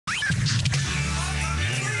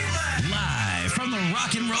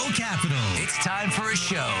rock and roll capital. It's time for a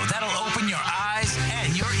show that'll open your eyes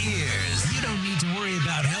and your ears. You don't need to worry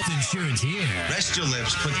about health insurance here. Rest your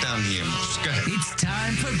lips, put down the earmuffs. Go ahead. It's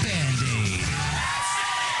time for Band-Aid.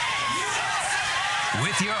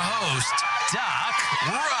 With your host, Doc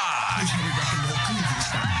Rock.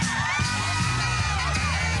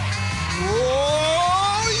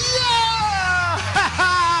 Oh, yeah!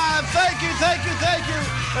 Thank you.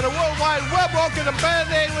 And a worldwide web welcome to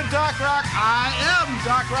Band-Aid with Doc Rock. I am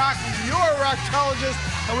Doc Rock, your rocktologist,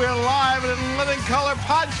 and we're live and in living color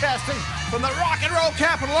podcasting from the rock and roll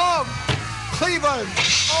capital of Cleveland,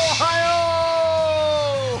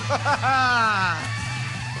 Ohio.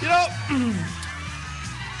 You know,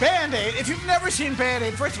 Band-Aid, if you've never seen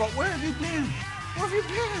Band-Aid, first of all, where have you been? Where have you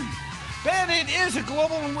been? Band-Aid is a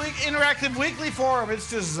global and interactive weekly forum. It's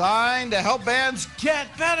designed to help bands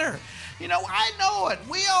get better. You know, I know it.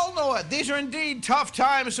 We all know it. These are indeed tough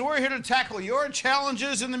times, so we're here to tackle your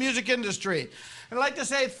challenges in the music industry. And I'd like to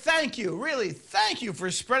say thank you, really thank you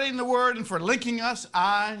for spreading the word and for linking us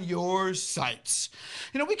on your sites.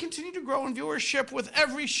 You know, we continue to grow in viewership with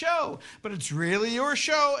every show, but it's really your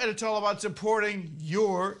show, and it's all about supporting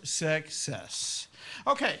your success.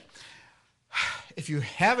 Okay, if you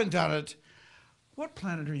haven't done it, what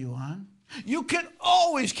planet are you on? You can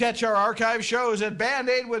always catch our archive shows at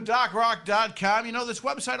bandaidwithdocrock.com. You know, this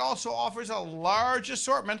website also offers a large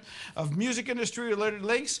assortment of music industry-related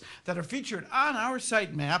links that are featured on our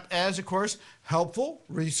sitemap as, of course, helpful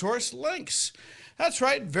resource links. That's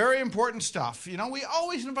right, very important stuff. You know, we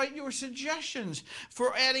always invite your suggestions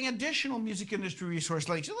for adding additional music industry resource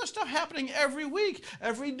links. You know, there's stuff happening every week,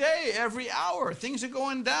 every day, every hour. Things are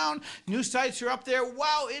going down. New sites are up there.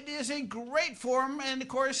 Wow, it is a great forum. And, of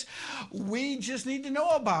course, we just need to know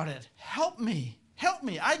about it. Help me. Help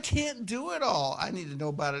me. I can't do it all. I need to know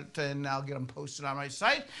about it, and I'll get them posted on my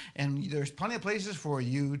site. And there's plenty of places for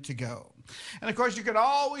you to go. And, of course, you can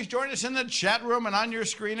always join us in the chat room. And on your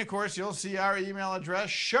screen, of course, you'll see our email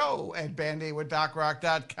address,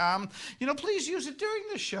 show@bandaidwithdocrock.com. You know, please use it during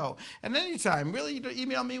the show. And anytime, really,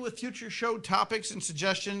 email me with future show topics and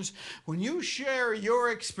suggestions. When you share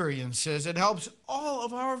your experiences, it helps all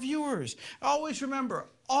of our viewers. Always remember,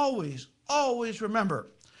 always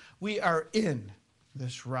remember, we are in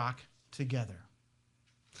this rock together.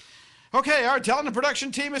 Okay, our talent and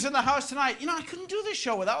production team is in the house tonight. You know, I couldn't do this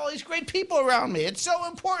show without all these great people around me. It's so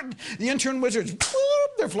important. The intern wizards,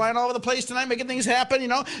 they're flying all over the place tonight, making things happen, you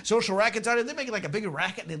know. Social rackets out here, they make it like a big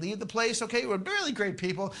racket and they leave the place, okay? We're really great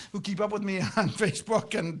people who keep up with me on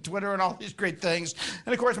Facebook and Twitter and all these great things.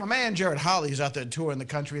 And, of course, my man Jared Holly is out there touring the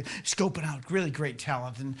country, scoping out really great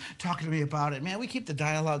talent and talking to me about it. Man, we keep the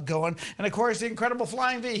dialogue going. And, of course, the incredible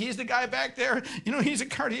Flying V, he's the guy back there. You know, he's a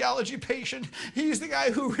cardiology patient. He's the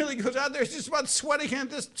guy who really goes out there just about sweating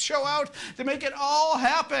this show out to make it all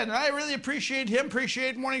happen. And I really appreciate him,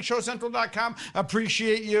 appreciate morningshowcentral.com,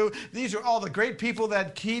 appreciate you. These are all the great people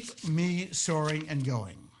that keep me soaring and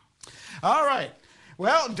going. All right.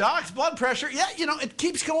 Well, Doc's blood pressure, yeah, you know, it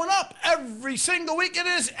keeps going up. Every single week it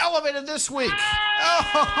is elevated this week. Oh,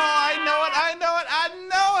 I know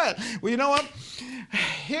it. Well, you know what?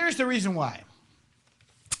 Here's the reason why.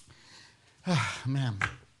 Oh, man.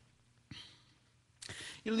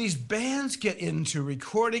 You know, these bands get into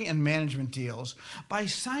recording and management deals by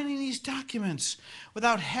signing these documents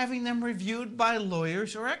without having them reviewed by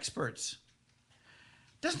lawyers or experts.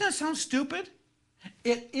 Doesn't that sound stupid?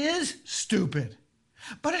 It is stupid,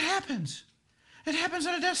 but it happens. It happens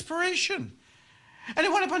out of desperation. And they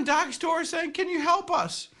went up on Doc's door saying, "Can you help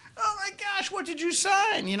us?" Oh my gosh, what did you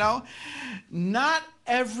sign? You know, not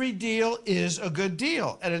every deal is a good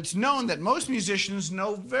deal. And it's known that most musicians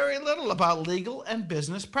know very little about legal and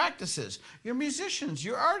business practices. You're musicians,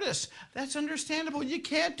 you're artists. That's understandable. You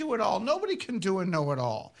can't do it all. Nobody can do and know it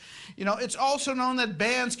all. You know, it's also known that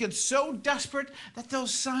bands get so desperate that they'll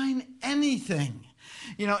sign anything.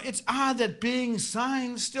 You know, it's odd that being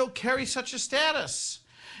signed still carries such a status.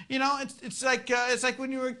 You know, it's like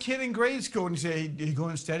when you were a kid in grade school and you say, "Hey, are you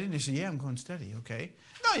going steady?" And they say, "Yeah, I'm going steady." Okay.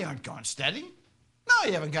 No, you aren't going steady. No,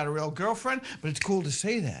 you haven't got a real girlfriend, but it's cool to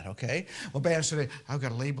say that, okay? Well, bands say, "I've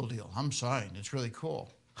got a label deal. I'm signed. It's really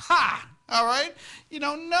cool." Ha! All right? You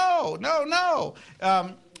know, no.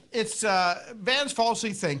 Bands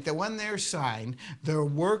falsely think that when they're signed, their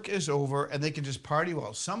work is over and they can just party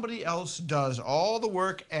while somebody else does all the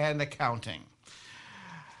work and accounting.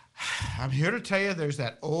 I'm here to tell you there's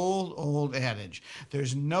that old adage.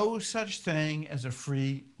 There's no such thing as a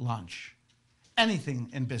free lunch.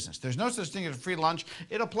 Anything in business. There's no such thing as a free lunch.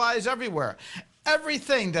 It applies everywhere.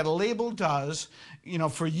 Everything that a label does,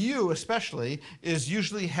 for you especially, is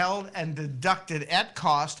usually held and deducted at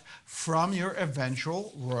cost from your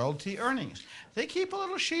eventual royalty earnings. They keep a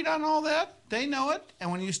little sheet on all that. They know it.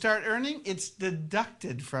 And when you start earning, it's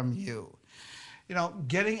deducted from you.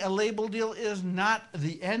 Getting a label deal is not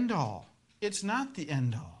the end all. It's not the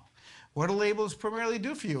end all. What do labels primarily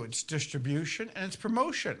do for you? It's distribution and it's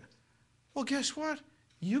promotion. Well, guess what?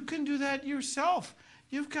 You can do that yourself.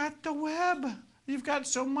 You've got the web. You've got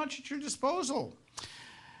so much at your disposal.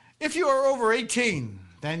 If you are over 18,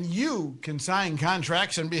 then you can sign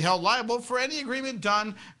contracts and be held liable for any agreement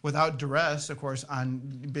done without duress, of course, on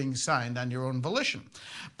being signed on your own volition.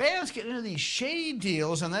 Bands get into these shady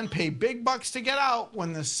deals and then pay big bucks to get out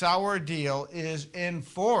when the sour deal is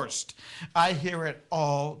enforced. I hear it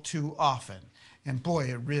all too often, and boy,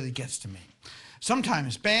 it really gets to me.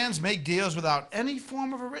 Sometimes bands make deals without any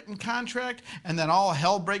form of a written contract, and then all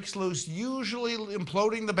hell breaks loose, usually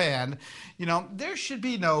imploding the band. There should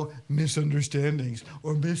be no misunderstandings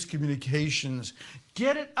or miscommunications.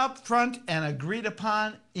 Get it up front and agreed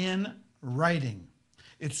upon in writing.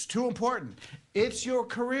 It's too important. It's your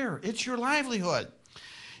career. It's your livelihood.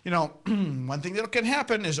 One thing that can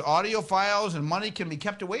happen is audio files and money can be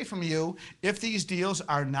kept away from you if these deals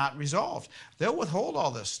are not resolved. They'll withhold all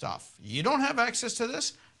this stuff. You don't have access to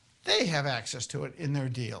this. They have access to it in their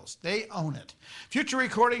deals. They own it. Future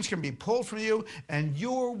recordings can be pulled from you, and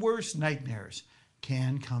your worst nightmares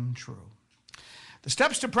can come true. The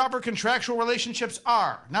steps to proper contractual relationships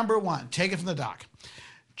are, number one, take it from the doc.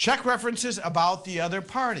 Check references about the other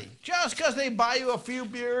party. Just because they buy you a few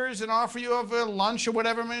beers and offer you a lunch or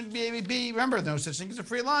whatever it may be, remember, no such thing as a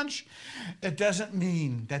free lunch, it doesn't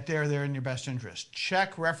mean that they're there in your best interest.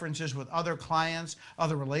 Check references with other clients,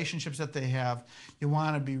 other relationships that they have. You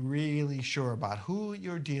want to be really sure about who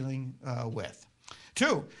you're dealing with.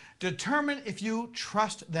 2, determine if you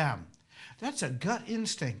trust them. That's a gut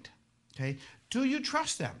instinct, okay? Do you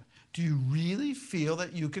trust them? Do you really feel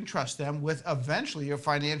that you can trust them with eventually your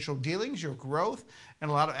financial dealings, your growth, and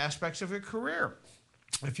a lot of aspects of your career?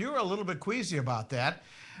 If you're a little bit queasy about that,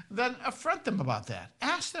 then affront them about that.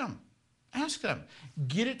 Ask them. Ask them.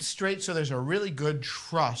 Get it straight so there's a really good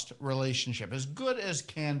trust relationship, as good as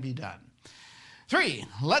can be done. 3,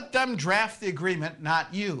 let them draft the agreement,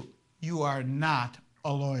 not you. You are not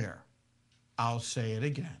a lawyer. I'll say it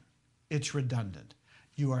again. It's redundant.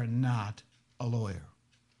 You are not a lawyer.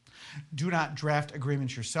 Do not draft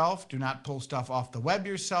agreements yourself. Do not pull stuff off the web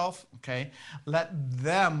yourself, okay? Let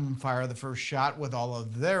them fire the first shot with all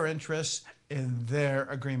of their interests in their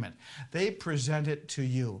agreement. They present it to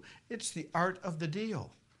you. It's the art of the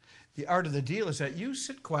deal. The art of the deal is that you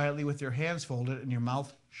sit quietly with your hands folded and your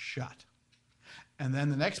mouth shut. And then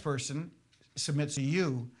the next person submits to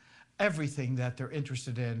you everything that they're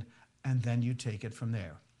interested in, and then you take it from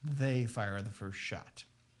there. They fire the first shot.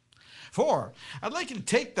 4, I'd like you to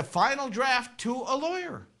take the final draft to a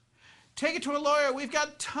lawyer. Take it to a lawyer. We've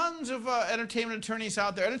got tons of entertainment attorneys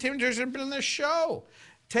out there. Entertainment attorneys have been on this show.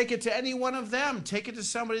 Take it to any one of them. Take it to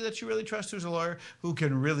somebody that you really trust who's a lawyer who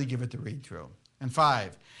can really give it the read through. And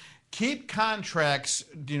 5, keep contracts,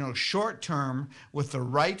 short term with the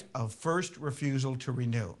right of first refusal to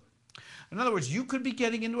renew. In other words, you could be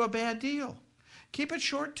getting into a bad deal. Keep it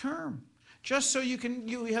short term. Just so you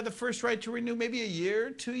have the first right to renew, maybe a year,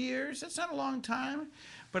 2 years. That's not a long time,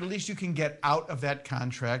 but at least you can get out of that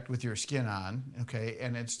contract with your skin on, okay,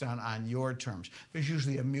 and it's done on your terms. There's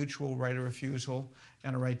usually a mutual right of refusal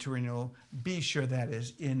and a right to renewal. Be sure that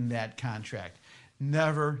is in that contract.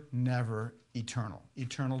 Never, never eternal.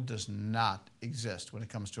 Eternal does not exist when it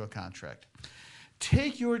comes to a contract.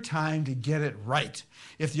 Take your time to get it right.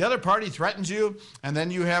 If the other party threatens you and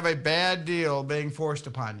then you have a bad deal being forced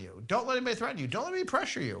upon you, don't let anybody threaten you. Don't let anybody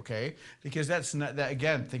pressure you, okay? Because that's not, that,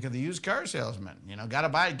 again, think of the used car salesman. Gotta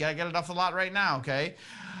buy it, gotta get it off the lot right now, okay?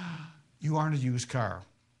 You aren't a used car.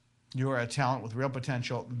 You are a talent with real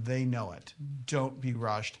potential. They know it. Don't be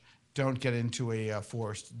rushed. Don't get into a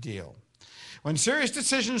forced deal. When serious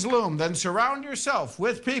decisions loom, then surround yourself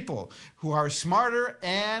with people who are smarter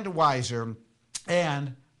and wiser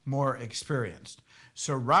and more experienced.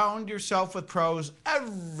 Surround yourself with pros.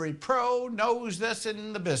 Every pro knows this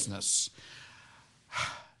in the business.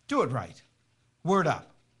 Do it right. Word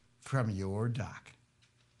up from your doc.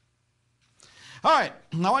 All right,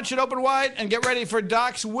 I want you to open wide and get ready for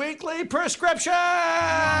Doc's weekly prescription.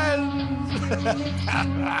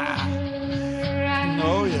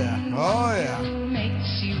 Oh yeah, oh yeah.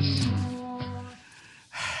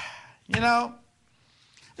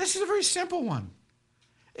 This is a very simple one.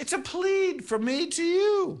 It's a plead from me to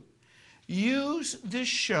you. Use this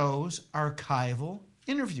show's archival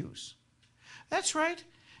interviews. That's right.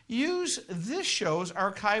 Use this show's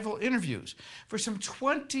archival interviews. For some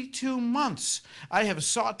 22 months, I have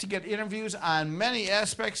sought to get interviews on many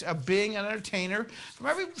aspects of being an entertainer, from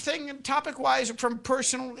everything topic-wise, from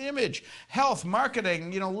personal image, health,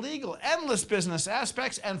 marketing, legal, endless business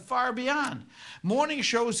aspects, and far beyond.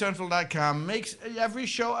 MorningShowCentral.com makes every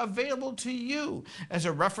show available to you as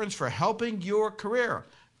a reference for helping your career.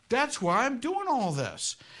 That's why I'm doing all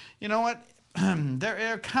this. You know what?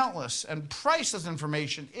 There are countless and priceless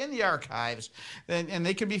information in the archives, and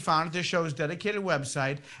they can be found at the show's dedicated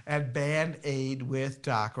website at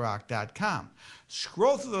bandaidwithdocrock.com.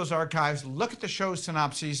 Scroll through those archives, look at the show's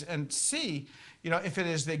synopses, and see, if it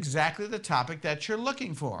is exactly the topic that you're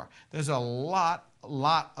looking for. There's a lot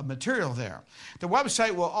of material there. The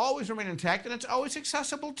website will always remain intact, and it's always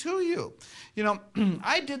accessible to you.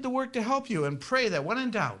 I did the work to help you, and pray that when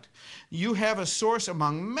in doubt, you have a source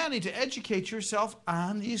among many to educate yourself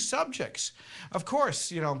on these subjects. Of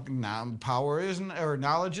course, knowledge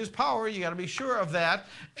is power. You got to be sure of that.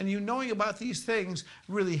 And knowing about these things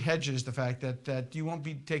really hedges the fact that you won't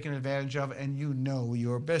be taken advantage of, and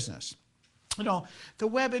your business. The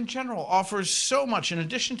web in general offers so much in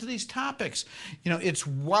addition to these topics. It's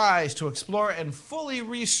wise to explore and fully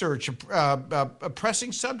research a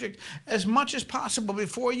pressing subject as much as possible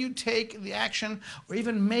before you take the action or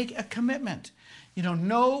even make a commitment.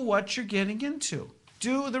 Know what you're getting into.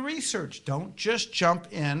 Do the research. Don't just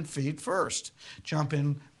jump in feet first. Jump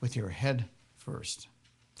in with your head first.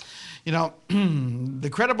 The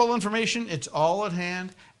credible information, it's all at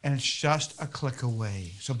hand, and it's just a click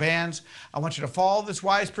away. So bands, I want you to follow this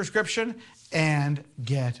wise prescription and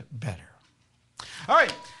get better. All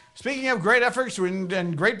right. Speaking of great efforts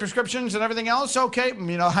and great prescriptions and everything else, okay,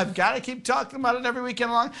 I've got to keep talking about it every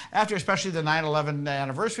weekend long, after especially the 9/11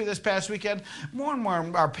 anniversary this past weekend. More and more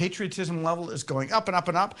our patriotism level is going up and up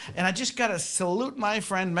and up, and I just got to salute my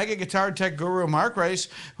friend, mega guitar tech guru Mark Rice,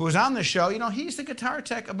 who was on the show. He's the guitar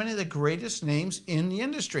tech of many of the greatest names in the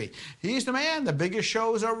industry. He's the man, the biggest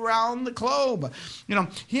shows around the globe.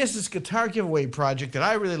 He has this guitar giveaway project that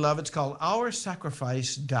I really love. It's called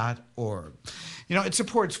OurSacrifice.org. It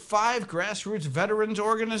supports 5 grassroots veterans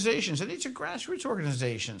organizations, and these are grassroots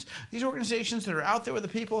organizations. These organizations that are out there with the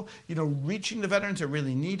people, reaching the veterans that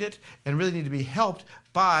really need it and really need to be helped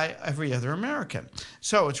by every other American.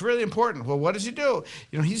 So it's really important. Well, what does he do?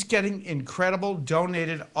 He's getting incredible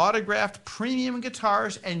donated autographed premium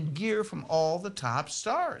guitars and gear from all the top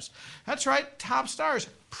stars. That's right, top stars.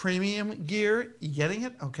 Premium gear, you getting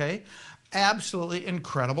it? Okay. Absolutely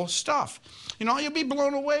incredible stuff. You'll be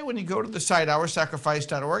blown away when you go to the site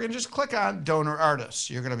OurSacrifice.org and just click on Donor Artists.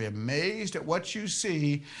 You're going to be amazed at what you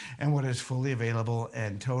see and what is fully available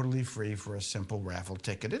and totally free for a simple raffle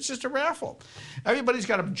ticket. It's just a raffle. Everybody's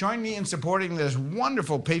got to join me in supporting this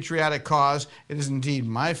wonderful patriotic cause. It is indeed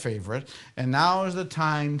my favorite, and now is the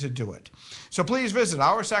time to do it. So please visit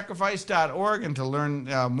OurSacrifice.org and to learn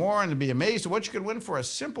more and to be amazed at what you can win for a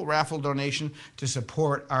simple raffle donation to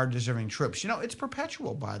support our deserving troops. It's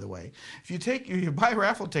perpetual, by the way. If you buy a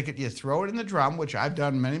raffle ticket, you throw it in the drum, which I've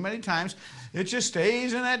done many, many times. It just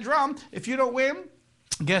stays in that drum. If you don't win,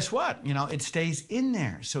 guess what? It stays in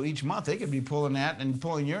there. So each month they could be pulling that and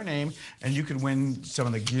pulling your name, and you could win some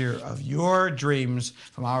of the gear of your dreams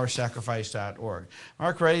from OurSacrifice.org.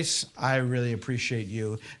 Mark Rice, I really appreciate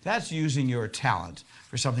you. That's using your talent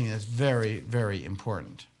for something that's very, very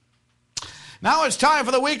important. Now it's time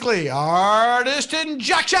for the weekly Artist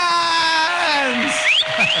Injections!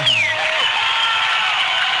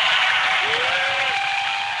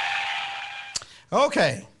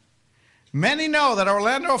 Okay. Many know that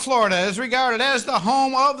Orlando, Florida is regarded as the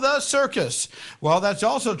home of the Circus. Well, that's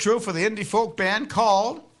also true for the indie folk band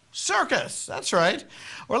called Circus. That's right.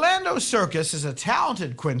 Orlando Circus is a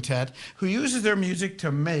talented quintet who uses their music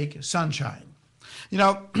to make sunshine.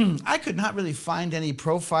 I could not really find any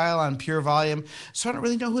profile on Pure Volume, so I don't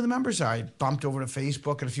really know who the members are. I bumped over to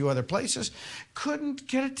Facebook and a few other places. Couldn't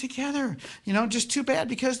get it together. Just too bad,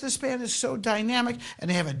 because this band is so dynamic and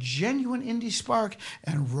they have a genuine indie spark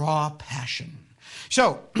and raw passion.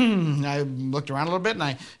 So I looked around a little bit and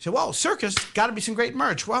I said, well, Circus, got to be some great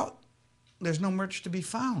merch. Well, there's no merch to be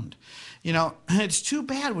found. It's too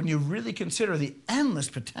bad when you really consider the endless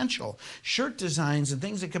potential shirt designs and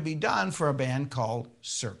things that could be done for a band called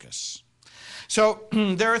Circus. So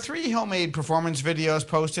there are 3 homemade performance videos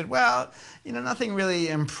posted. Well, nothing really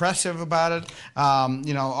impressive about it.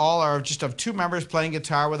 All are just of 2 members playing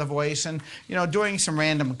guitar with a voice and, doing some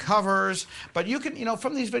random covers. But you can,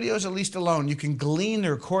 from these videos, at least alone, you can glean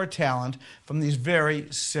their core talent from these very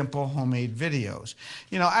simple homemade videos.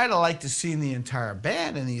 I'd like to see the entire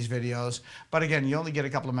band in these videos, but again, you only get a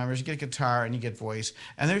couple of members, you get guitar and you get voice.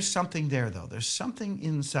 And there's something there, though. There's something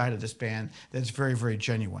inside of this band that's very, very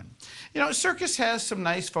genuine. Circus has some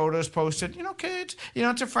nice photos posted.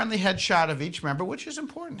 It's a friendly headshot of each member, which is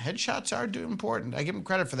important. Headshots are important. I give them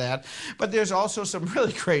credit for that. But there's also some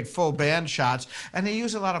really great full band shots, and they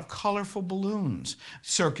use a lot of colorful balloons,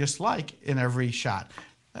 Circus-like, in every shot.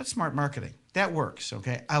 That's smart marketing. That works,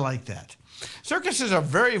 okay? I like that. Circus is a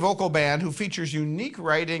very vocal band who features unique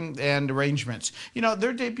writing and arrangements.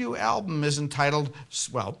 Their debut album is entitled,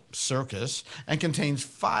 Circus, and contains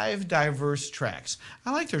 5 diverse tracks.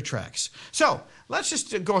 I like their tracks. So let's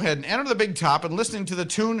just go ahead and enter the big top and listen to the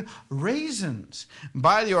tune Raisins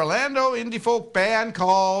by the Orlando indie folk band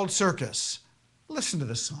called Circus. Listen to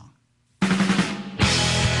this song.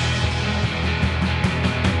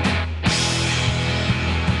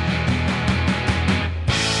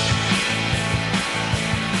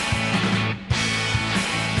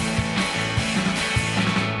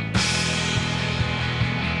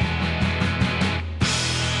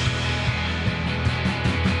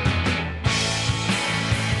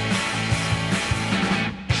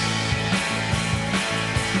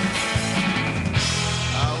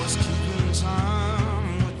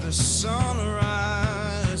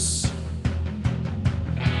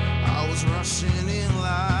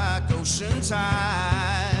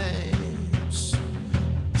 Tides.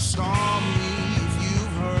 Storm me if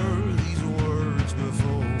you've heard these words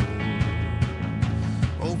before.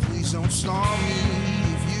 Oh, please don't storm me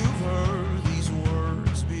if you've heard these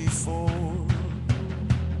words before.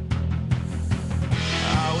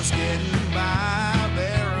 I was getting by,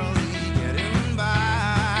 barely getting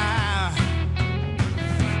by,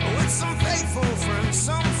 with some faithful friends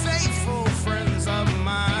of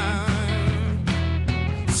mine.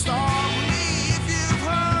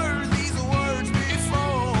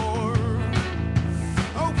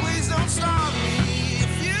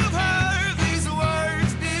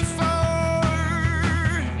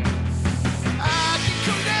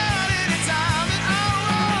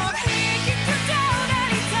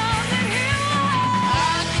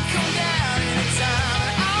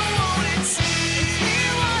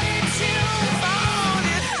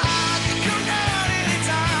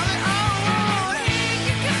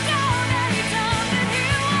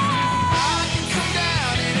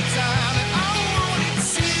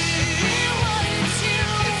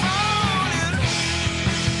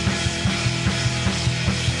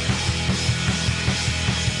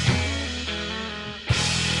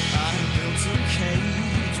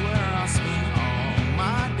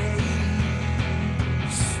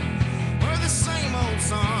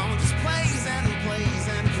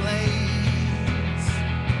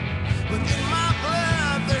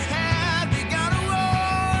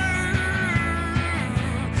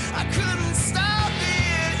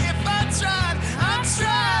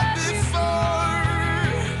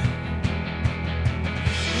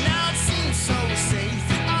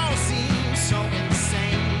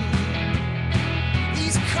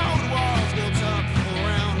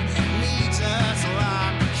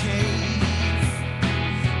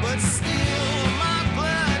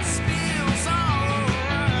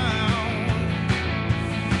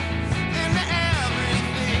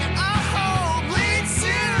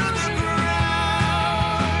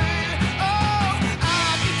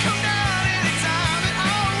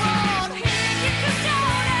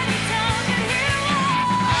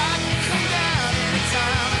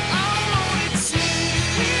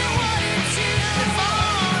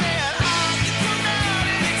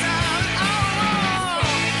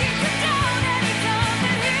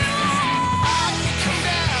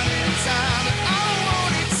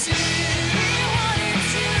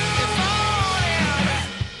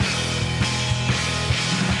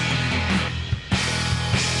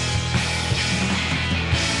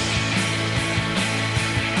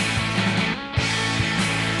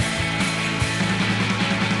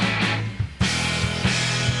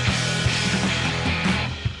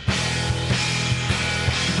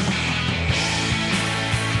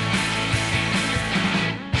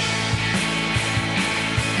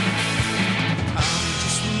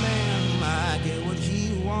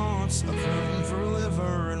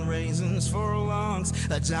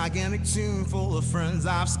 A gigantic tune full of friends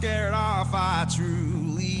I've scared off. I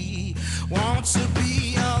truly want to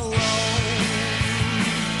be alone.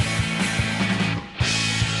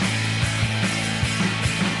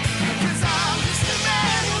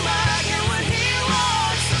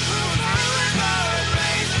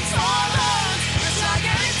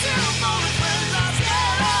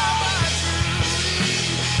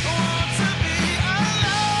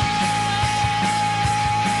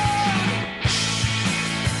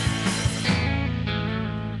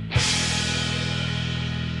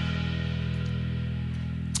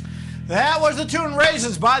 the tune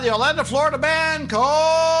Raisins by the Orlando, Florida band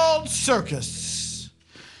called Circus.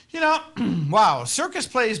 You know, wow, Circus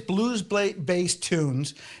plays blues-based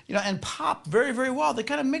tunes, you know, and pop very, very well. They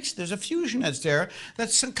kind of mix. There's a fusion that's there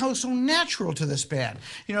that's so natural to this band.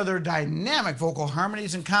 You know, their dynamic vocal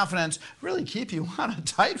harmonies and confidence really keep you on a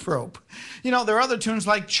tightrope. You know, there are other tunes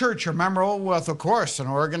like Church are memorable with, of course, an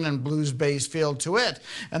organ and blues-based feel to it.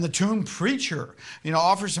 And the tune Preacher, you know,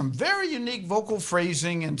 offers some very unique vocal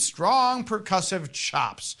phrasing and strong percussive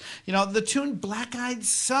chops. You know, the tune Black-Eyed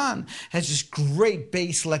Sun has this great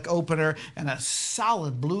bass lick opener and a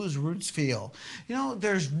solid blues roots feel. You know,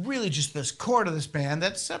 there's really just this core to this band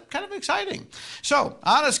that's kind of exciting. So,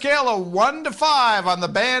 on a scale of 1 to 5 on the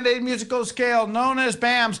Band-Aid musical scale known as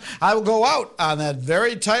BAMS, I will go out on that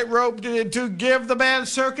very tightrope to give the band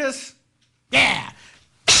Circus, yeah,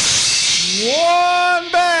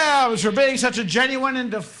 1 BAMS for being such a genuine and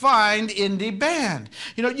defined indie band.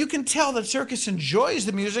 You know, you can tell that Circus enjoys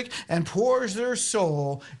the music and pours their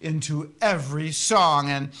soul into every song.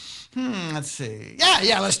 And, let's see.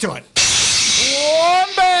 Yeah, let's do it. 1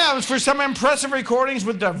 BAMS for some impressive recordings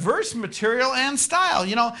with diverse material and style.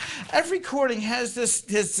 You know, every recording has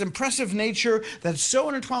this impressive nature that's so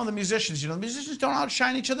intertwined with the musicians. You know, the musicians don't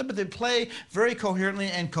outshine each other, but they play very coherently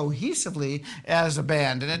and cohesively as a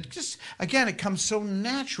band. And it just, again, it comes so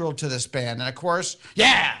natural to this band. And of course,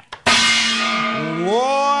 yeah!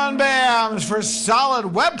 1 BAMS for solid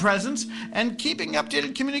web presence and keeping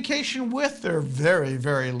updated communication with their very,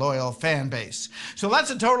 very loyal fan base. So that's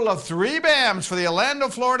a total of 3 BAMS for the Orlando,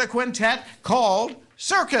 Florida quintet called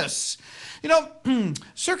Circus. You know,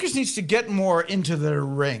 Circus needs to get more into their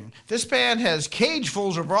ring. This band has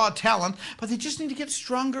cagefuls of raw talent, but they just need to get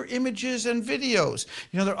stronger images and videos.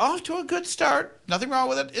 You know, they're off to a good start. Nothing wrong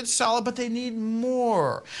with it. It's solid, but they need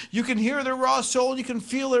more. You can hear their raw soul. You can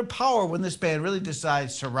feel their power when this band really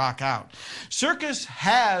decides to rock out. Circus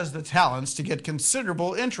has the talents to get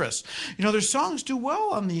considerable interest. You know, their songs do well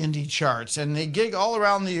on the indie charts, and they gig all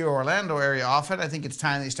around the Orlando area often. I think it's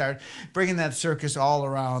time they start bringing that circus all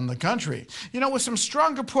around the country. You know, with some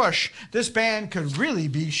stronger push, this band could really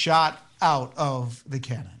be shot out of the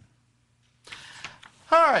cannon.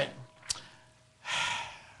 All right.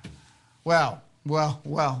 Well.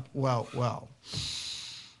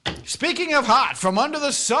 Speaking of hot, from under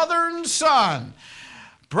the southern sun,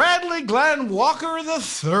 Bradley Glenn Walker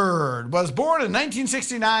III was born in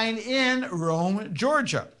 1969 in Rome,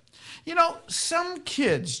 Georgia. You know, some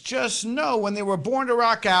kids just know when they were born to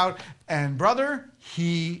rock out, and brother,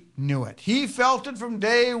 he knew it. He felt it from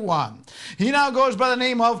day one. He now goes by the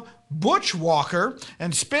name of Butch Walker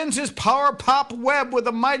and spins his power pop web with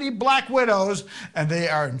the mighty Black Widows, and they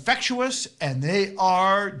are infectious and they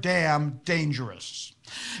are damn dangerous.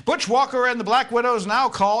 Butch Walker and the Black Widows now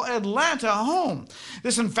call Atlanta home.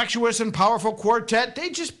 This infectious and powerful quartet, they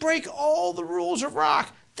just break all the rules of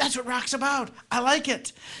rock. That's what rock's about. I like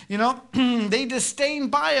it. You know, they disdain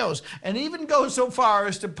bios and even go so far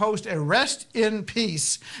as to post a rest in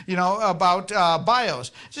peace, you know, about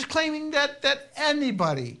bios. Just claiming that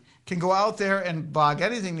anybody can go out there and blog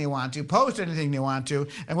anything they want to, post anything they want to,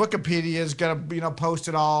 and Wikipedia is going to, you know, post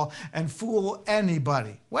it all and fool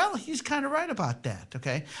anybody. Well, he's kind of right about that,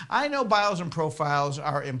 okay? I know bios and profiles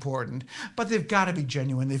are important, but they've got to be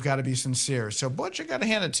genuine. They've got to be sincere. So, Butch, I got to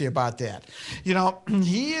hand it to you about that. You know,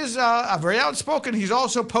 he is very outspoken. He's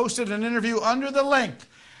also posted an interview under the link,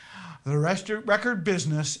 "The record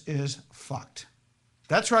business is fucked."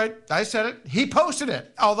 That's right. I said it. He posted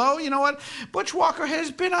it. Although, you know what? Butch Walker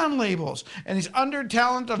has been on labels, and he's under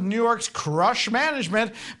talent of New York's Crush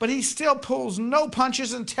management, but he still pulls no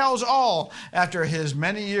punches and tells all after his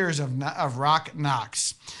many years of rock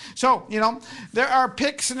knocks. So, you know, there are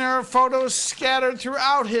pics and there are photos scattered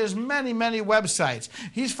throughout his many, many websites.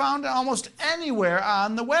 He's found almost anywhere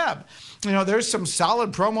on the web. You know, there's some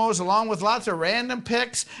solid promos along with lots of random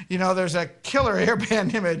pics. You know, there's a killer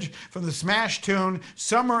airband image from the smash tune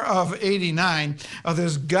Summer of '89 of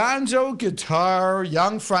this gonzo guitar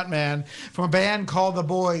young frontman from a band called The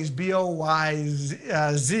Boys, B-O-Y-Z.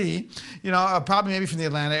 You know, probably maybe from the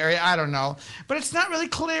Atlanta area. I don't know. But it's not really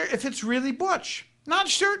clear if it's really Butch. Not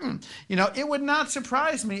certain. You know, it would not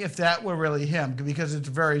surprise me if that were really him, because it's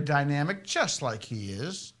very dynamic, just like he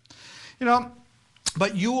is. You know,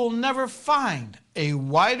 but you will never find a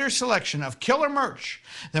wider selection of killer merch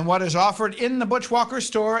than what is offered in the Butch Walker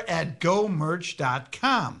store at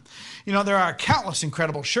GoMerch.com. You know, there are countless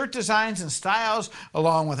incredible shirt designs and styles,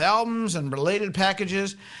 along with albums and related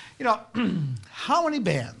packages. You know, how many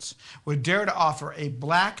bands would dare to offer a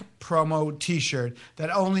black promo t-shirt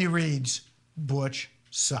that only reads, "Butch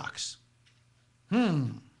sucks"?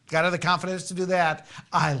 Got the confidence to do that?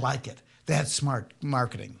 I like it. That's smart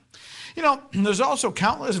marketing. You know, there's also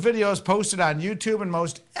countless videos posted on YouTube and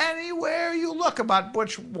most anywhere you look about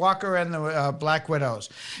Butch Walker and the Black Widows.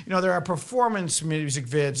 You know, there are performance music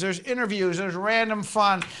vids, there's interviews, there's random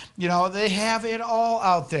fun. You know, they have it all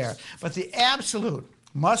out there. But the absolute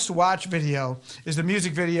must-watch video is the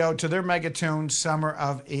music video to their megatune, Summer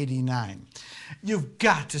of '89. You've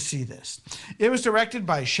got to see this. It was directed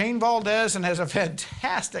by Shane Valdez and has a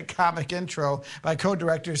fantastic comic intro by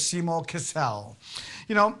co-director Simo Cassell.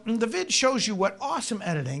 You know, the vid shows you what awesome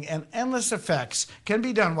editing and endless effects can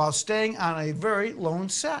be done while staying on a very lone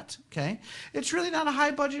set, okay? It's really not a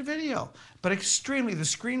high-budget video, but the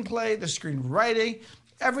screenplay, the screenwriting,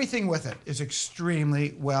 everything with it is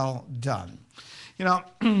extremely well done. You know,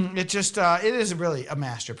 it is really a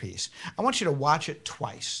masterpiece. I want you to watch it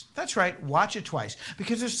twice. That's right, watch it twice,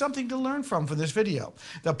 because there's something to learn from for this video.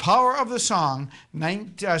 The power of the song,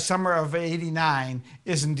 Summer of '89,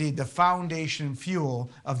 is indeed the foundation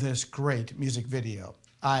fuel of this great music video.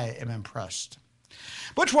 I am impressed.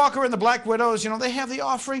 Butch Walker and the Black Widows, you know, they have the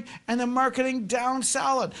offering and the marketing down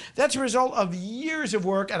solid. That's a result of years of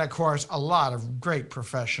work and, of course, a lot of great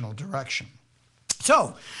professional direction.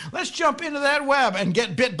 So, let's jump into that web and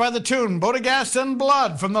get bit by the tune, Bodegas and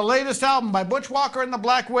Blood, from the latest album by Butch Walker and the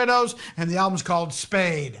Black Widows, and the album's called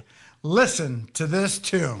Spade. Listen to this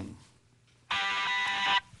tune.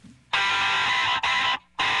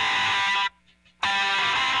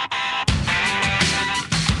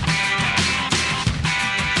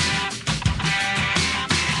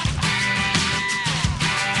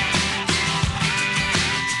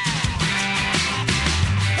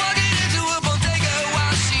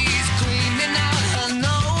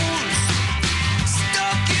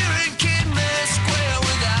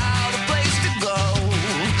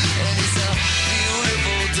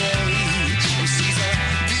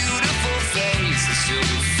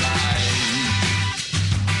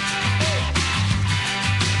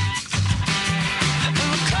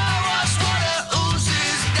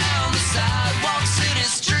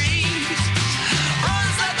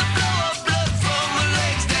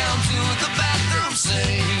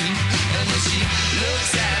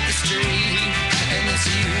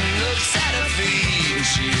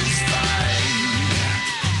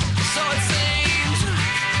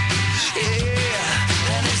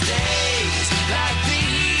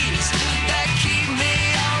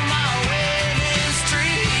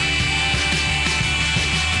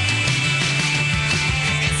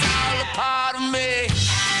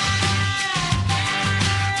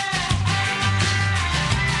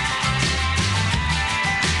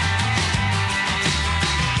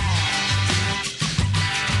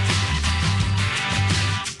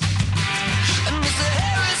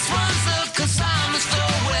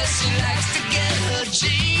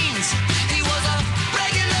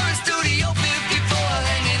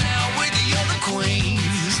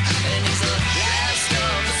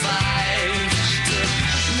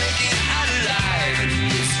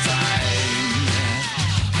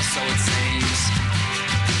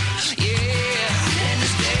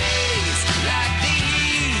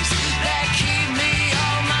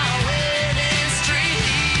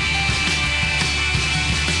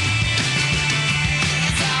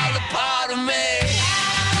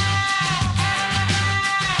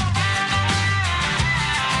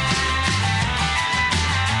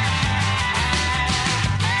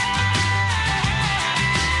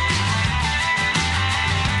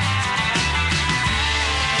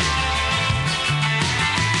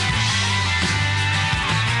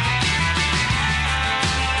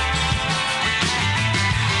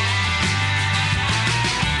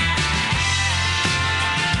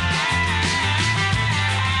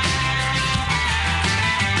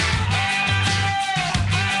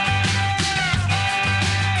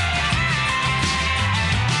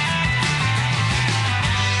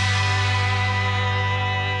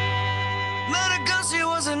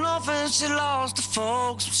 She lost her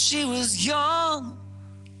folks when she was young.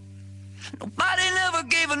 Nobody never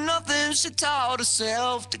gave her nothing. She taught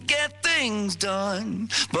herself to get things done.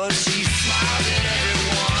 But she smiled at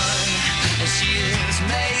everyone, and she is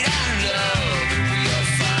made out of love, and we are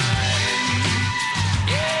fine.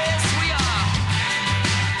 Yes, we are.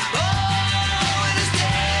 Oh, and it's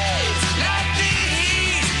days like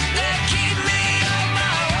these that keep me on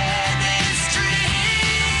my wedding street.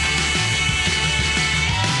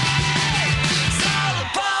 It's all a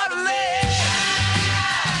part of me.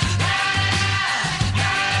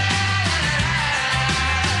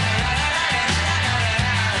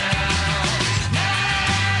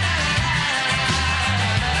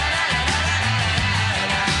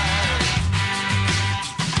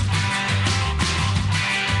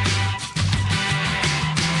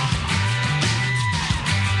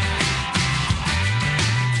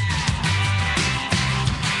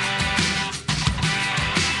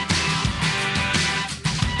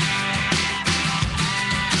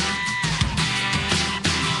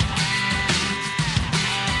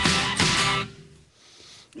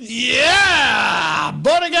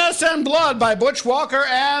 Flesh and Blood by Butch Walker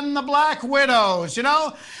and the Black Widows. You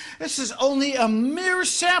know, this is only a mere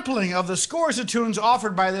sampling of the scores of tunes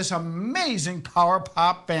offered by this amazing power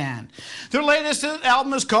pop band. Their latest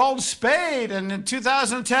album is called Spade, and in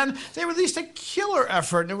 2010, they released a killer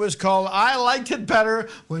effort, and it was called I Liked It Better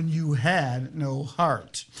When You Had No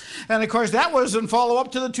Heart. And of course, that was in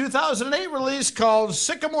follow-up to the 2008 release called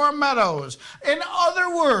Sycamore Meadows. In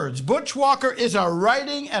other words, Butch Walker is a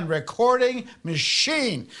writing and recording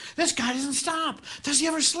machine. This guy doesn't stop. Does he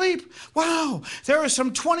ever sleep? Wow. There are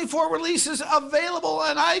some 24 releases available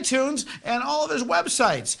on iTunes and all of his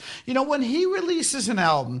websites. You know, when he releases an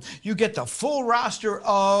album, you get the full roster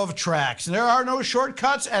of tracks. There are no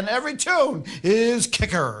shortcuts, and every tune is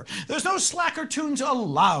kicker. There's no slacker tunes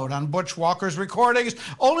allowed on Butch Walker's recordings,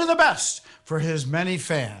 only the best for his many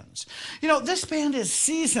fans. You know, this band is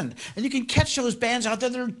seasoned, and you can catch those bands out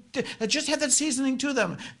there that just have that seasoning to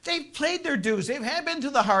them. They've played their dues. They've been to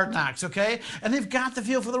the hard knocks, okay? And they've got the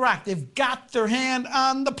feel for the rock. They've got their hand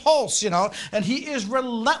on the pulse, you know? And he is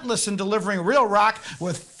relentless in delivering real rock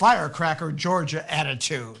with firecracker Georgia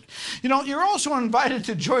attitude. You know, you're also invited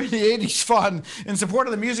to join the 80s fun in support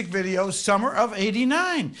of the music video Summer of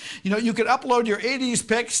 '89. You know, you can upload your 80s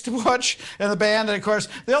pics to Butch and the band, and of course,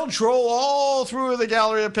 they'll troll all through the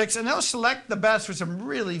gallery of pics, and they'll select the best for some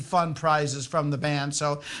really fun prizes from the band.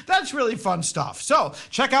 So that's really fun stuff. So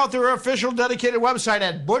check out their official dedicated website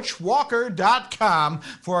at butchwalker.com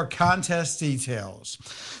for contest details.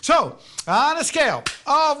 So on a scale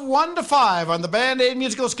of 1 to 5 on the Band-Aid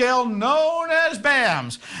musical scale known as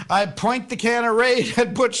BAMS, I point the can of Raid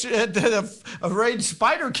at Butch, Raid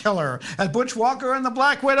Spider Killer at Butch Walker and the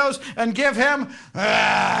Black Widows, and give him,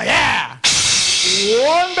 yeah!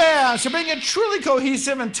 1 band, so being a truly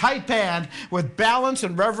cohesive and tight band with balance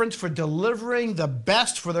and reverence for delivering the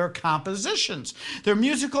best for their compositions. Their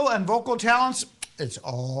musical and vocal talents, it's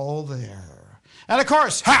all there. And of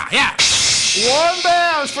course, 1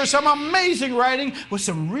 band for some amazing writing with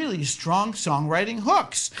some really strong songwriting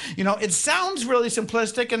hooks. You know, it sounds really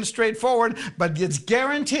simplistic and straightforward, but it's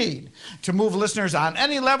guaranteed to move listeners on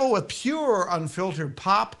any level with pure, unfiltered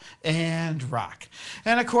pop and rock.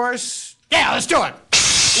 And of course, yeah, let's do it.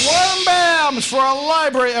 1 BAMS for a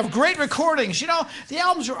library of great recordings. You know, the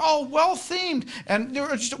albums are all well-themed, and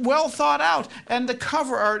they're just well thought out, and the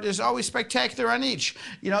cover art is always spectacular on each.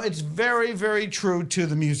 You know, it's very, very true to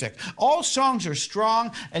the music. All songs are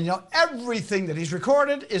strong, and you know, everything that he's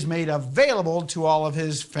recorded is made available to all of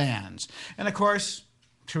his fans. And of course,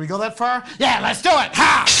 should we go that far? Yeah, let's do it.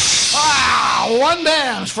 Ha! 1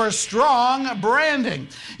 BAMS for strong branding.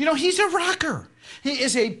 You know, he's a rocker. He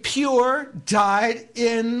is a pure,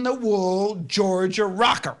 dyed-in-the-wool Georgia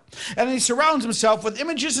rocker. And he surrounds himself with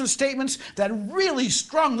images and statements that really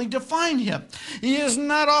strongly define him. He is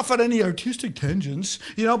not off on any artistic tangents,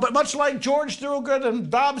 you know, but much like George Thorogood and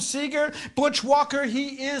Bob Seger, Butch Walker,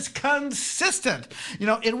 he is consistent. You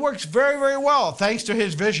know, it works very, very well thanks to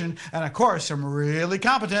his vision and, of course, some really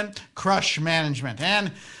competent crush management.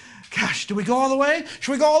 And, gosh, do we go all the way?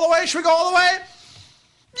 Should we go all the way? Should we go all the way?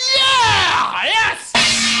 Yeah! Yes!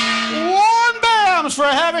 1 BAMS for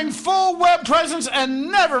having full web presence and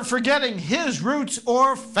never forgetting his roots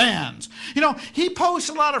or fans. You know, he posts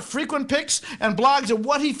a lot of frequent pics and blogs of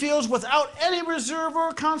what he feels without any reserve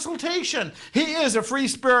or consultation. He is a free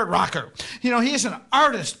spirit rocker. You know, he is an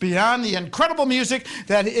artist beyond the incredible music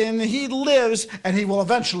that he lives and he will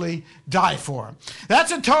eventually die for.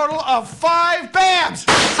 That's a total of 5 BAMS.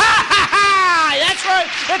 Ha ha ha! That's right.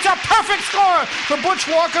 It's a perfect score for Butch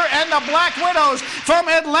Walker and the Black Widows from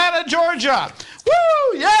Atlanta, Georgia.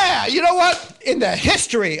 Woo! Yeah! You know what? In the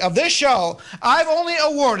history of this show, I've only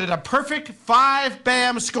awarded a perfect 5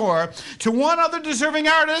 BAMS score to one other deserving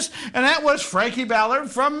artist, and that was Frankie Ballard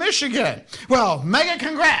from Michigan. Well, mega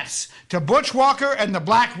congrats to Butch Walker and the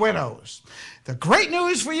Black Widows. The great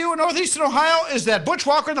news for you in Northeastern Ohio is that Butch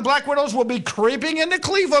Walker and the Black Widows will be creeping into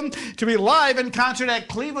Cleveland to be live in concert at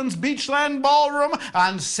Cleveland's Beachland Ballroom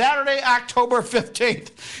on Saturday, October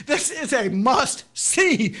 15th. This is a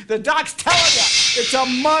must-see. The doc's telling you it's a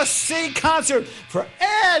must-see concert for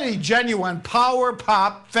any genuine power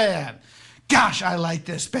pop fan. Gosh, I like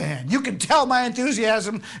this band. You can tell my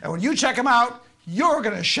enthusiasm, and when you check them out, you're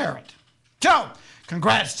going to share it. So,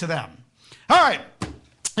 congrats to them. All right.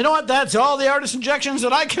 You know what? That's all the artist injections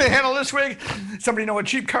that I can handle this week. Somebody know a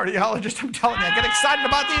cheap cardiologist? I'm telling you, I get excited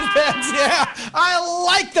about these bands. Yeah, I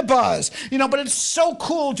like the buzz. But it's so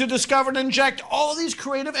cool to discover and inject all these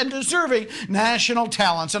creative and deserving national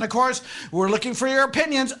talents. And of course, we're looking for your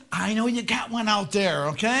opinions. I know you got one out there,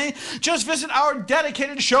 okay? Just visit our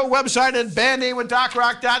dedicated show website at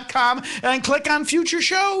bandaidwithdocrock.com and click on future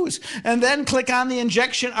shows. And then click on the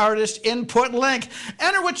injection artist input link.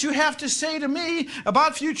 Enter what you have to say to me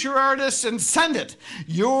about future artists and send it.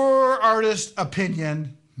 Your artist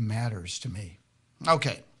opinion matters to me.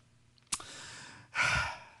 Okay.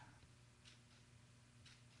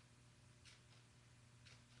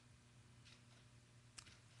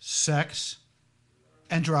 Sex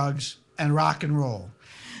and drugs and rock and roll.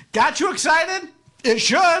 Got you excited? It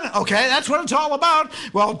should. Okay, that's what it's all about.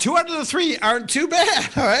 Well, 2 out of the 3 aren't too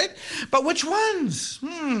bad, all right? But which ones?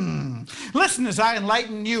 Listen as I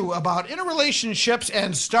enlighten you about interrelationships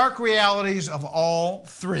and stark realities of all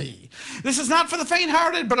 3. This is not for the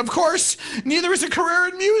faint-hearted, but of course, neither is a career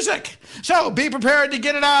in music. So be prepared to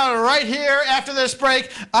get it out right here after this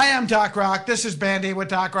break. I am Doc Rock. This is Band-Aid with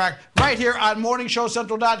Doc Rock right here on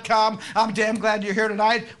MorningShowCentral.com. I'm damn glad you're here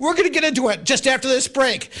tonight. We're going to get into it just after this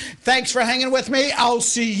break. Thanks for hanging with me. I'll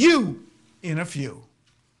see you in a few.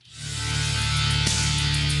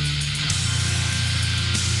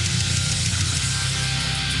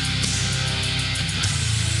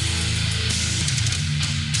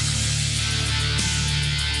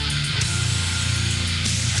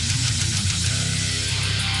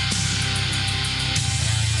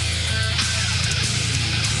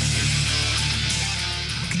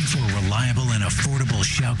 Reliable and affordable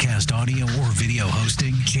Shoutcast audio or video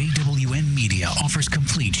hosting, JWN Media offers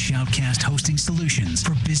complete Shoutcast hosting solutions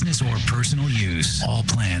for business or personal use. All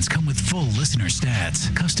plans come with full listener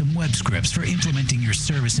stats, custom web scripts for implementing your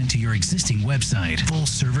service into your existing website, full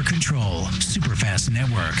server control, super fast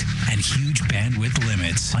network, and huge bandwidth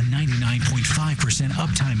limits, a 99.5%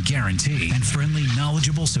 uptime guarantee, and friendly,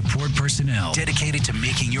 knowledgeable support personnel dedicated to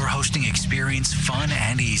making your hosting experience fun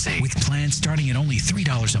and easy. With plans starting at only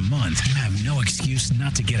 $3 a month, you have no excuse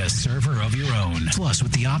not to get a server of your own. Plus,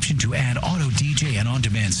 with the option to add auto DJ and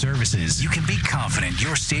on-demand services, you can be confident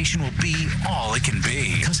your station will be all it can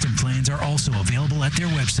be. Custom plans are also available at their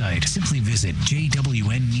website. Simply visit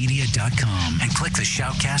jwnmedia.com and click the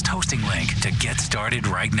Shoutcast hosting link to get started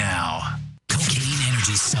right now. Cocaine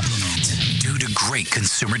Energy Supplement. Due to great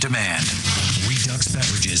consumer demand, Redux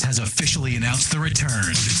Beverages has officially announced the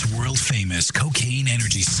return of its world-famous Cocaine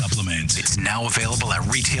Energy Supplement. It's now available at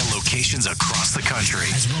retail locations across the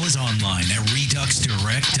country, as well as online at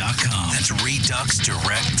reduxdirect.com. That's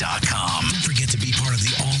reduxdirect.com. Don't forget to be part of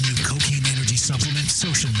the all-new Cocaine Energy Supplement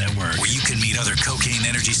social network, where you can meet other Cocaine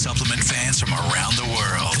Energy Supplement fans from around the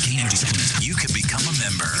world. Cocaine Energy Supplement. You can become a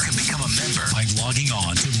member. By logging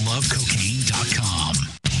on to lovecocaine.com.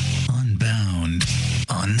 Unbound.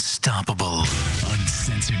 Unstoppable.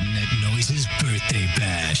 Uncensored Net Noises Birthday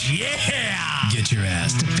Bash. Yeah! Get your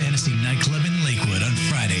ass to Fantasy Nightclub in Lakewood on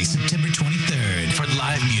Friday, September 23rd for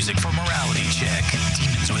live music for Morality Check,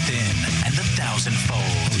 Demons Within, and The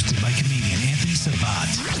Thousandfold. Hosted by comedian Anthony Sabat.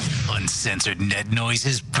 Uncensored Net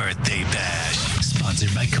Noises Birthday Bash.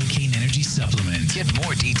 Sponsored by Cocaine Energy Supplement. Get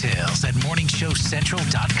more details at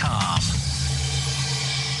morningshowcentral.com.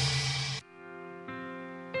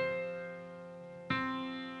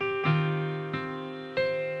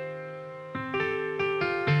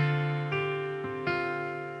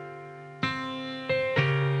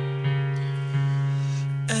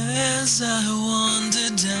 As I wander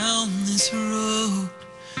down this road,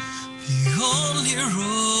 the only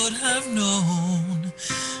road I've known,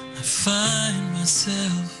 I find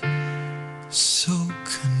myself so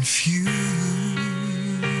confused.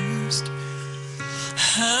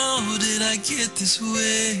 How did I get this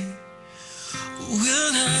way?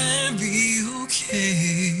 Will I be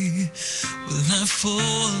okay? Will I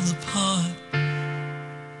fall apart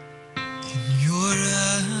in your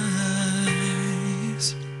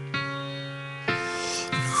eyes?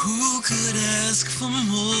 And who could ask for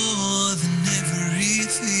more than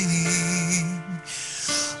everything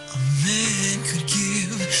a man could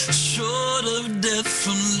give, short of death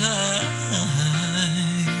from lies?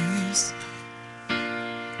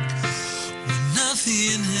 When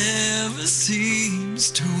nothing ever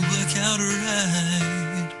seems to work out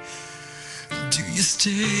right, do you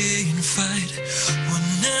stay and fight or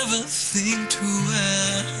never think twice?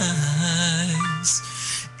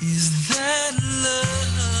 Is that love?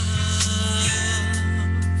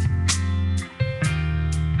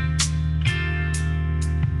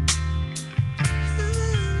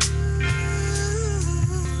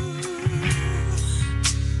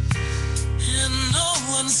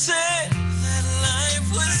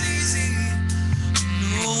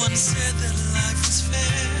 said that life was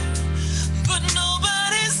fair, but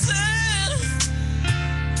nobody said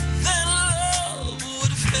that love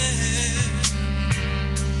would fare.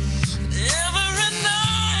 Every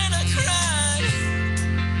night I cry,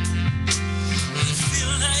 I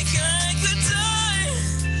feel like I could die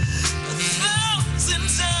 1,000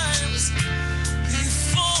 times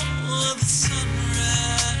before the sunrise.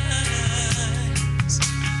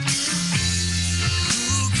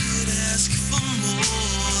 Who could ask for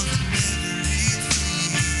more than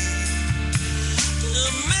everything a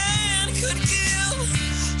man could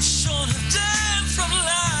give, short of death from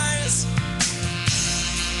lies?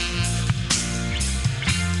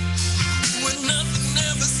 When nothing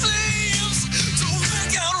ever seems to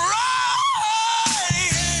work out right,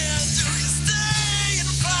 do you stay and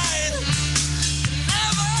fight and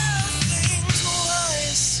never think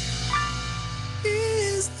twice?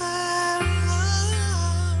 Is that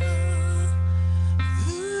love?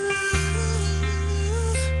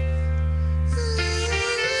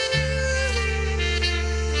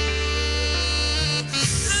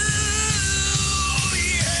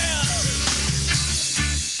 Yeah.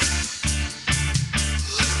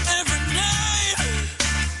 Every night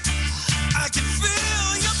I can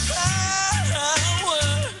feel your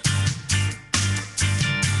power.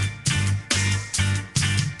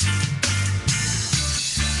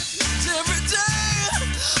 Every day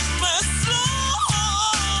my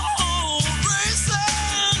soul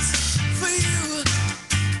races for you.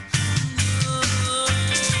 And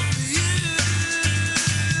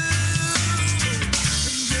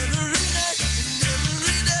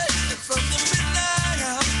every day from the midnight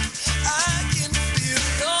hour, I can feel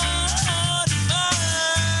your heart in mine.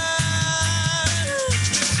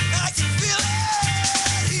 I can feel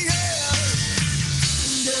it, yeah.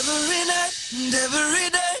 And every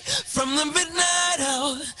day from the midnight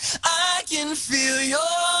hour, I can feel your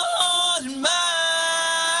heart in mine.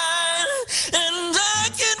 And I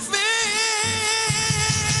can feel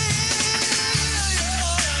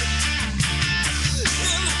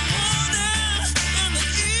in the morning, in the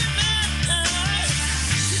evening, I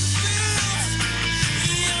can feel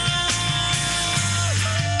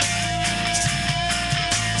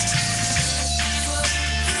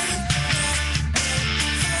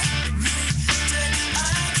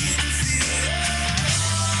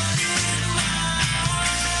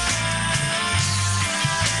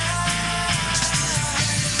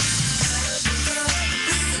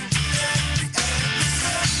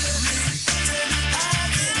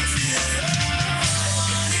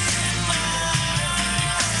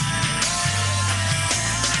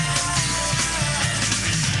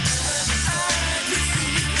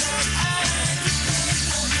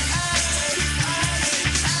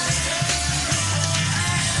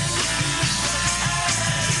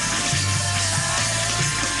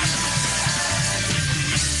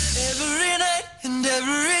every night and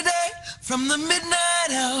every day from the midnight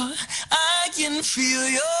hour, I can feel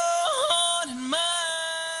your heart in mine.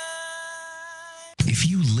 If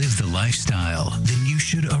you live the lifestyle, then you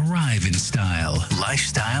should arrive in style.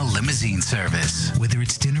 Lifestyle Limousine Service. Whether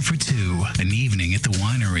it's dinner for two, an evening at the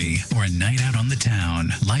winery, or a night out on the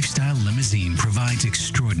town, Lifestyle Limousine provides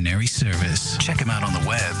extraordinary service. Check them out on the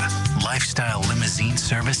web,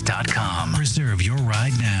 lifestylelimousineservice.com. Reserve your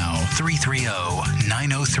ride now.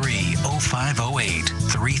 330-903-0508.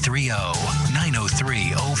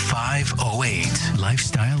 330-903-0508.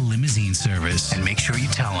 Lifestyle Limousine Service. And make sure you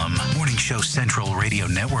tell them Morning Show Central Radio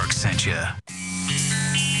Network sent you.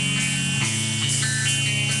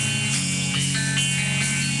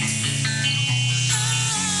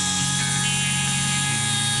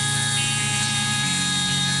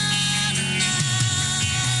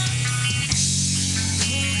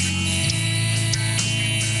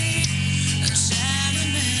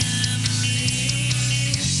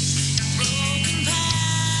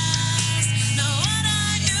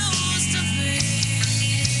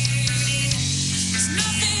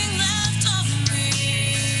 Nothing left of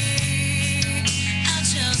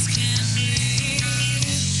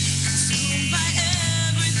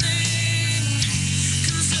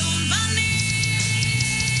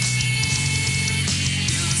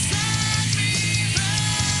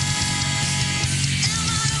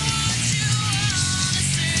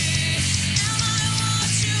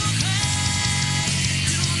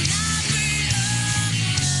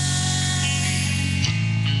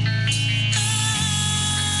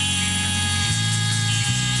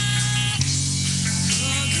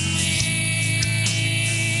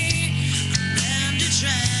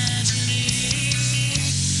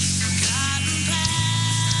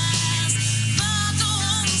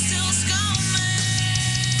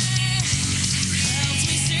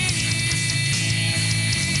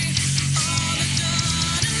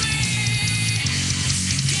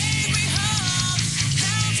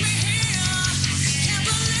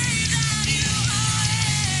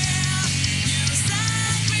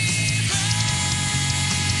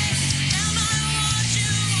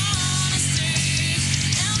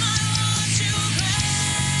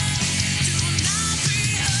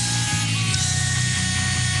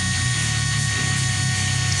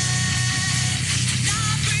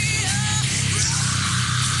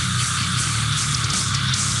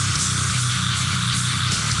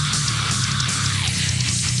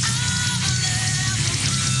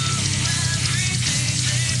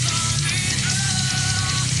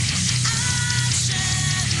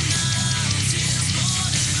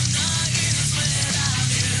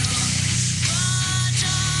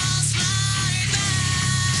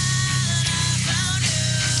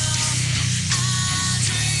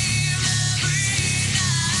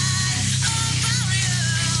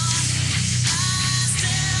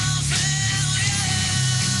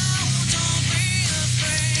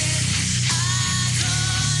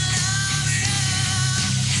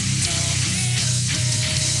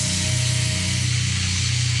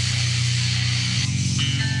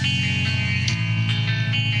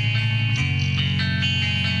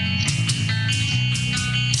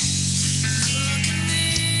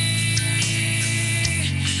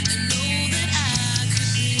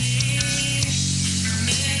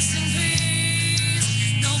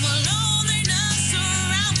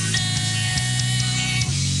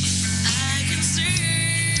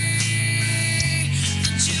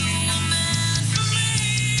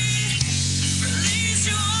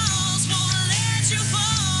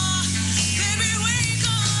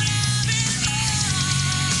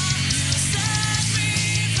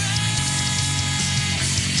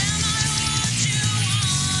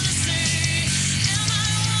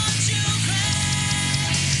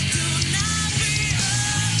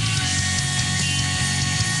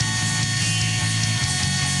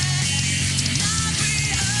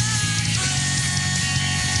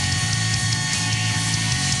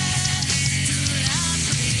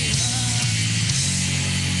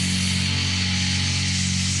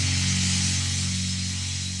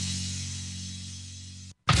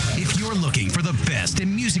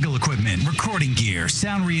musical equipment, recording gear,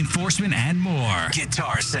 sound reinforcement, and more.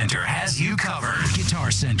 Guitar Center has you covered. Guitar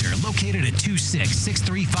Center, located at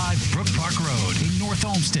 26635 Brook Park Road in North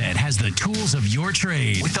Olmsted, has the tools of your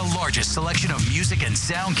trade with the largest selection of music and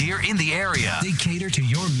sound gear in the area. They cater to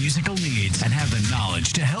your musical needs and have the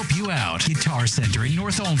knowledge to help you out. Guitar Center in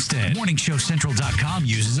North Olmsted. MorningShowCentral.com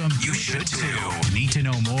uses them. You should too. Need to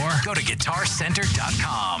know more? Go to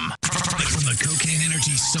GuitarCenter.com. From the Cocaine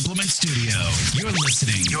Energy Supplement Studio, you're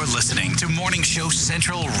listening to Morning Show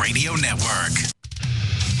Central Radio Network.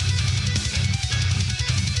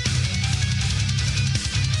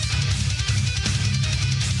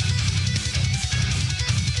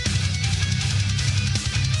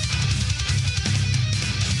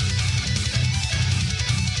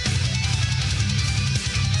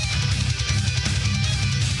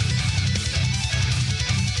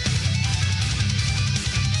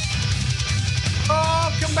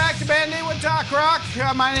 Back to Band Aid with Doc Rock.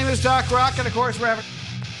 My name is Doc Rock, and of course we're having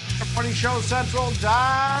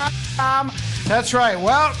MorningShowCentral.com. That's right.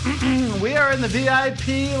 Well, we are in the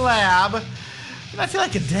VIP lab. And I feel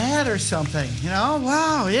like a dad or something, you know?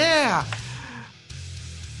 Wow, yeah.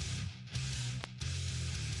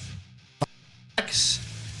 Sex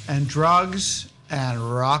and drugs and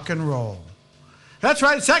rock and roll. That's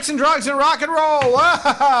right, sex and drugs and rock and roll.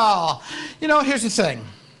 Wow. You know, here's the thing.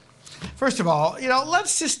 First of all, you know,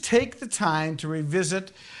 let's just take the time to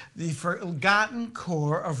revisit the forgotten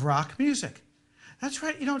core of rock music. That's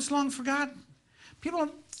right, you know, it's long forgotten. People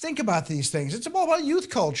don't think about these things. It's all about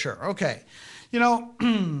youth culture. Okay. You know,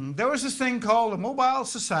 there was this thing called a mobile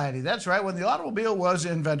society. That's right, when the automobile was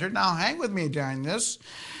invented. Now, hang with me during this.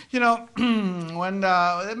 You know, when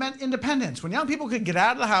it meant independence. When young people could get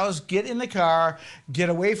out of the house, get in the car, get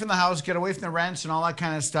away from the house, get away from the rents and all that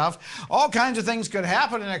kind of stuff. All kinds of things could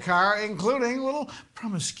happen in a car, including a little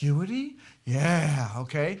promiscuity. Yeah,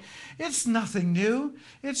 okay. It's nothing new.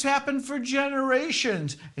 It's happened for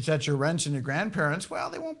generations. It's at your rents and your grandparents. Well,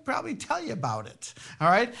 they won't probably tell you about it. All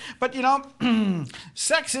right? But, you know,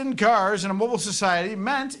 sex in cars in a mobile society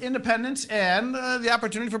meant independence and the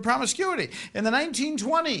opportunity for promiscuity. In the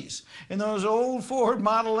 1920s, in those old Ford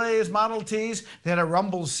Model A's, Model T's, they had a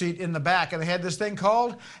rumble seat in the back, and they had this thing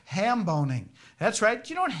called ham boning. That's right. Do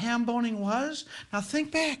you know what ham boning was? Now,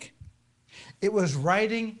 think back. It was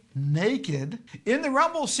riding naked in the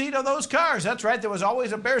rumble seat of those cars. That's right, there was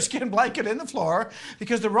always a bearskin blanket in the floor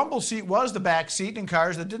because the rumble seat was the back seat in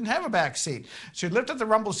cars that didn't have a back seat. So you'd lift up the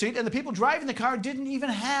rumble seat, and the people driving the car didn't even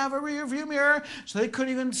have a rear view mirror, so they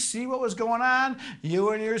couldn't even see what was going on. You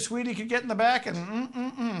and your sweetie could get in the back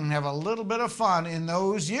and have a little bit of fun in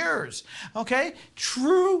those years. Okay,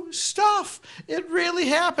 true stuff. It really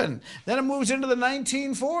happened. Then it moves into the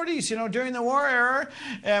 1940s, you know, during the war era,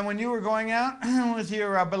 and when you were going out with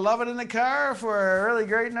your beloved in the car for a really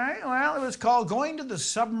great night, well, it was called going to the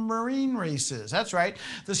submarine races. That's right.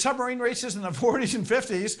 The submarine races in the 40s and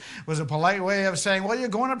 50s was a polite way of saying, well, you're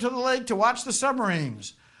going up to the lake to watch the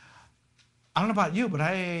submarines. I don't know about you, but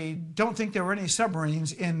I don't think there were any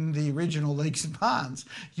submarines in the original lakes and ponds.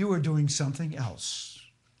 You were doing something else.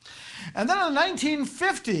 And then in the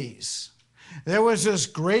 1950s, there was this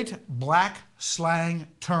great black slang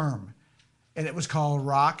term, and it was called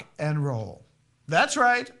rock and roll. That's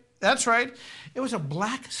right. That's right. It was a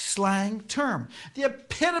black slang term, the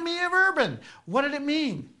epitome of urban. What did it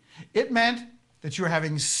mean? It meant that you were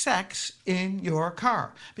having sex in your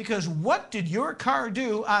car. Because what did your car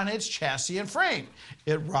do on its chassis and frame?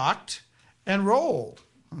 It rocked and rolled,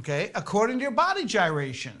 okay, according to your body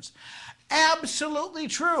gyrations. Absolutely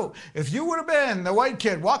true. If you would have been the white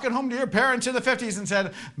kid walking home to your parents in the 50s and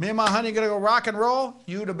said, me and my honey gonna go rock and roll,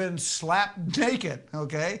 you'd have been slapped naked,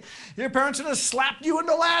 okay? Your parents would have slapped you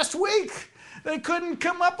into last week. They couldn't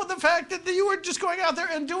come up with the fact that you were just going out there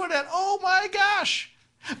and doing it. Oh my gosh.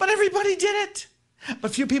 But everybody did it.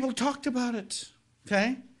 But few people talked about it,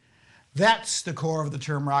 okay? That's the core of the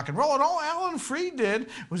term rock and roll. And all Alan Freed did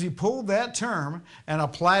was he pulled that term and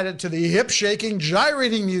applied it to the hip-shaking,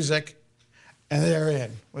 gyrating music. And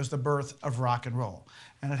therein was the birth of rock and roll.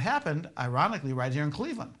 And it happened, ironically, right here in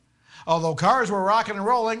Cleveland. Although cars were rocking and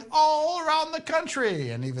rolling all around the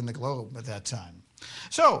country and even the globe at that time.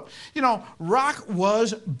 So, you know, rock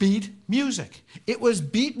was beat music. It was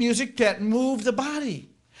beat music that moved the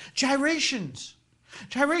body. Gyrations.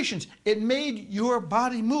 Gyrations. It made your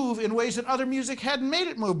body move in ways that other music hadn't made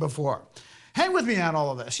it move before. Hang with me on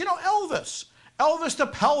all of this. You know, Elvis the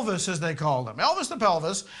pelvis, as they called him. Elvis the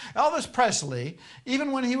pelvis, Elvis Presley,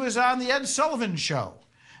 even when he was on the Ed Sullivan Show,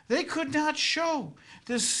 they could not show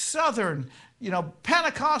this southern,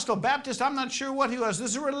 Pentecostal, Baptist, I'm not sure what he was.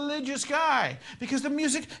 This is a religious guy because the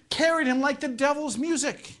music carried him like the devil's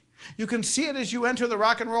music. You can see it as you enter the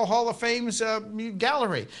Rock and Roll Hall of Fame's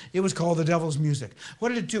gallery. It was called the devil's music. What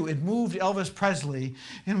did it do? It moved Elvis Presley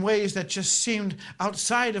in ways that just seemed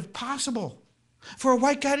outside of possible for a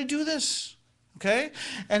white guy to do this. Okay?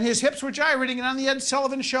 And his hips were gyrating, and on the Ed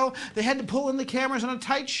Sullivan Show, they had to pull in the cameras on a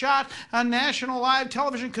tight shot on national live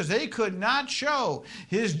television because they could not show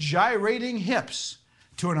his gyrating hips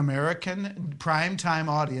to an American primetime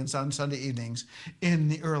audience on Sunday evenings in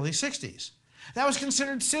the early 60s. That was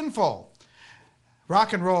considered sinful.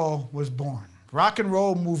 Rock and roll was born. Rock and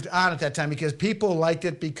roll moved on at that time because people liked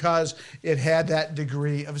it because it had that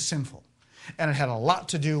degree of sinful. And it had a lot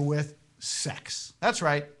to do with sex. That's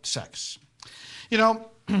right, sex. It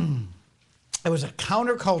was a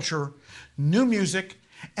counterculture, new music,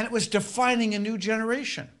 and it was defining a new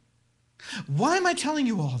generation. Why am I telling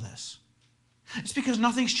you all this? It's because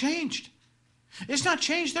nothing's changed. It's not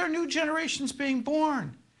changed. There are new generations being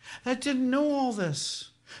born that didn't know all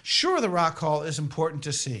this. Sure, the Rock Hall is important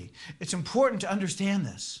to see. It's important to understand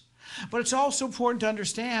this. But it's also important to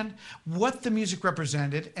understand what the music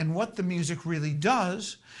represented and what the music really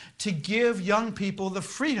does to give young people the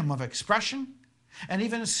freedom of expression and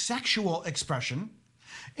even sexual expression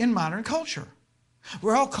in modern culture.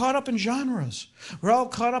 We're all caught up in genres. We're all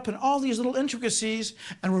caught up in all these little intricacies,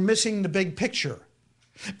 and we're missing the big picture.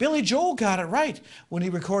 Billy Joel got it right when he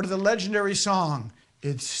recorded the legendary song,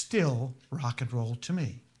 "It's Still Rock and Roll to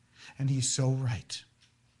Me." And he's so right.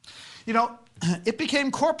 It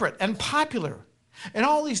became corporate and popular, and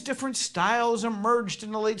all these different styles emerged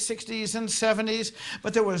in the late 60s and 70s,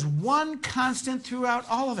 but there was one constant throughout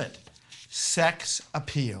all of it: sex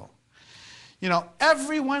appeal.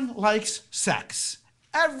 Everyone likes sex.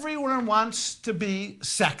 Everyone wants to be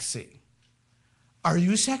sexy. Are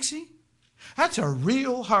you sexy? That's a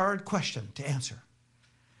real hard question to answer.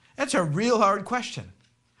 That's a real hard question.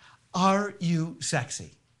 Are you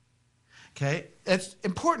sexy? Okay, it's an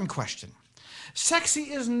important question. Sexy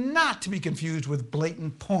is not to be confused with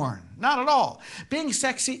blatant porn. Not at all. Being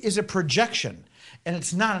sexy is a projection, and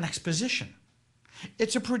it's not an exposition.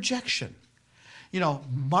 It's a projection.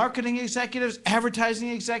 Marketing executives, advertising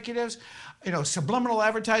executives, subliminal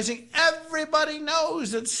advertising, everybody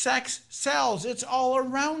knows that sex sells. It's all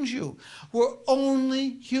around you. We're only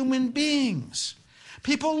human beings.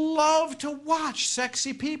 People love to watch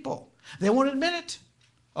sexy people. They won't admit it.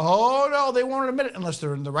 Oh, no, they won't admit it unless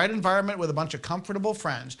they're in the right environment with a bunch of comfortable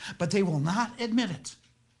friends. But they will not admit it.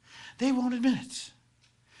 They won't admit it.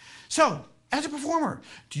 So, as a performer,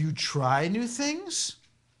 do you try new things?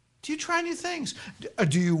 Do you try new things?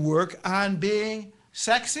 Do you work on being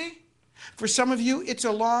sexy? For some of you, it's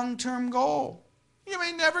a long-term goal. You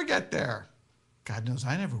may never get there. God knows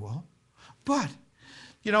I never will. But,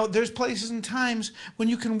 there's places and times when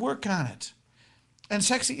you can work on it. And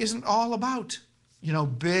sexy isn't all about,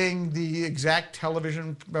 being the exact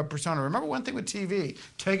television persona. Remember one thing with TV,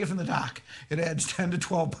 take it from the doc. It adds 10 to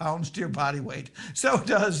 12 pounds to your body weight. So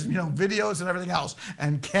does, videos and everything else.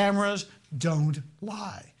 And cameras don't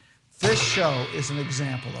lie. This show is an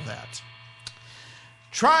example of that.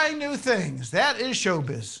 Trying new things, that is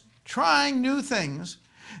showbiz. Trying new things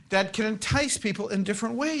that can entice people in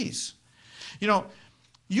different ways.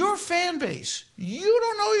 Your fan base, you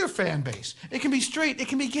don't know your fan base. It can be straight, it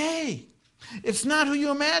can be gay. It's not who you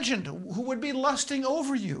imagined, who would be lusting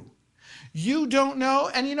over you. You don't know,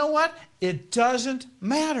 and you know what? It doesn't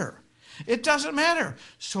matter. It doesn't matter.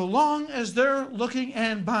 So long as they're looking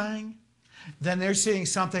and buying, then they're seeing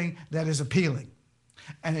something that is appealing.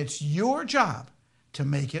 And it's your job to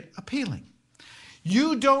make it appealing.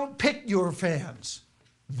 You don't pick your fans.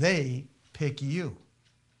 They pick you.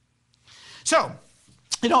 So,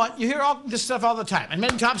 you hear all this stuff all the time. And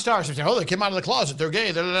many top stars say, oh, they came out of the closet, they're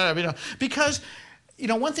gay, because,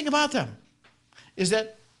 one thing about them is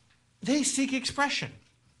that they seek expression.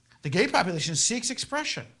 The gay population seeks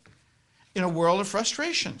expression in a world of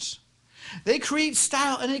frustrations. They create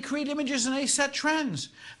style, and they create images, and they set trends.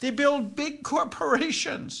 They build big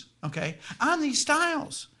corporations, on these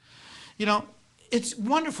styles. It's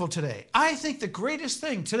wonderful today. I think the greatest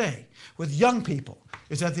thing today with young people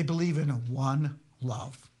is that they believe in one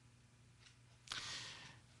love.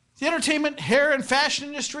 The entertainment, hair, and fashion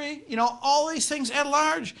industry, all these things at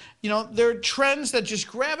large, they're trends that just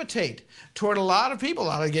gravitate toward a lot of people, a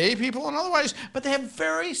lot of gay people and otherwise, but they have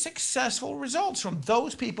very successful results from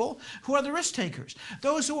those people who are the risk takers,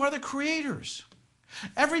 those who are the creators.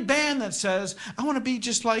 Every band that says, I want to be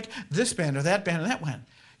just like this band or that band or that one,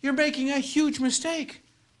 you're making a huge mistake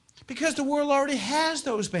because the world already has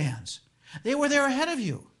those bands. They were there ahead of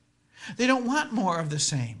you. They don't want more of the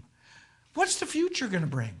same. What's the future going to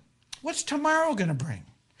bring? What's tomorrow going to bring?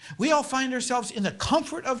 We all find ourselves in the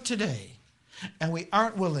comfort of today, and we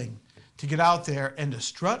aren't willing to get out there and to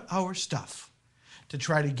strut our stuff to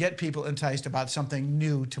try to get people enticed about something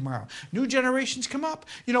new tomorrow. New generations come up.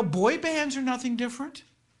 You know, boy bands are nothing different.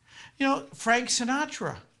 You know, Frank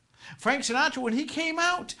Sinatra, when he came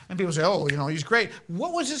out, and people say, oh, you know, he's great.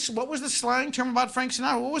 What was the slang term about Frank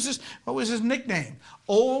Sinatra? What was his nickname?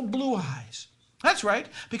 Old Blue Eyes. That's right,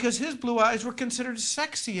 because his blue eyes were considered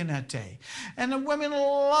sexy in that day. And the women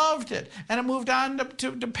loved it. And it moved on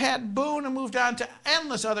to Pat Boone, and moved on to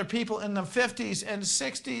endless other people in the 50s and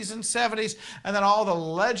 60s and 70s. And then all the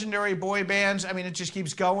legendary boy bands. I mean, it just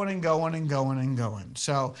keeps going and going and going and going.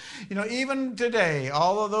 So, you know, even today,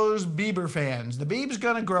 all of those Bieber fans, the Bieb's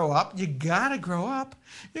going to grow up. You got to grow up.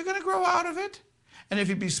 You're going to grow out of it. And if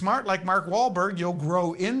you be smart like Mark Wahlberg, you'll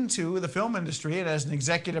grow into the film industry and as an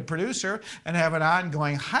executive producer and have an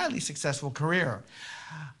ongoing, highly successful career.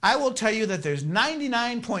 I will tell you that there's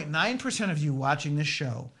 99.9% of you watching this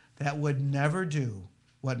show that would never do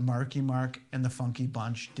what Marky Mark and the Funky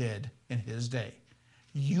Bunch did in his day.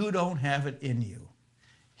 You don't have it in you.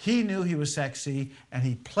 He knew he was sexy, and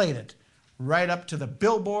he played it right up to the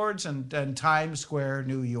billboards and Times Square,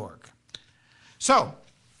 New York. So,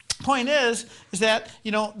 point is that,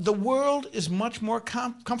 you know, the world is much more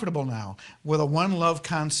comfortable now with a one love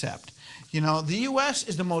concept. You know, the U.S.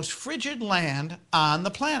 is the most frigid land on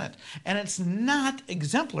the planet, and it's not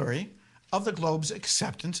exemplary of the globe's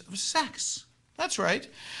acceptance of sex. That's right.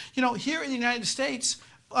 You know, here in the United States,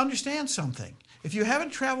 understand something. If you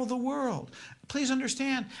haven't traveled the world, please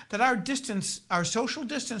understand that our social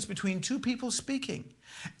distance between two people speaking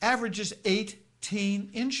averages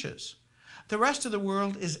 18 inches. The rest of the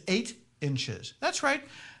world is 8 inches. That's right.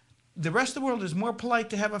 The rest of the world is more polite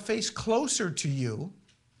to have a face closer to you,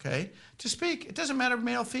 okay, to speak. It doesn't matter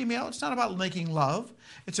male, female. It's not about making love.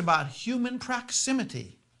 It's about human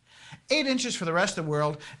proximity. 8 inches for the rest of the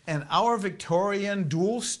world, and our Victorian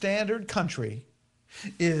dual standard country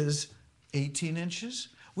is 18 inches.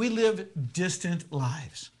 We live distant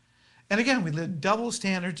lives. And again, we live double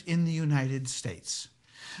standards in the United States.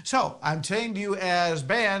 So I'm saying to you as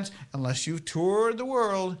bands, unless you've toured the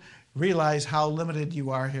world, realize how limited you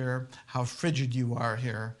are here, how frigid you are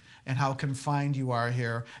here, and how confined you are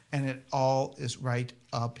here, and it all is right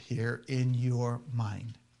up here in your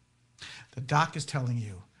mind. The doc is telling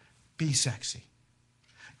you, be sexy.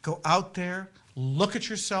 Go out there, look at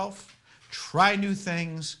yourself, try new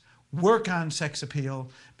things, work on sex appeal,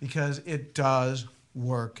 because it does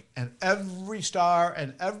work, and every star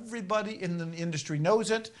and everybody in the industry knows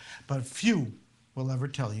it, but few will ever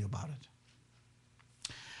tell you about it.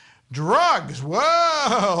 Drugs,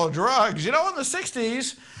 whoa, drugs. You know, in the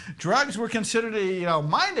 60s, drugs were considered a,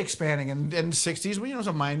 mind-expanding. In the 60s, well, it was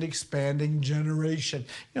a mind-expanding generation.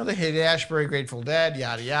 You know, the hit Ashbury, Grateful Dead,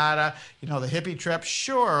 yada, yada. You know, the hippie trip,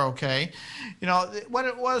 sure, okay. You know, what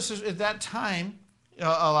it was is, at that time, a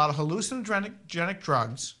lot of hallucinogenic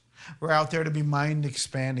drugs were out there to be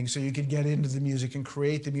mind-expanding, so you could get into the music and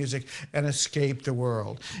create the music and escape the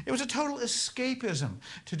world. It was a total escapism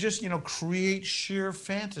to just, create sheer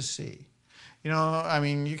fantasy. I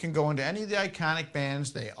mean, you can go into any of the iconic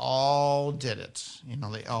bands, they all did it.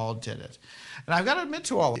 They all did it. And I've got to admit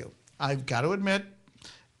to all of you, I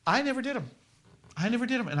never did them.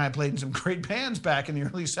 And I played in some great bands back in the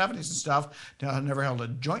early 70s and stuff. I never held a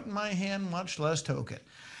joint in my hand, much less toke it.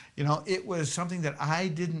 It was something that I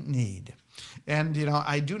didn't need. And,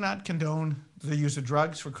 I do not condone the use of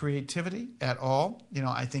drugs for creativity at all.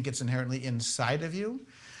 I think it's inherently inside of you.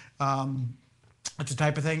 It's the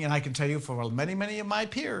type of thing, and I can tell you for many, many of my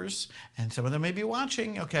peers, and some of them may be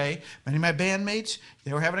watching, okay, many of my bandmates,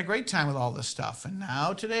 they were having a great time with all this stuff. And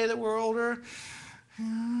now today that we're older,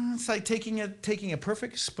 it's like taking a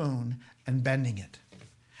perfect spoon and bending it,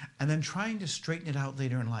 and then trying to straighten it out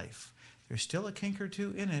later in life. There's still a kink or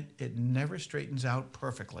two in it. It never straightens out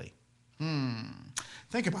perfectly.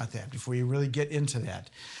 Think about that before you really get into that.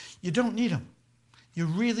 You don't need them. You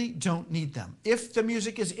really don't need them. If the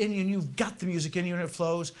music is in you and you've got the music in you and it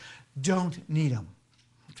flows, don't need them,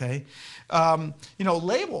 okay?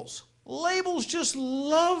 Labels. Labels just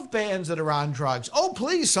love bands that are on drugs. Oh,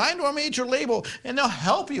 please, sign to a major label, and they'll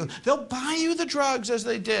help you. They'll buy you the drugs as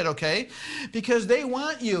they did, okay? Because they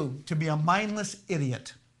want you to be a mindless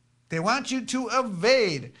idiot. They want you to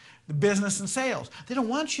evade the business and sales. They don't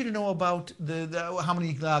want you to know about how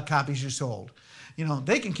many copies you sold.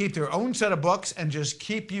 They can keep their own set of books and just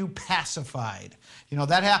keep you pacified.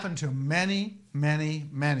 That happened to many, many,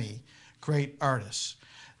 many great artists.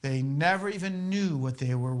 They never even knew what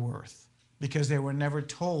they were worth. because they were never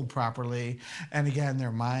told properly. And again,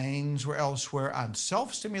 their minds were elsewhere on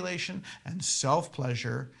self-stimulation and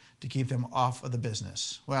self-pleasure to keep them off of the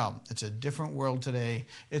business. Well, it's a different world today.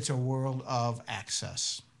 It's a world of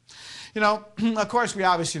access. You know, of course, we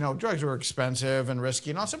obviously know drugs are expensive and risky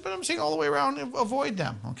and all, but I'm saying all the way around, avoid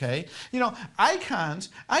them, okay? You know, icons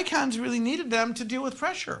really needed them to deal with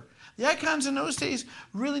pressure. The icons in those days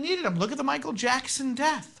really needed them. Look at the Michael Jackson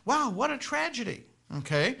death. Wow, what a tragedy,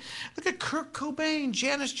 okay? Look at Kurt Cobain,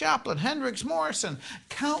 Janis Joplin, Hendrix, Morrison,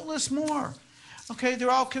 countless more. Okay,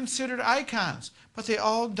 they're all considered icons, but they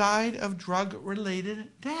all died of drug-related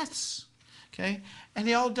deaths, okay? And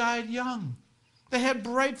they all died young. They had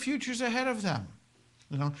bright futures ahead of them.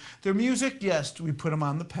 You know, their music, yes, we put them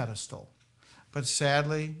on the pedestal, but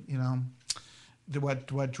sadly, you know,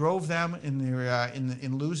 what drove them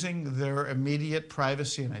in losing their immediate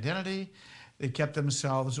privacy and identity, they kept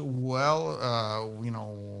themselves well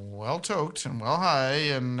toked and well high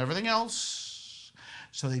and everything else,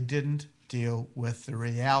 so they didn't deal with the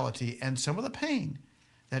reality and some of the pain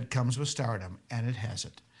that comes with stardom, and it has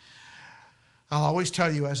it. I'll always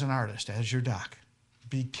tell you as an artist, as your doc,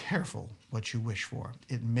 be careful what you wish for.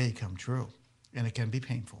 It may come true, and it can be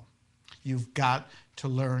painful. You've got to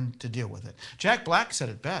learn to deal with it. Jack Black said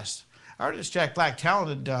it best. Artist Jack Black,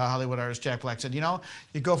 talented Hollywood artist Jack Black said, you know,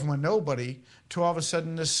 you go from a nobody to all of a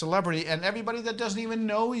sudden this celebrity, and everybody that doesn't even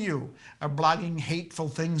know you are blogging hateful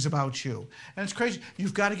things about you. And it's crazy.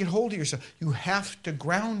 You've got to get hold of yourself. You have to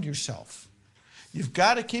ground yourself. You've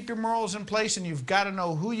got to keep your morals in place, and you've got to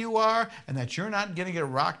know who you are and that you're not going to get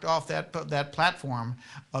rocked off that platform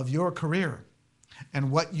of your career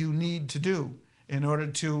and what you need to do in order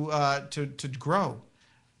to grow.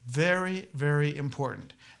 Very, very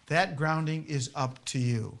important. That grounding is up to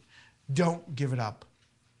you. Don't give it up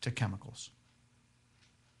to chemicals.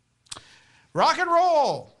 Rock and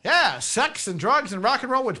roll. Yeah, sex and drugs and rock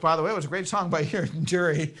and roll, which, by the way, was a great song by here in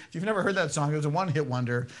Jury. If you've never heard that song, it was a one-hit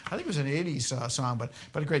wonder. I think it was an 80s song, but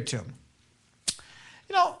a great tune.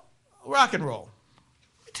 You know, rock and roll.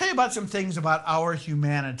 Let me tell you about some things about our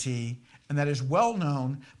humanity, and that is well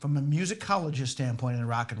known from a musicologist standpoint in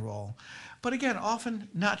rock and roll, but again, often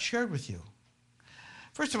not shared with you.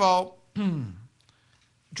 First of all,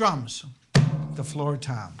 drums, the floor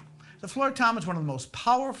tom. The floor tom is one of the most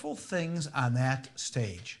powerful things on that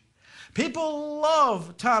stage. People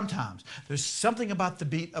love tom-toms. There's something about the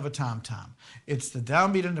beat of a tom-tom. It's the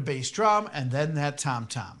downbeat and the bass drum, and then that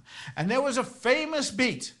tom-tom. And there was a famous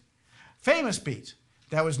beat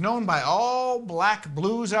that was known by all black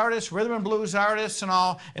blues artists, rhythm and blues artists and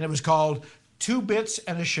all, and it was called 2 Bits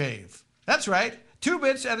and a Shave. That's right, 2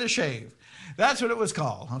 Bits and a Shave. That's what it was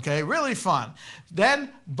called, okay? Really fun.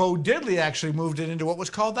 Then Bo Diddley actually moved it into what was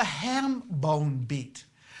called the ham bone beat.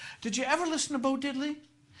 Did you ever listen to Bo Diddley?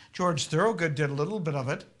 George Thorogood did a little bit of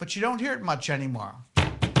it, but you don't hear it much anymore.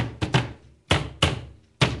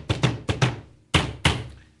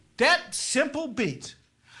 That simple beat,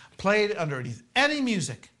 played underneath any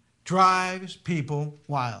music, drives people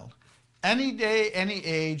wild. Any day, any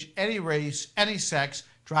age, any race, any sex,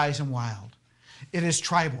 drives them wild. It is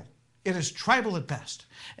tribal. It is tribal at best,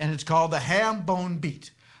 and it's called the ham bone beat.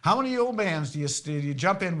 How many old bands do you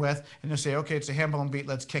jump in with and you say, okay, it's a ham bone beat,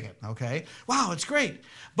 let's kick it, okay? Wow, it's great.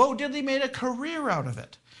 Bo Diddley made a career out of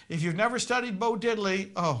it. If you've never studied Bo Diddley,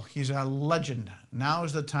 oh, he's a legend. Now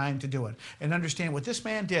is the time to do it and understand what this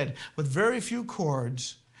man did with very few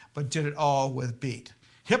chords, but did it all with beat.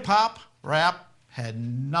 Hip-hop, rap had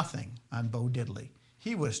nothing on Bo Diddley.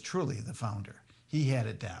 He was truly the founder. He had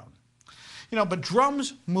it down. You know, but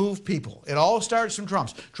drums move people. It all starts from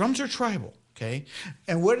drums. Drums are tribal, okay?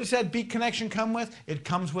 And where does that beat connection come with? It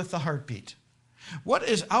comes with the heartbeat. What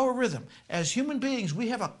is our rhythm? As human beings, we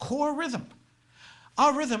have a core rhythm.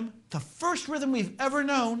 Our rhythm, the first rhythm we've ever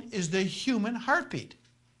known, is the human heartbeat.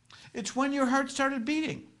 It's when your heart started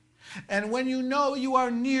beating. And when you know you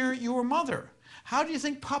are near your mother. How do you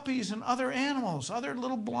think puppies and other animals, other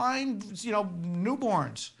little blind,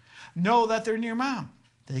 newborns, know that they're near mom?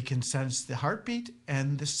 They can sense the heartbeat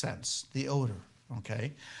and the sense, the odor,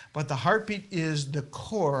 okay? But the heartbeat is the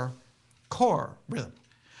core rhythm.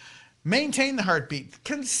 Maintain the heartbeat.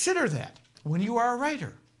 Consider that when you are a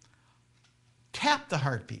writer. Tap the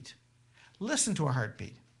heartbeat. Listen to a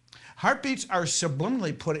heartbeat. Heartbeats are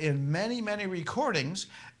subliminally put in many, many recordings.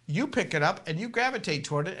 You pick it up and you gravitate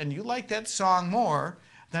toward it and you like that song more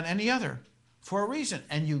than any other for a reason.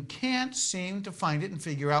 And you can't seem to find it and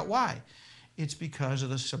figure out why. It's because of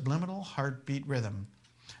the subliminal heartbeat rhythm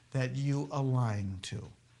that you align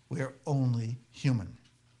to. We're only human.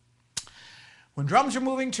 When drums are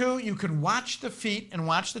moving too, you can watch the feet and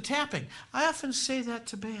watch the tapping. I often say that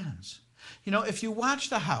to bands. You know, if you watch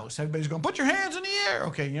The House, everybody's going, put your hands in the air.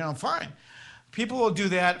 Okay, you know, fine. People will do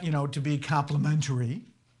that, you know, to be complimentary.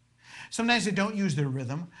 Sometimes they don't use their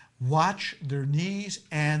rhythm. Watch their knees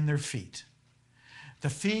and their feet. The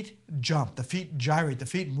feet jump, the feet gyrate, the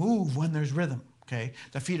feet move when there's rhythm, okay?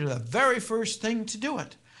 The feet are the very first thing to do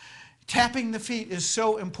it. Tapping the feet is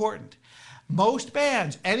so important. Most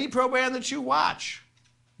bands, any pro band that you watch,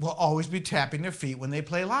 will always be tapping their feet when they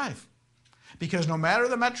play live. Because no matter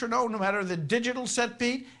the metronome, no matter the digital set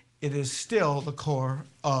beat, it is still the core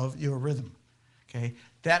of your rhythm, okay?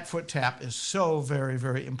 That foot tap is so very,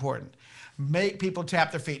 very important. Make people tap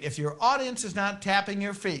their feet. If your audience is not tapping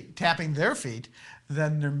their feet,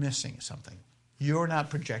 then they're missing something. You're not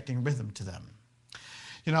projecting rhythm to them.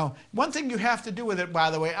 You know, one thing you have to do with it,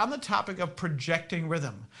 by the way, on the topic of projecting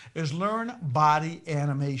rhythm, is learn body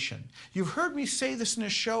animation. You've heard me say this in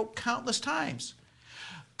this show countless times.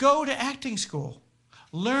 Go to acting school.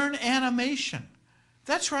 Learn animation.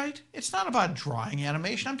 That's right. It's not about drawing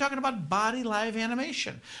animation. I'm talking about body live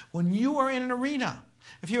animation. When you are in an arena,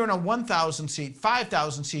 if you're in a 1,000 seat,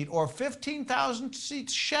 5,000 seat, or 15,000 seat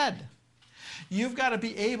shed, you've got to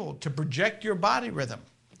be able to project your body rhythm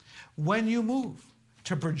when you move,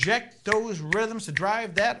 to project those rhythms to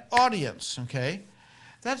drive that audience, okay?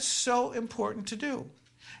 That's so important to do.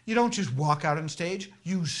 You don't just walk out on stage,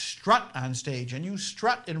 you strut on stage, and you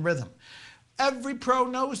strut in rhythm. Every pro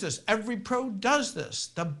knows this. Every pro does this.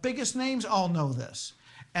 The biggest names all know this.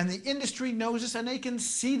 And the industry knows this, and they can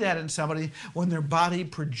see that in somebody when their body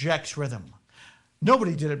projects rhythm.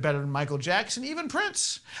 Nobody did it better than Michael Jackson, even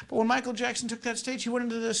Prince. But when Michael Jackson took that stage, he went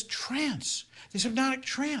into this trance, this hypnotic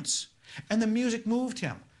trance, and the music moved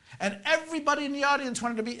him. And everybody in the audience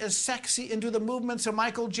wanted to be as sexy and do the movements of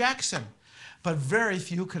Michael Jackson. But very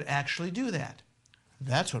few could actually do that.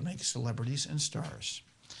 That's what makes celebrities and stars.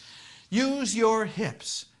 Use your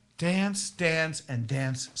hips. Dance, dance, and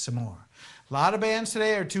dance some more. A lot of bands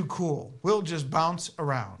today are too cool. We'll just bounce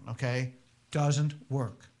around, okay? Doesn't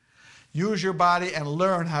work. Use your body and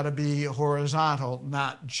learn how to be horizontal,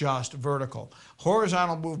 not just vertical.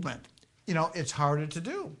 Horizontal movement, you know, it's harder to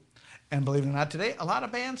do. And believe it or not, today, a lot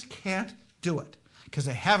of bands can't do it because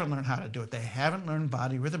they haven't learned how to do it. They haven't learned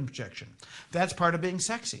body rhythm projection. That's part of being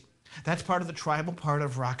sexy. That's part of the tribal part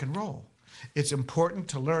of rock and roll. It's important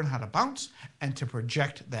to learn how to bounce and to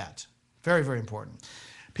project that. Very, very important.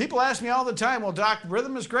 People ask me all the time, well, Doc,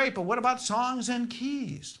 rhythm is great, but what about songs and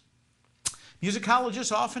keys?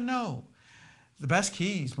 Musicologists often know the best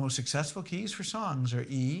keys, most successful keys for songs are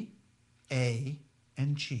E, A,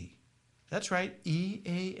 and G. That's right, E,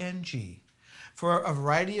 A, and G. For a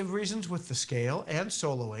variety of reasons with the scale and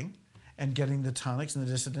soloing and getting the tonics and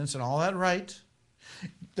the dissonance and all that right,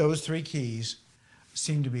 those three keys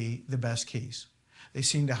seem to be the best keys. They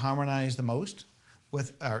seem to harmonize the most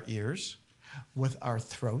with our ears, with our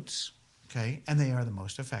throats, okay, and they are the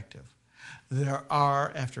most effective. There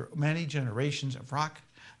are, after many generations of rock,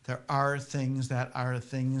 there are things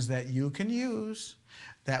that you can use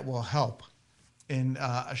that will help in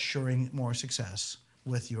assuring more success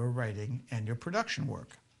with your writing and your production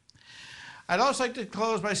work. I'd also like to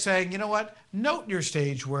close by saying, you know what? Note your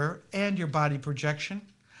stage wear and your body projection.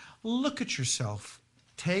 Look at yourself.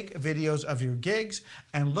 Take videos of your gigs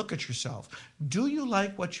and look at yourself. Do you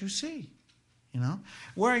like what you see? You know,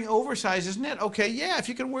 wearing oversized, isn't it? Okay, yeah, if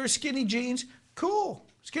you can wear skinny jeans, cool.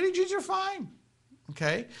 Skinny jeans are fine.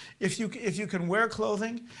 Okay? If you can wear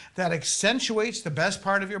clothing that accentuates the best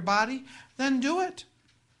part of your body, then do it.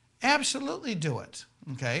 Absolutely do it.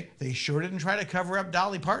 Okay? They sure didn't try to cover up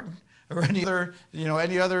Dolly Parton or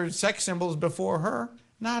any other sex symbols before her.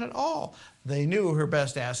 Not at all. They knew her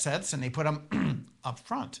best assets and they put them up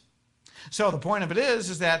front. So the point of it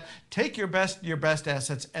is that take your best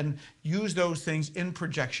assets and use those things in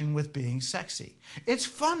projection with being sexy. It's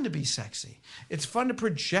fun to be sexy. It's fun to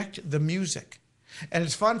project the music. And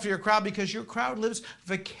it's fun for your crowd because your crowd lives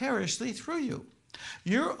vicariously through you.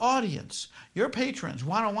 Your audience, your patrons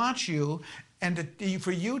want to watch you and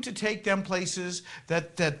for you to take them places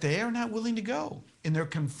that they are not willing to go in their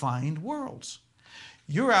confined worlds.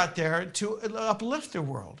 You're out there to uplift their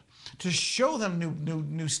world, to show them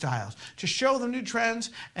new styles, to show them new trends,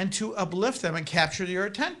 and to uplift them and capture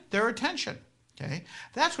their attention. Okay?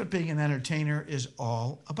 That's what being an entertainer is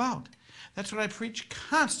all about. That's what I preach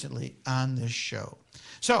constantly on this show.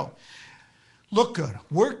 So, look good.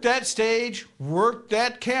 Work that stage, work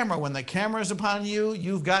that camera. When the camera is upon you,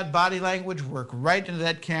 you've got body language. Work right into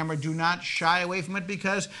that camera. Do not shy away from it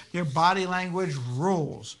because your body language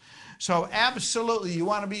rules. So absolutely, you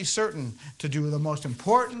want to be certain to do the most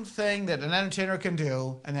important thing that an entertainer can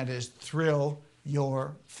do, and that is thrill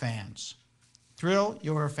your fans. Thrill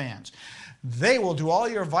your fans. They will do all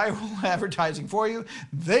your viral advertising for you.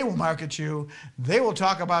 They will market you. They will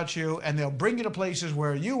talk about you, and they'll bring you to places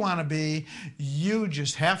where you want to be. You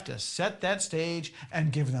just have to set that stage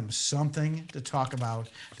and give them something to talk about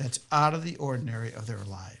that's out of the ordinary of their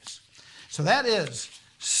lives. So that is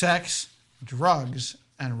sex, drugs,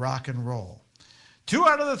 and rock and roll. 2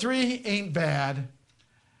 out of the 3 ain't bad.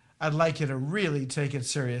 I'd like you to really take it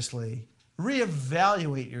seriously.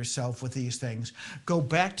 Reevaluate yourself with these things. Go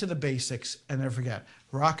back to the basics and never forget,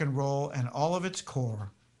 rock and roll and all of its core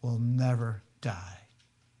will never die.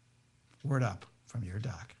 Word up from your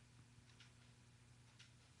doc.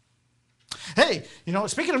 Hey, you know,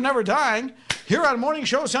 speaking of never dying, here on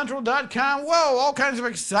MorningShowCentral.com, whoa, all kinds of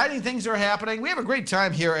exciting things are happening. We have a great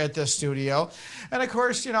time here at this studio. And of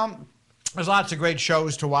course, you know, there's lots of great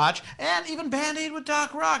shows to watch, and even Band-Aid with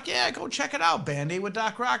Doc Rock. Yeah, go check it out,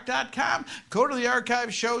 bandaidwithdocrock.com. Go to the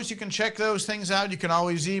archive shows. You can check those things out. You can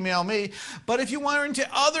always email me. But if you want into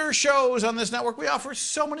other shows on this network, we offer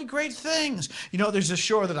so many great things. You know, there's a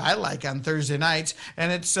show that I like on Thursday nights, and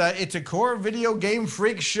it's a core video game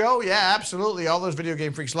freak show. Yeah, absolutely. All those video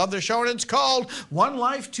game freaks love their show, and it's called One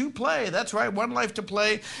Life to Play. That's right, One Life to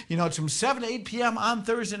Play. You know, it's from 7 to 8 p.m. on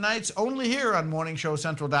Thursday nights, only here on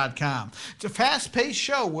MorningShowCentral.com. It's a fast-paced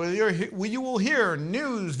show where you will hear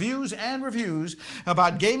news, views, and reviews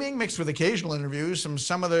about gaming mixed with occasional interviews from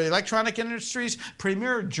some of the electronic industry's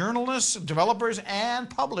premier journalists, developers, and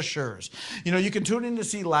publishers. You know, you can tune in to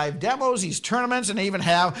see live demos, these tournaments, and even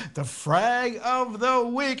have the frag of the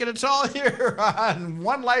week. And it's all here on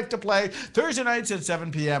One Life to Play, Thursday nights at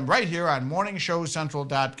 7 p.m. right here on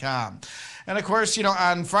MorningShowCentral.com. And of course, you know,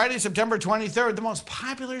 on Friday, September 23rd, the most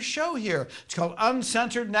popular show here. It's called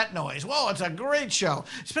Uncensored Net Noise. Whoa, it's a great show.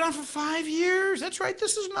 It's been on for 5 years. That's right,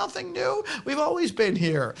 this is nothing new. We've always been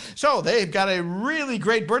here. So they've got a really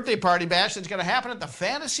great birthday party bash that's going to happen at the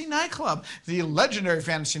Fantasy Nightclub, the legendary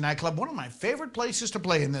Fantasy Nightclub, one of my favorite places to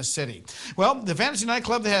play in this city. Well, the Fantasy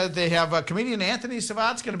Nightclub, they have comedian Anthony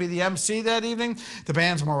Savat's going to be the MC that evening. The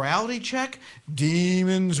band's Morality Check,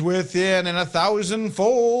 Demons Within, and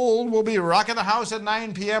 1,000-Fold will be rocking the house at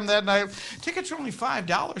 9 p.m. that night. Tickets are only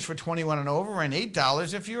 $5 for 21 and over and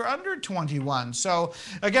 $8 if you're under 21. So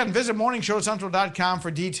again, visit MorningShowCentral.com for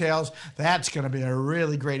details. That's going to be a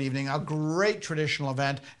really great evening, a great traditional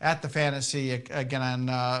event at the Fantasy again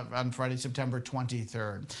on Friday, September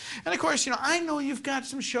 23rd. And of course, you know, I know you've got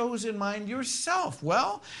some shows in mind yourself.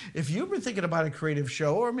 Well, if you've been thinking about a creative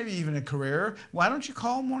show or maybe even a career, why don't you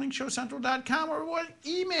call MorningShowCentral.com or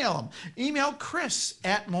email them. Email Chris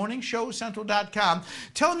at MorningShowCentral.com.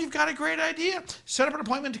 Tell them you've got a great idea. Set up an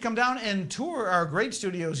appointment to come down and tour our great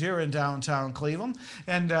studios here in downtown Cleveland.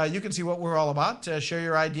 And you can see what we're all about. Share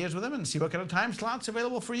your ideas with them and see what kind of time slots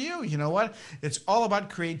available for you. You know what? It's all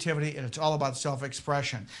about creativity and it's all about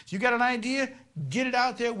self-expression. If you got an idea, get it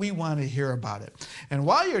out there. We want to hear about it. And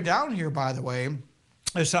while you're down here, by the way,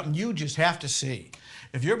 there's something you just have to see.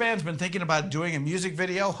 If your band's been thinking about doing a music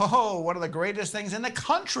video, one of the greatest things in the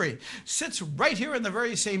country sits right here in the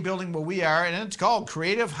very same building where we are, and it's called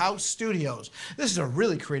Creative House Studios. This is a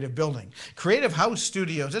really creative building. Creative House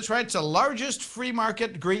Studios, that's right, it's the largest free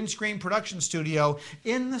market green screen production studio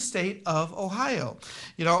in the state of Ohio.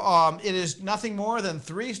 You know, it is nothing more than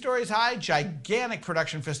 3 stories high, gigantic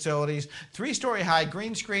production facilities, 3-story high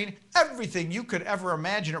green screen, everything you could ever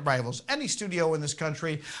imagine. It rivals any studio in this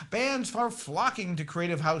country. Bands are flocking to Creative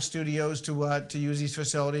House Studios to use these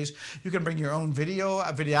facilities. You can bring your own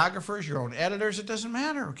videographers, your own editors, it doesn't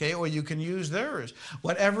matter, okay? Or you can use theirs.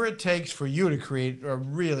 Whatever it takes for you to create a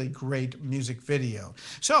really great music video.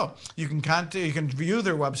 So you can view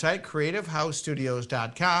their website,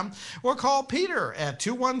 creativehousestudios.com, or call Peter at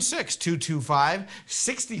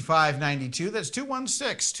 216-225-6592. That's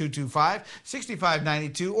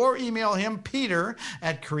 216-225-6592, or email him, Peter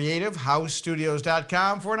at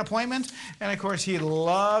creativehousestudios.com for an appointment. And of course, he'd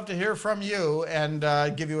love to hear from you and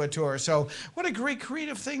give you a tour. So what a great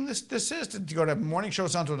creative thing this is, to go to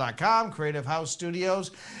MorningShowCentral.com, Creative House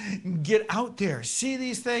Studios, get out there, see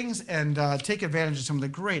these things, and take advantage of some of the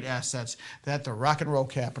great assets that the rock and roll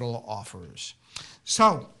capital offers.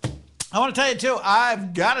 So I want to tell you, too,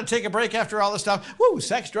 I've got to take a break after all this stuff. Woo,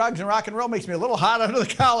 sex, drugs, and rock and roll makes me a little hot under the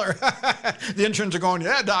collar. The interns are going,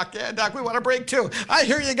 yeah, Doc, we want a break, too. I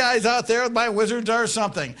hear you guys out there with my wizards or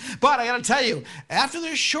something. But I got to tell you, after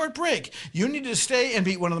this short break, you need to stay and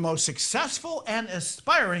meet one of the most successful and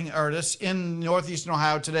aspiring artists in Northeastern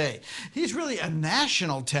Ohio today. He's really a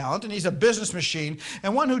national talent, and he's a business machine,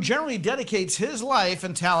 and one who generally dedicates his life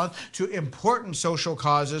and talent to important social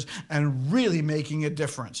causes and really making a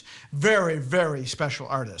difference. very, very special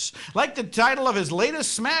artist. Like the title of his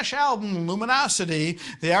latest smash album, Luminosity,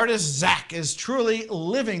 the artist Zach is truly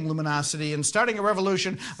living luminosity and starting a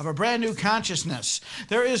revolution of a brand new consciousness.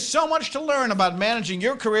 There is so much to learn about managing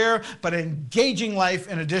your career, but engaging life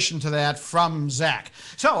in addition to that from Zach.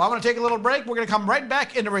 So I'm going to take a little break. We're going to come right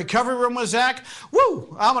back in the recovery room with Zach.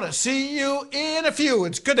 Woo! I'm going to see you in a few.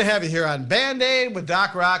 It's good to have you here on Band-Aid with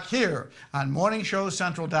Doc Rock here on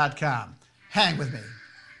MorningShowCentral.com. Hang with me.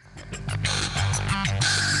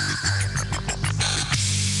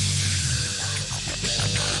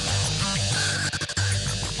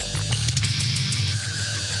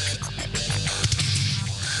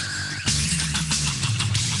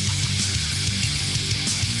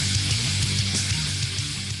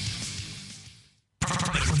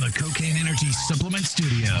 From the Cocaine Energy Supplement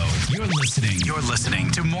Studio, you're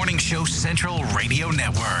listening to Morning Show Central Radio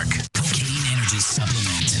Network. Cocaine Energy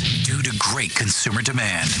Supplement. Due to great consumer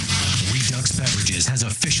demand, Redux Beverages has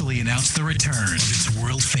officially announced the return of its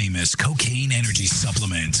world-famous Cocaine Energy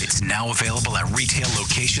Supplement. It's now available at retail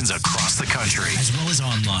locations across the country, as well as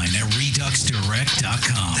online at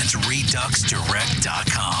ReduxDirect.com. That's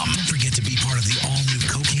ReduxDirect.com. Don't forget to be part of the all-new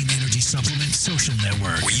Cocaine Energy Supplement social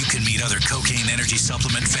network, where you can meet other Cocaine Energy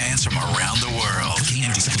Supplement fans from around the world. Cocaine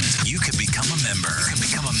Energy Supplement. You can become a member.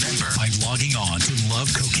 By logging on to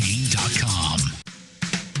lovecocaine.com.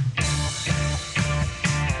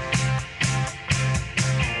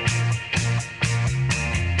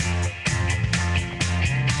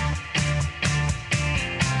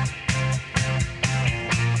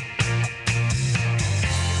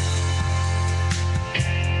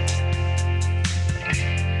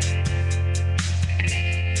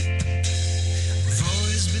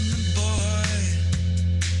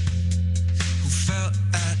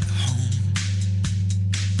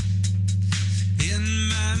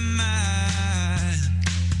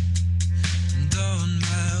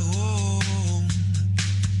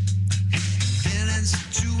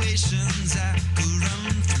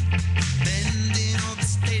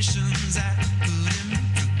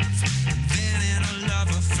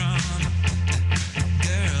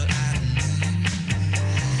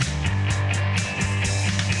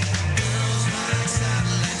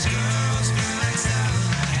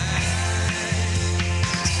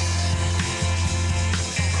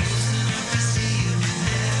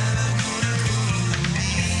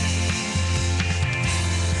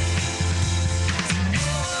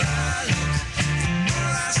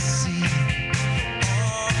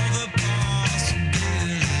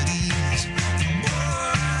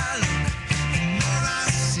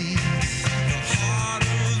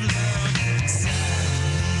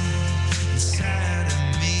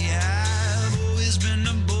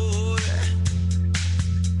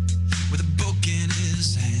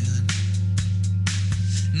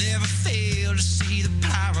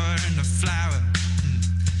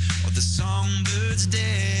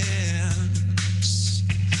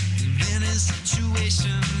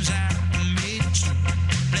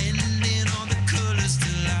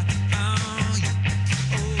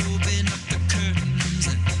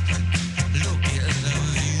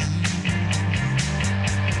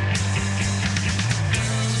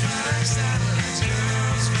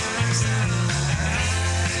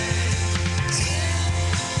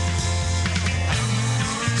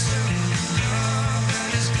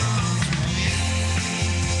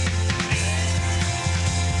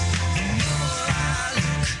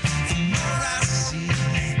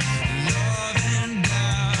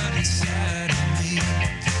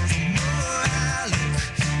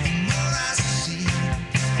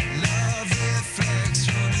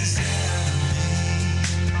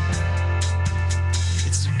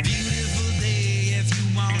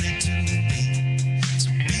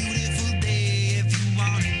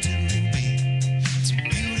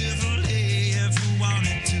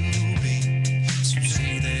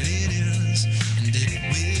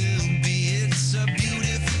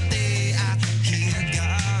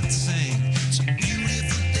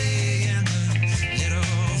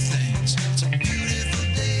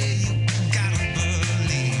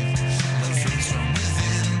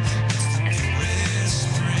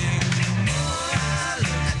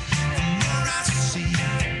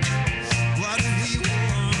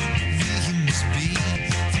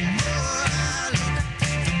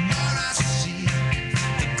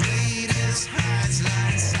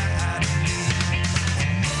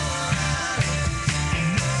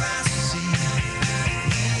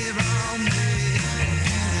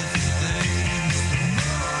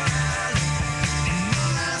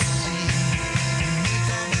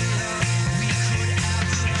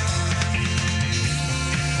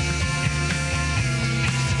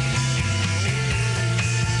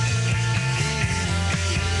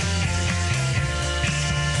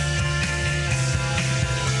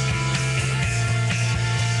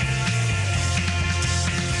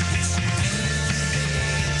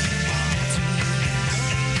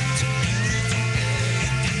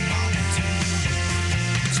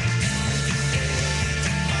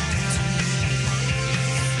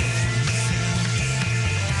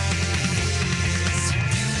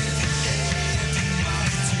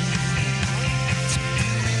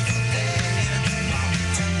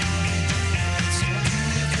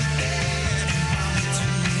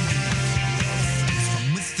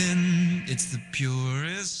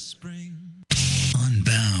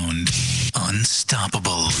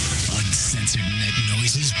 unstoppable, uncensored net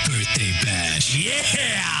noises birthday bash.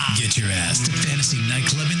 Yeah! Get your ass to Fantasy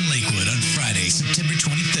Nightclub in Lakewood on Friday, September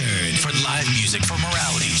 23rd for live music for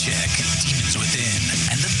Morality Check, Demons Within,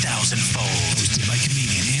 and The Thousandfold, hosted by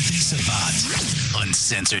comedian Anthony Sabat.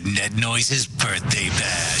 Uncensored Net Noises birthday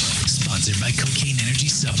bash, sponsored by Cocaine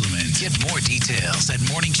Energy Supplement. Get more details at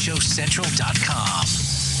morningshowcentral.com.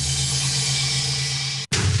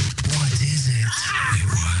 What is it? It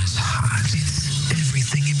was hot. It's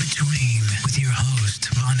everything in between with your host,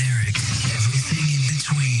 Von Erich. Everything in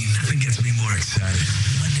between. Nothing gets me more excited.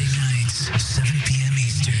 Monday nights, 7 p.m.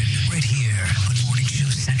 Eastern, right here on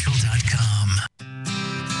morningshowcentral.com.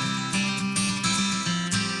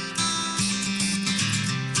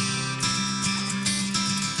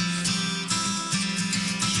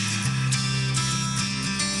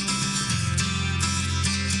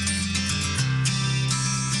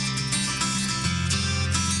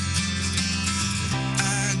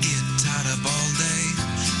 I get tied up all day.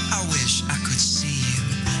 I wish I could see you.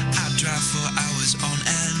 I drive for hours on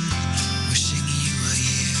end, wishing you were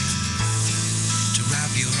here to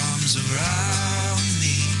wrap your arms around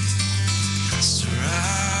me,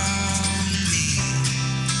 surround me.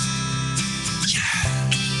 Yeah.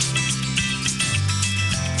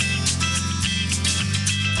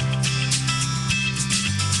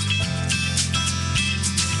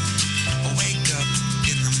 I wake up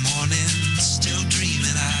in the morning, still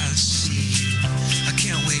dreaming I see you. I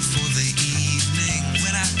can't wait for the evening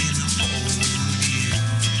when I can hold you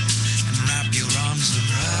and wrap your arms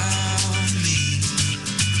around me,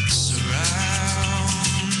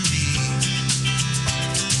 surround me.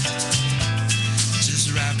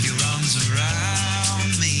 Just wrap your arms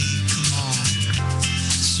around me, come on,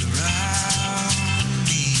 surround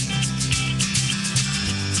me.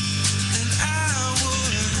 And I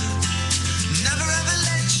would never ever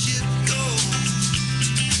let you go.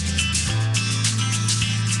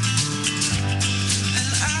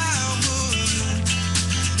 And I would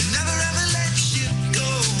never ever let you go.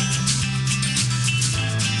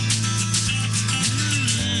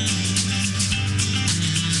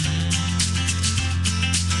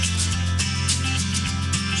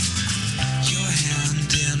 Your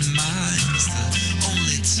hand in mine's the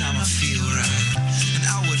only time I feel right. And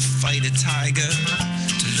I would fight a tiger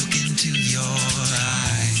to look into your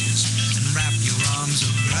eyes and wrap your arms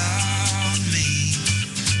around me,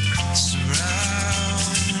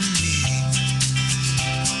 surround me.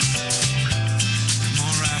 Come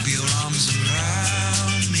on, wrap your arms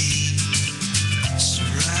around me,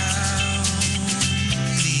 surround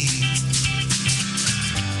me.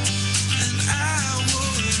 And I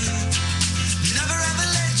would never ever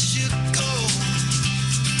let you go.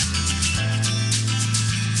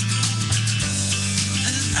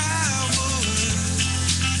 And I would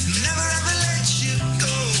never ever let you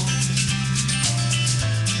go.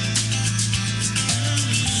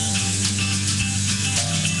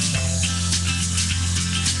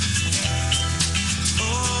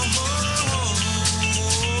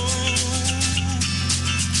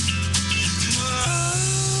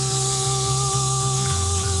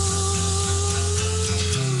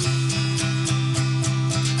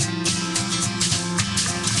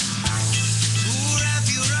 Wrap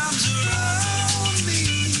your arms around me,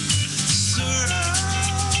 surround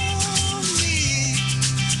me.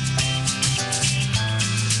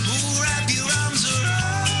 Wrap your arms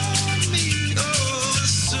around me, oh,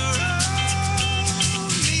 surround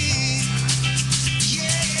me.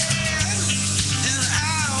 Yeah, and I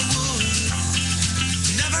would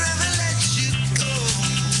never ever let you go.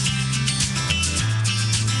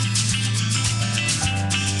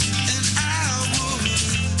 And I would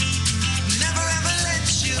never ever let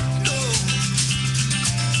you go.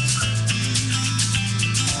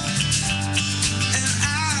 And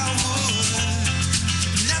I would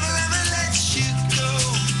never ever let you go.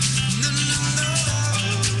 No, no, no,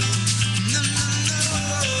 no, no, no.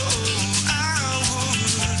 I would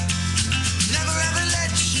never ever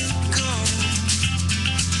let you go.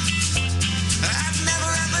 I'd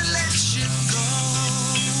never ever let you go.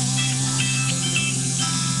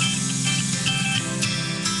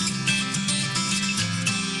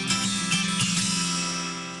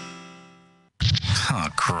 Oh,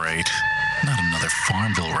 great. Not another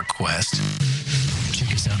Farmville request.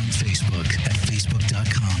 Check us out on Facebook at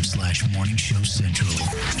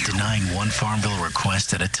facebook.com/morningshowcentral. Denying one Farmville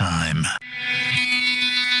request at a time.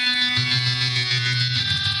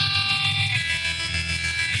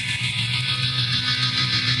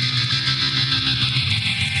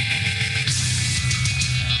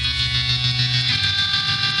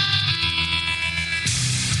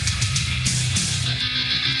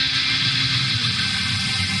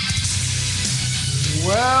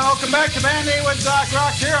 back to Band-Aid with Doc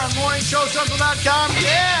Rock here on MorningShowCentral.com.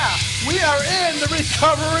 Yeah, we are in the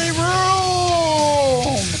recovery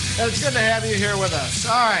room. And it's good to have you here with us.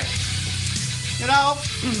 All right. You know,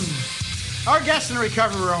 our guest in the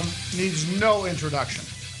recovery room needs no introduction.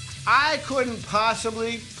 I couldn't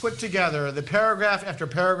possibly put together the paragraph after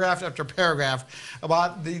paragraph after paragraph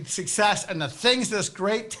about the success and the things this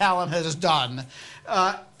great talent has done.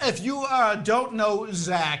 If you don't know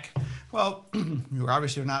Zach, well, you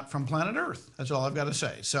obviously are not from planet Earth. That's all I've got to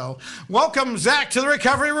say. So, welcome, Zach, to the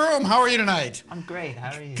recovery room. How are you tonight? I'm great.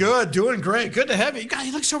 How are you? Good, doing great. Good to have you. God,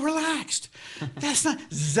 you look so relaxed. That's not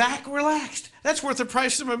Zach relaxed. That's worth the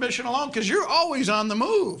price of admission alone, because you're always on the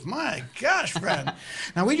move. My gosh, friend.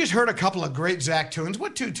 Now, we just heard a couple of great Zach tunes.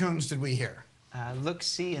 What two tunes did we hear? Look,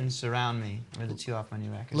 See, and Surround Me were the two off my new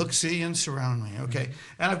record. Look, See, and Surround Me. Okay.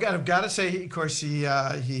 And I've got to say, of course, he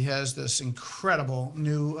has this incredible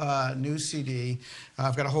new CD.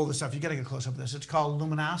 I've got to hold this up. You got to get close up with this. It's called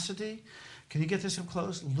Luminosity. Can you get this up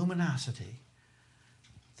close? Luminosity.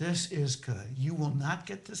 This is good. You will not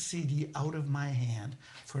get the CD out of my hand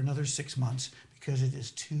for another 6 months because it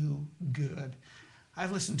is too good.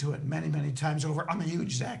 I've listened to it many, many times over. I'm a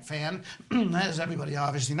huge Zach fan, as everybody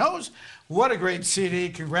obviously knows. What a great CD.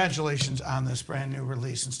 Congratulations on this brand new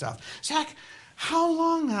release and stuff. Zach, how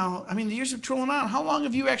long now? I mean, the years have trolling on. How long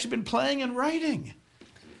have you actually been playing and writing?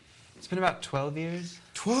 It's been about 12 years.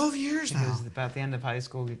 12 years now? It was about the end of high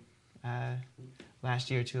school. Last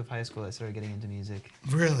year or two of high school, I started getting into music.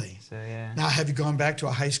 Really? So, yeah. Now, have you gone back to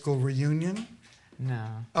a high school reunion? No.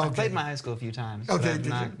 Okay. I played my high school a few times. Okay. But I've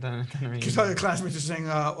not done a reunion. Because all your classmates are saying,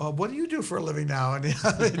 what do you do for a living now? And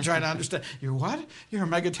they're trying to understand. You're what? You're a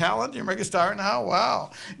mega talent? You're a mega star now?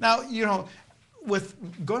 Wow. Now, you know, with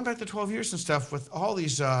going back to 12 years and stuff, with all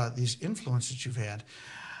these influences you've had,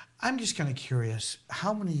 I'm just kind of curious,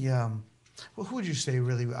 how many, well, who would you say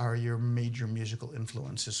really are your major musical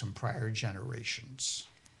influences from prior generations?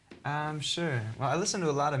 Sure. Well, I listen to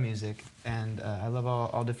a lot of music, and I love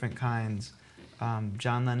all different kinds.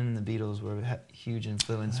 John Lennon and the Beatles were a huge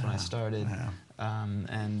influence when I started,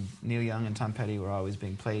 and Neil Young and Tom Petty were always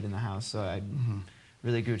being played in the house, so I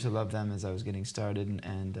really grew to love them as I was getting started,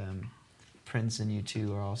 and Prince and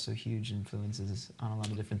U2 are also huge influences on a lot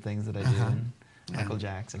of different things that I do, and Michael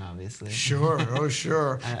Jackson, obviously. Sure, oh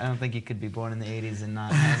sure. I don't think you could be born in the 80s and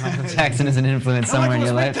not have Michael Jackson as an influence somewhere in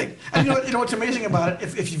your life. And you know what's amazing about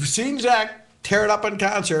it? If you've seen Zach tear it up in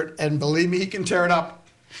concert, and believe me, he can tear it up,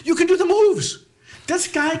 you can do the moves. This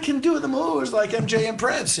guy can do the moves like MJ and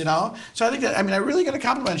Prince, you know? So I think that, I mean, I really got to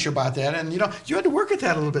compliment you about that. And, you know, you had to work at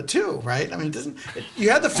that a little bit too, right? I mean, you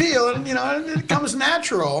had the feel, and, you know, it comes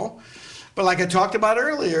natural. But like I talked about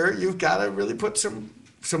earlier, you've got to really put some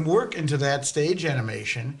work into that stage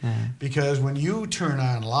animation, because when you turn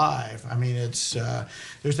on live, I mean, it's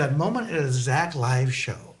there's that moment at a Zach live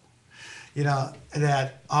show, you know,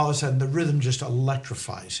 that all of a sudden the rhythm just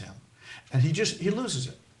electrifies him, and he loses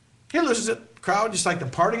it. He loses it. Crowd, just like the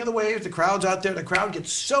parting of the waves, the crowd's out there, the crowd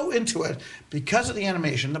gets so into it because of the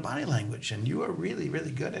animation, the body language, and you are really,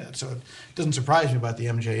 really good at it. So it doesn't surprise me about the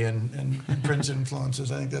MJ and Prince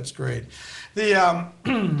influences. I think that's great.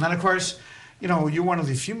 And of course, you know, you're one of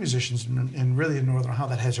the few musicians in really in Northern Ohio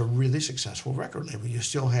that has a really successful record label. You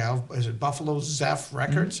still have, is it Buffalo Zeph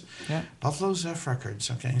Records? Yeah. Buffalo Zeph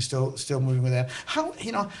Records. Okay, still moving with that.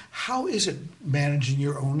 How is it managing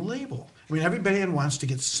your own label? I mean, everybody wants to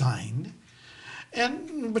get signed,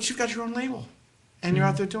 but you've got your own label, and you're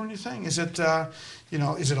out there doing your thing. Is it,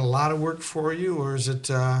 is it a lot of work for you, or is it?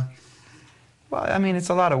 Well, I mean, it's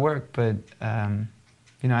a lot of work, but.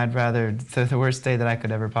 You know, I'd rather, the worst day that I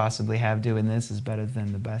could ever possibly have doing this is better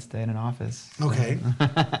than the best day in an office. So. Okay.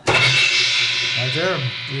 Right there.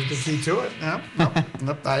 You're the key to it. No,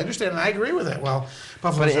 I understand, and I agree with it. Well,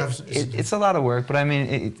 Buffalo it's a lot of work, but I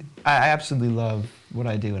mean, I absolutely love what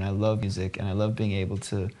I do, and I love music, and I love being able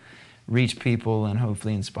to reach people and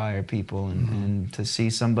hopefully inspire people, and to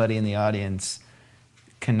see somebody in the audience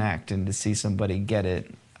connect and to see somebody get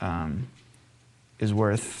it. Is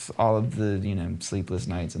worth all of the, you know, sleepless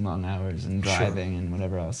nights and long hours and driving and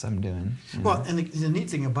whatever else I'm doing. Well, and the neat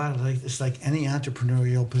thing about it, it's like any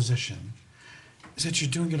entrepreneurial position, is that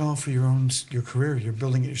you're doing it all for your career. You're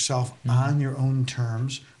building it yourself on your own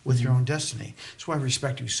terms with your own destiny. That's why I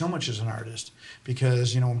respect you so much as an artist,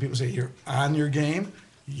 because, you know, when people say you're on your game,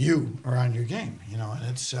 you are on your game, you know, and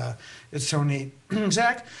it's so neat.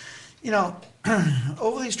 Zach, you know,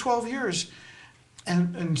 over these 12 years,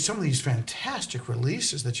 and some of these fantastic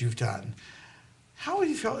releases that you've done, How have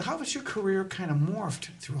you felt? How has your career kind of morphed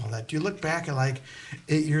through all that? Do you look back at like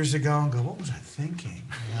 8 years ago and go, "What was I thinking?"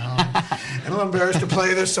 You know, I'm a little embarrassed to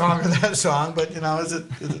play this song or that song, but you know, is it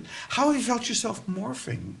how have you felt yourself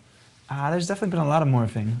morphing? There's definitely been a lot of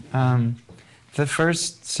morphing. The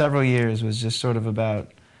first several years was just sort of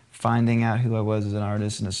about finding out who I was as an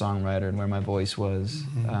artist and a songwriter and where my voice was,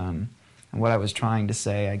 and what I was trying to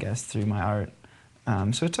say, I guess, through my art.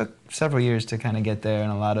 So it took several years to kind of get there,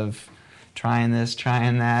 and a lot of trying this,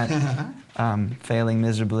 trying that, failing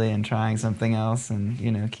miserably and trying something else, and you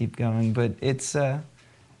know, keep going. But it's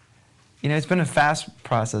you know, it's been a fast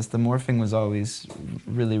process. The morphing was always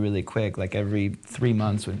really, really quick. Like every 3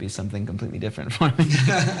 months would be something completely different for me.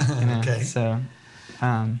 You know? Okay. So,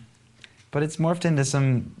 but it's morphed into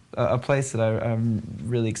a place that I'm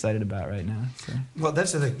really excited about right now. So. Well,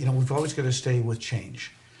 that's the thing. You know, we've always got to stay with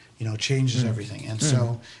change. You know, change is everything, and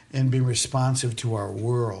so and be responsive to our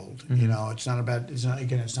world. You know, it's not about it's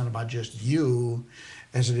not about just you,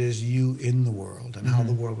 as it is you in the world and how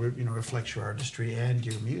the world reflects your artistry and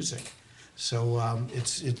your music. So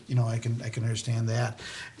you know, I can understand that.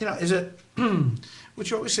 You know, is it? Would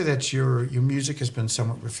you always say that your music has been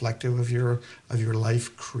somewhat reflective of your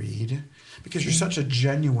life creed, because you're such a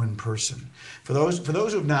genuine person. For those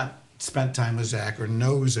who have not spent time with Zach or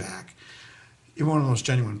know Zach, you're one of the most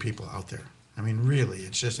genuine people out there. I mean, really,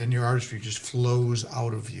 it's just, and your artistry just flows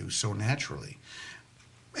out of you so naturally,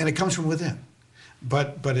 and it comes from within.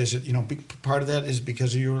 But is it, you know, part of that is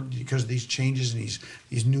because of these changes and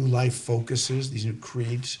these new life focuses, these new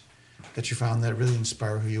creeds that you found that really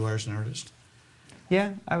inspire who you are as an artist?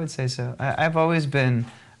 Yeah, I would say so. I've always been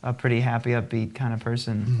a pretty happy, upbeat kind of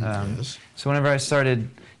person. Yes. So whenever I started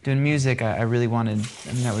doing music, I really wanted,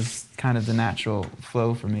 I mean, that was kind of the natural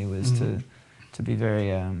flow for me, was to be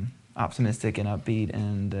very optimistic and upbeat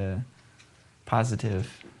and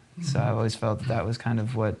positive. So I've always felt that was kind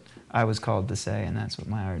of what I was called to say, and that's what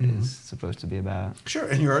my art is supposed to be about. Sure,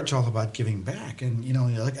 and your art's all about giving back. And, you know,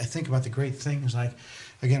 like, I think about the great things, like,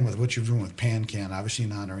 again, with what you're doing with PanCan, obviously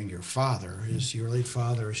in honoring your father. Your late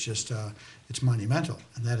father is just, it's monumental.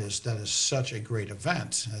 And that is such a great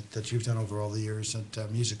event that you've done over all the years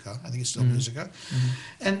at Musica. I think it's still Musica.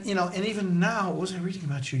 And, you know, and even now, what was I reading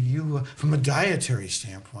about you? You, from a dietary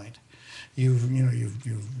standpoint,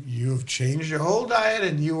 you've changed your whole diet,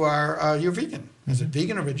 and you're vegan. Is it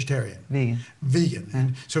vegan or vegetarian? Vegan. Vegan.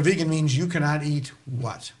 And so vegan means you cannot eat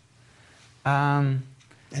what?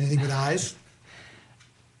 Anything with eyes?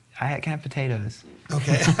 I can have potatoes.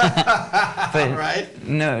 Okay. But right.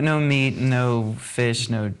 No meat, no fish,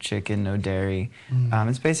 no chicken, no dairy.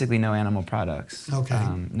 It's basically no animal products. Okay.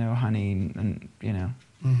 No honey, and you know,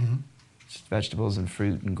 just vegetables and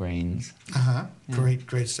fruit and grains. Yeah.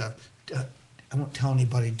 Great stuff. I won't tell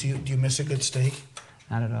anybody. Do you miss a good steak?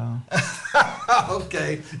 Not at all.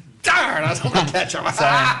 Okay. Darn! I was going to catch him.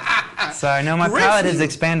 Sorry. No, my Great palate has food.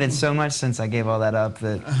 expanded so much since I gave all that up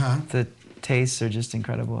that the tastes are just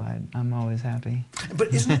incredible. I'm always happy.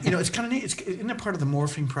 But isn't it, you know, it's kind of neat. Isn't it part of the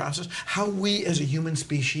morphing process? How we as a human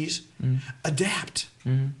species adapt.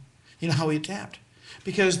 You know, how we adapt.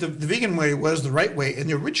 Because the vegan way was the right way and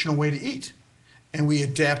the original way to eat. And we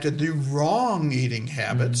adapted the wrong eating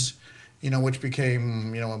habits, you know, which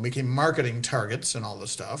became marketing targets and all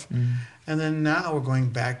this stuff. And then now we're going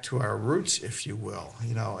back to our roots, if you will,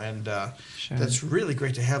 you know, and that's really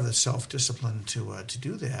great to have the self-discipline to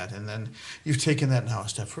do that. And then you've taken that now a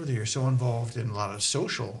step further. You're so involved in a lot of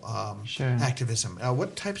social activism.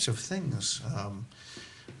 What types of things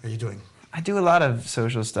are you doing? I do a lot of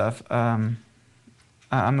social stuff.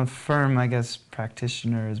 I'm a firm, I guess,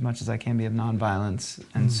 practitioner as much as I can be of nonviolence,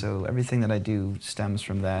 and so everything that I do stems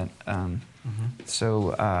from that.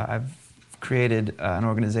 So I've created an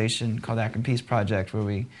organization called Akron Peace Project, where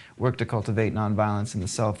we work to cultivate nonviolence in the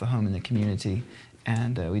self, the home, and the community.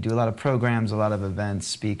 And we do a lot of programs, a lot of events,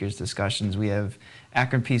 speakers, discussions. We have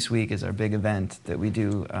Akron Peace Week is our big event that we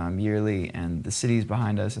do yearly, and the city's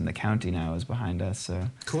behind us, and the county now is behind us. So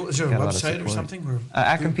cool. Is there a website or something?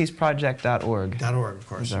 AkronPeaceProject.org. .org, of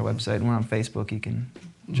course. Is our website. And we're on Facebook. You can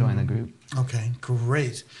join the group. Okay,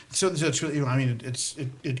 great. So it's really, I mean,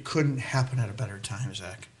 it couldn't happen at a better time,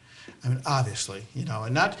 Zach. I mean, obviously, you know,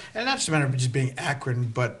 and not just a matter of just being Akron,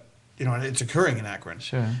 but you know, it's occurring in Akron.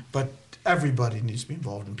 Sure. But everybody needs to be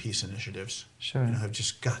involved in peace initiatives. Sure. You know, have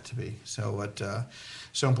just got to be. So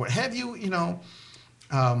so important. Have you, you know,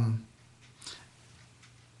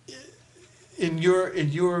 in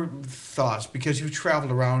your thoughts, because you've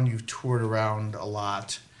traveled around, you've toured around a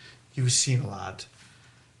lot, you've seen a lot.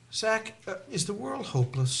 Zach, is the world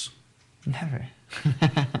hopeless? Never.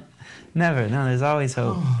 Never. No, there's always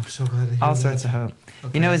hope. Oh, I'm so glad to hear All that. sorts of hope.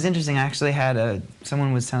 Okay. You know, it's interesting. I actually had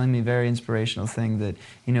someone was telling me a very inspirational thing that,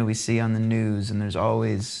 you know, we see on the news, and there's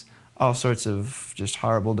always all sorts of just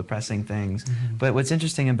horrible, depressing things. But what's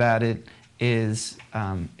interesting about it is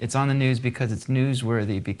it's on the news because it's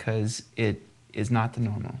newsworthy, because it is not the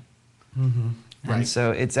normal. Right. And so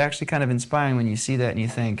it's actually kind of inspiring when you see that and you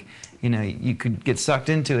think, you know, you could get sucked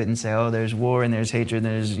into it and say, oh, there's war and there's hatred and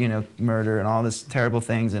there's, you know, murder and all this terrible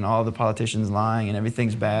things and all the politicians lying and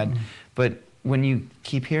everything's bad. But when you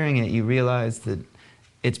keep hearing it, you realize that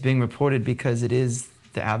it's being reported because it is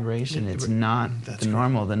the aberration. It's not the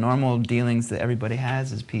normal. The normal dealings that everybody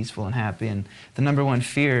has is peaceful and happy. And the number one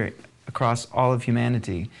fear across all of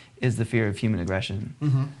humanity is the fear of human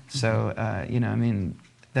aggression. So, you know, I mean,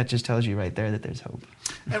 that just tells you right there that there's hope.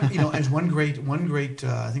 And, you know, as one great,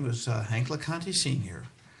 I think it was Hank LeConte Sr.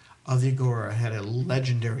 of the Agora had a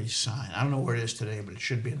legendary sign. I don't know where it is today, but it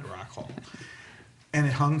should be in the Rock Hall. And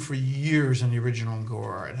it hung for years in the original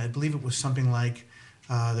Agora. And I believe it was something like,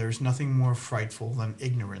 there's nothing more frightful than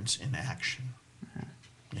ignorance in action.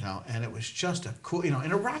 You know, and it was just a cool, you know,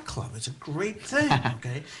 in a rock club, it's a great thing,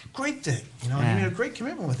 okay? Great thing, you know, and you made a great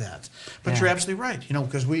commitment with that. But you're absolutely right, you know,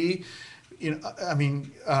 because we, you know, I mean,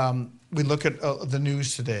 we look at the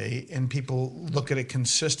news today, and people look at it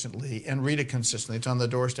consistently and read it consistently. It's on the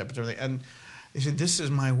doorstep and everything, and they say, "This is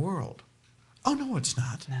my world." Oh no, it's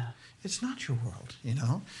not. No. It's not your world. You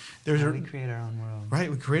know, We create our own world. Right,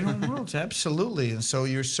 we create our own worlds, absolutely. And so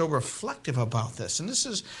you're so reflective about this. And this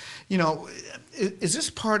is, you know, is this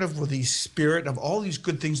part of the spirit of all these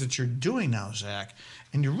good things that you're doing now, Zach?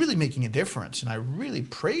 And you're really making a difference. And I really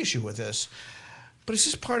praise you with this. But is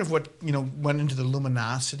this part of what, you know, went into the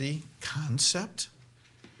luminosity concept?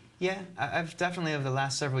 Yeah, I've definitely, over the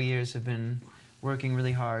last several years, have been working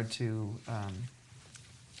really hard to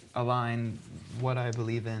align what I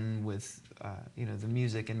believe in with, you know, the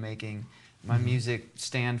music, and making my music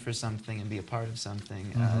stand for something and be a part of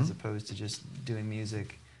something, as opposed to just doing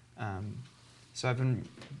music. So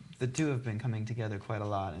the two have been coming together quite a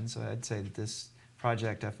lot, and so I'd say that this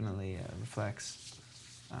project definitely reflects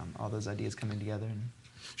all those ideas coming together.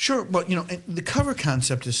 Sure, but you know, the cover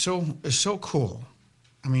concept is so cool.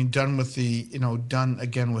 I mean, done with the, you know, done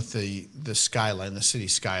again with the skyline, the city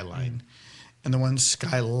skyline. And the one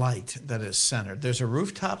skylight that is centered. There's a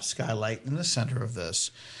rooftop skylight in the center of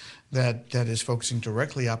this that is focusing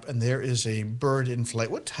directly up, and there is a bird in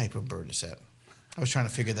flight. What type of bird is that? I was trying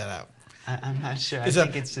to figure that out. I'm not sure. I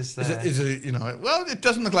think it's just you know, well, it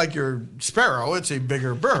doesn't look like your sparrow. It's a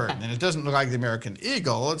bigger bird, and it doesn't look like the American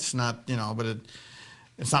eagle. It's not, you know, but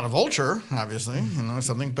it's not a vulture, obviously, you know,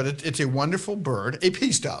 something, but it's a wonderful bird, a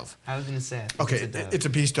peace dove. I was going to say. Okay, it's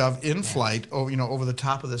a peace dove in flight, you know, over the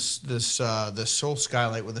top of this soul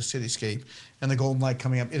skylight with a cityscape, and the golden light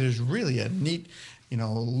coming up. It is really a neat, you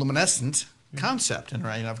know, luminescent concept. And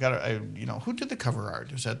right, I've got you know, who did the cover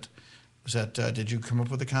art? Was that did you come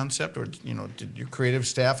up with the concept, or you know, did your creative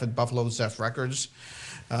staff at Buffalo Zeph Records?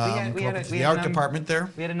 We had the art department there.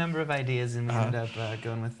 We had a number of ideas, and we ended up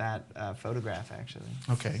going with that photograph, actually.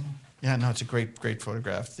 Okay, yeah, no, it's a great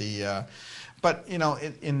photograph. But you know,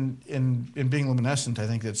 in being luminescent, I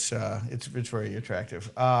think it's very attractive.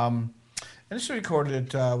 And this was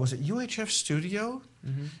recorded at was it UHF Studio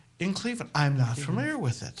in Cleveland? I'm not familiar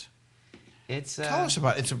with it. Tell us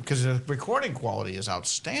about it, because the recording quality is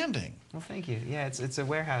outstanding. Well, thank you. Yeah, it's a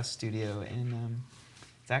warehouse studio, and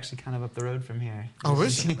it's actually kind of up the road from here. Oh,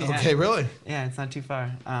 is it? Yeah. Okay, really? Yeah, it's not too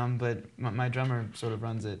far. But my drummer sort of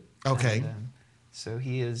runs it. Okay. And, so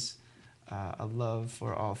he is a love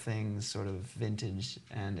for all things sort of vintage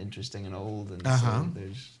and interesting and old, and so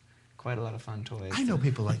there's quite a lot of fun toys. I know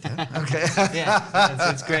people like that. Okay.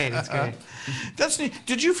 Yeah, it's great. It's great. That's neat.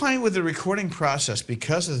 Did you find with the recording process,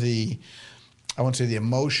 because of the, I won't say the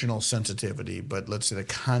emotional sensitivity, but let's say the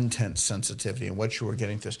content sensitivity and what you were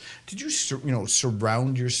getting to this, did you, you know,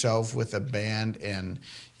 surround yourself with a band and,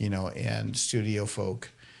 you know, and studio folk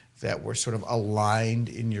that were sort of aligned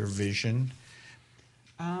in your vision?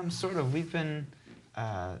 Sort of. We've been,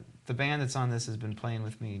 the band that's on this has been playing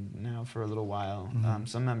with me now for a little while.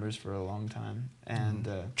 Some members for a long time. And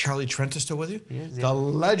Charlie Trent is still with you? He is, yeah. The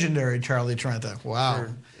legendary Charlie Trent. Wow.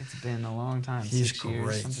 It's been a long time. He's 6 years,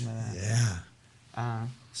 great. something like that. Yeah.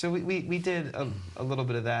 So we did a little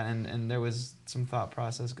bit of that, and there was some thought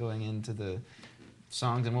process going into the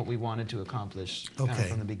songs and what we wanted to accomplish kind of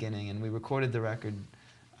from the beginning. And we recorded the record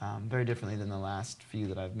very differently than the last few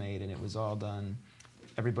that I've made, and it was all done.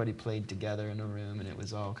 Everybody played together in a room, and it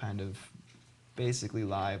was all kind of basically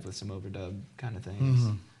live with some overdub kind of things.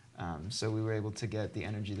 So we were able to get the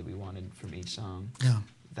energy that we wanted from each song. Yeah.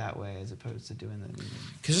 that way as opposed to doing the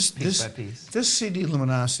Because piece by piece. this CD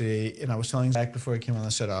Luminosity, and I was telling Zach before he came on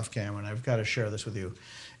the set off camera, and I've got to share this with you.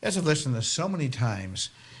 As I've listened to this so many times,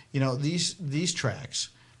 these tracks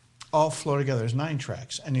all flow together. There's 9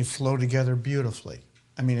 tracks, and they flow together beautifully.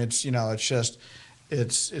 I mean, it's just,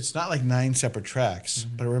 it's not like 9 separate tracks,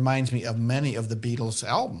 but it reminds me of many of the Beatles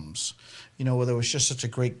albums, where there was just such a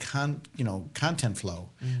great content flow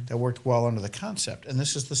that worked well under the concept. And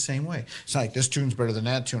this is the same way. It's not like this tune's better than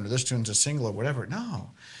that tune, or this tune's a single, or whatever. No,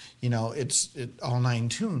 all 9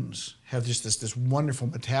 tunes have just this wonderful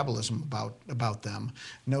metabolism about them.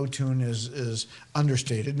 No tune is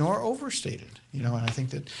understated nor overstated. And I think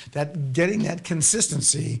that getting that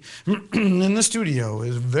consistency in the studio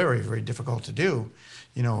is very, very difficult to do,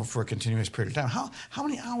 for a continuous period of time. How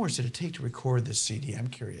many hours did it take to record this CD? I'm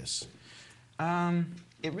curious.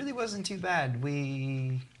 It really wasn't too bad.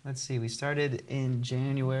 We started in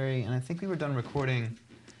January, and I think we were done recording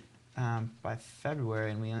by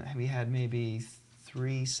February, and we had maybe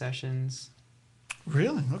 3 sessions.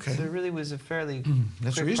 Really? Okay. So it really was a fairly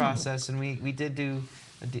quick process, and we did do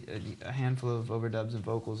a handful of overdubs and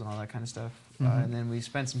vocals and all that kind of stuff, and then we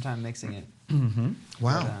spent some time mixing it.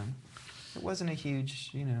 Wow. But, it wasn't a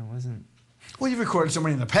huge, it wasn't. Well, you've recorded so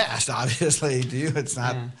many in the past, obviously. To you, it's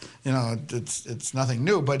not, it's nothing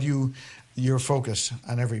new. But your focus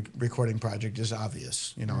on every recording project is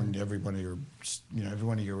obvious. And every one of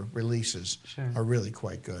your releases are really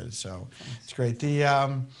quite good. So it's great. Do you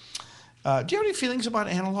have any feelings about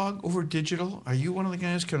analog over digital? Are you one of the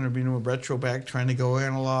guys kind of a retro back, trying to go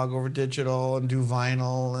analog over digital and do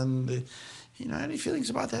vinyl? And any feelings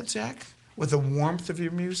about that, Zach? With the warmth of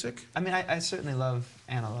your music? I mean, I certainly love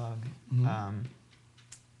analog.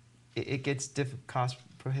 It gets cost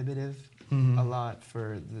prohibitive a lot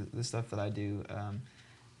for the stuff that I do.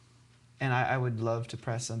 And I would love to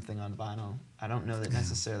press something on vinyl. I don't know that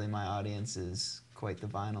necessarily my audience is quite the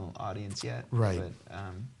vinyl audience yet. Right. But,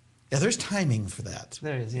 yeah, there's timing for that.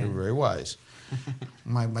 There is, yeah. You're very wise.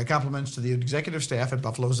 My compliments to the executive staff at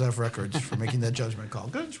Buffalo Zeph Records for making that judgment call.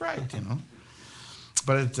 Good, it's right,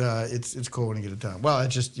 But it's cool when you get it done. Well,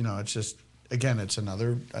 it's just again, it's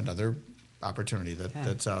another opportunity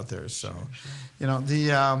that's out there. So,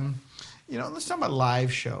 let's talk about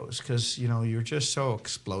live shows, because you're just so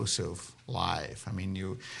explosive live. I mean,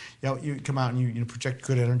 you come out and you project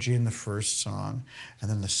good energy in the first song, and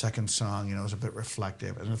then the second song is a bit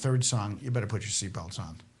reflective, and the third song you better put your seatbelts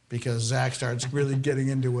on, because Zach starts really getting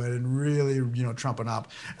into it and really trumping up,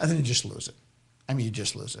 and then you just lose it. I mean, you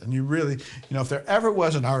just lose it. And you really, if there ever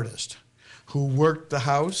was an artist who worked the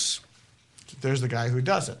house, there's the guy who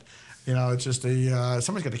does it. It's just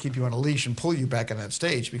somebody's got to keep you on a leash and pull you back on that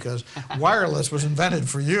stage, because wireless was invented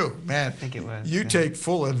for you, man. I think it was. You take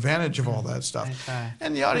full advantage of all that stuff. I try.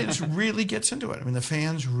 And the audience really gets into it. I mean, the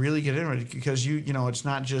fans really get into it, because it's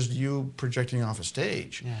not just you projecting off a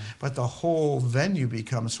stage, but the whole venue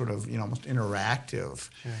becomes sort of, almost interactive,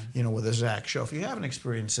 with a Zach show. If you haven't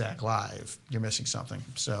experienced Zach live, you're missing something.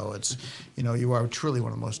 So it's, you are truly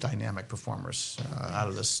one of the most dynamic performers out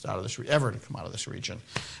of this ever to come out of this region.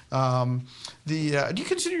 Do you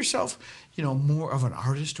consider yourself, more of an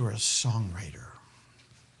artist or a songwriter?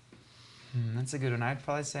 That's a good one. I'd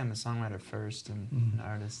probably say I'm a songwriter first and an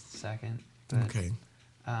artist second. But, okay.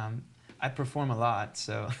 I perform a lot,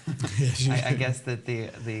 so Yes, I guess that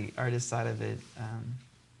the artist side of it,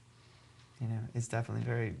 is definitely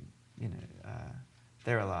very,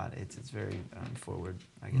 there a lot. It's very forward,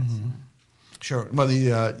 I guess. Sure. Well,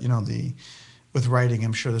 with writing,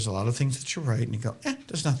 I'm sure there's a lot of things that you write and you go,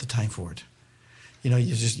 there's not the time for it.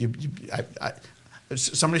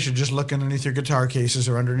 Somebody should just look underneath your guitar cases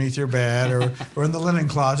or underneath your bed or in the linen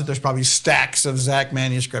closet. There's probably stacks of Zach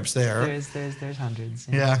manuscripts there. There's hundreds.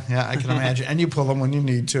 Yeah, I can imagine. And you pull them when you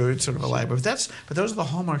need to. It's sort of a lie. But those are the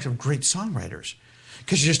hallmarks of great songwriters,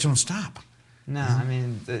 because you just don't stop. No, I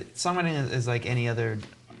mean, songwriting is like any other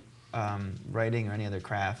writing or any other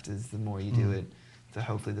craft. Is the more you do it,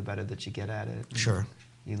 hopefully the better that you get at it. Sure.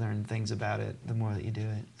 You learn things about it the more that you do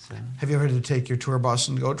it. So. Have you ever had to take your tour bus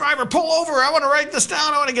and go, driver, pull over, I want to write this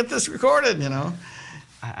down, I want to get this recorded,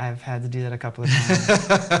 I've had to do that a couple of times.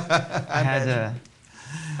 I had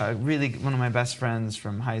really, one of my best friends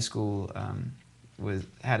from high school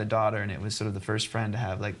had a daughter, and it was sort of the first friend to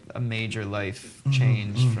have like a major life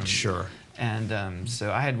change. Sure. And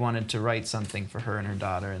so I had wanted to write something for her and her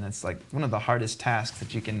daughter, and it's like one of the hardest tasks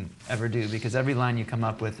that you can ever do, because every line you come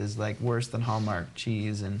up with is like worse than Hallmark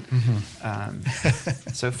cheese. And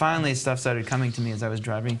so finally stuff started coming to me as I was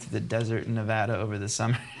driving through the desert in Nevada over the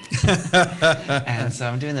summer. And so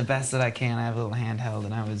I'm doing the best that I can. I have a little handheld,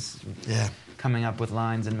 and I was coming up with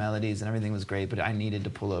lines and melodies, and everything was great, but I needed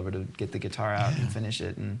to pull over to get the guitar out and finish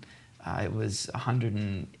it. And it was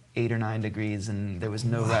 108 or 9 degrees, and there was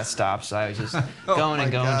no rest stop, so I was just going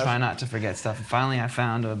and going, trying not to forget stuff. And finally, I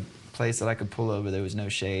found a place that I could pull over. There was no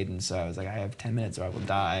shade, and so I was like, I have 10 minutes or I will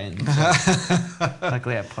die. And so,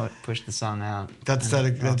 luckily, I pushed the song out. That's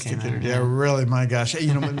really, my gosh.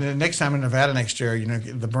 You know, the next time in Nevada next year, you know,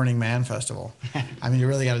 the Burning Man Festival. I mean, you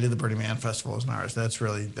really got to do the Burning Man Festival as an artist.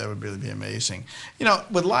 That would really be amazing. You know,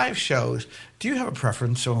 with live shows, do you have a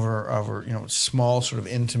preference over you know, small sort of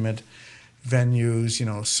intimate venues, you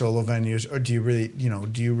know, solo venues, or do you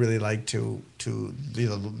really like to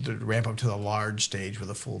ramp up to the large stage with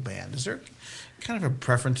a full band? Is there kind of a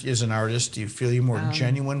preference as an artist? Do you feel you're more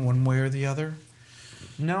genuine one way or the other?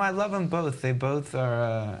 No, I love them both. They both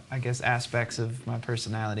are, I guess, aspects of my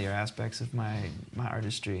personality or aspects of my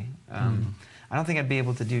artistry. I don't think I'd be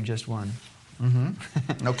able to do just one.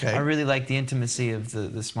 Okay. I really like the intimacy of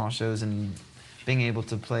the small shows and being able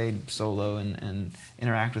to play solo and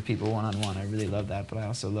interact with people one-on-one. I really love that, but I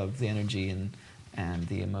also love the energy and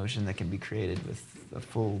the emotion that can be created with a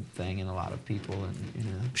full thing and a lot of people. And you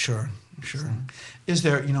know. Sure. So. Is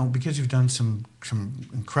there, you know, because you've done some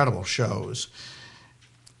incredible shows,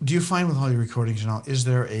 do you find with all your recordings and all, is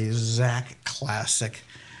there a Zach classic,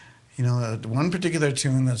 you know, one particular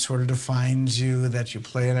tune that sort of defines you, that you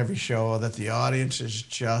play in every show, that the audience is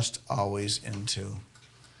just always into?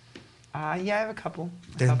 Yeah, I have a couple.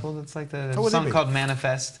 That's like the would song they be? called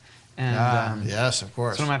Manifest. And yes, of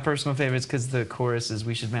course. It's one of my personal favorites because the chorus is,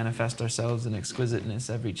 we should manifest ourselves in exquisiteness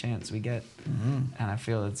every chance we get. And I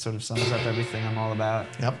feel it sort of sums up everything I'm all about.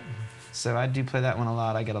 Yep. So I do play that one a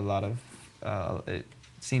lot. I get a lot of, it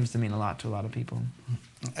seems to mean a lot to a lot of people.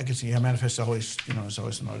 I can see, yeah, Manifest always, you know, is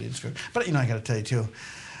always an audience favorite. But, you know, I got to tell you, too,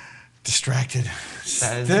 Distracted.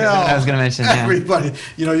 That is what I was going to mention, everybody,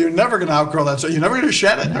 you know, you're never going to outgrow that, so you're never going to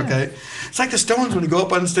shed it, okay? It's like the Stones, when you go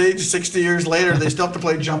up on stage 60 years later, they still have to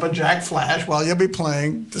play Jumpin' Jack Flash while you'll be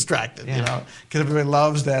playing Distracted, you know? Because everybody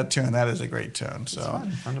loves that tune. That is a great tune. So.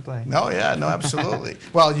 It's fun to play. No, yeah, no, absolutely.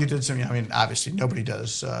 Well, you did some, I mean, obviously, nobody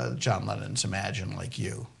does John Lennon's Imagine like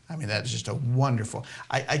you. I mean, that is just a wonderful,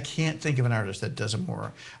 I can't think of an artist that does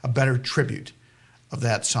a better tribute of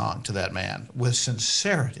that song to that man with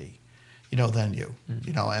sincerity, you know, than you,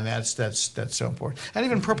 you know, and that's so important. And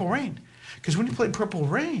even Purple Rain, because when you played Purple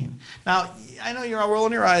Rain, now I know you're all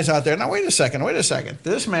rolling your eyes out there. Now wait a second.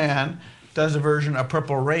 This man does a version of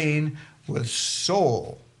Purple Rain with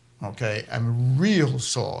soul, okay, and real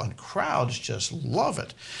soul, and crowds just love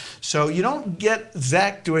it. So you don't get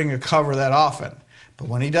Zach doing a cover that often, but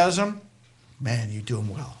when he does them, man, you do them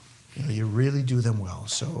well. You know, you really do them well.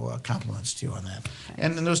 So compliments to you on that.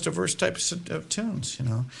 And those diverse types of tunes, you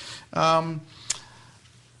know.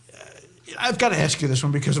 I've got to ask you this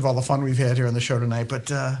one because of all the fun we've had here on the show tonight, but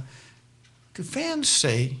do fans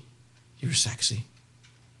say you're sexy?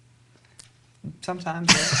 Sometimes.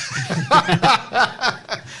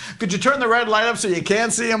 Could you turn the red light up so you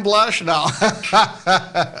can't see him blush? No.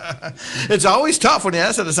 It's always tough when you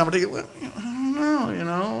ask that to somebody. Well, you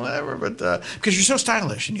know, whatever, but because you're so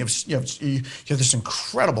stylish and you have this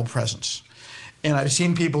incredible presence, and I've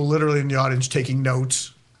seen people literally in the audience taking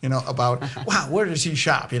notes, you know, about wow, where does he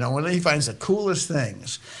shop? You know, when he finds the coolest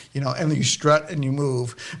things, you know, and you strut and you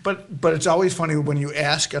move. But it's always funny when you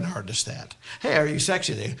ask an artist that, hey, are you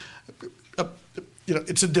sexy? They, you know,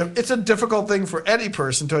 it's a difficult thing for any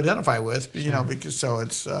person to identify with, you know, because so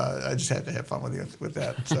it's I just had to have fun with you with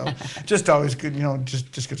that. So just always good, you know,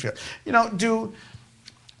 just good feel. You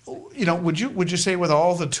know, would you say with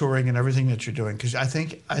all the touring and everything that you're doing, because I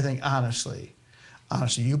think honestly,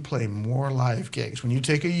 you play more live gigs when you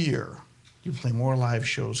take a year, you play more live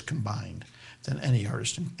shows combined than any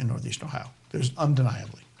artist in Northeastern Ohio. There's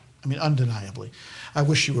undeniably. I mean, undeniably. I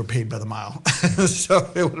wish you were paid by the mile,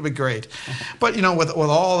 so it would have been great. But you know, with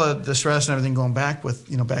all the stress and everything going back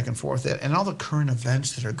and forth, and all the current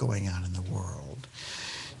events that are going on in the world,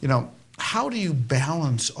 you know, how do you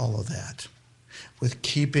balance all of that with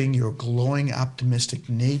keeping your glowing, optimistic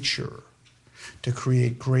nature to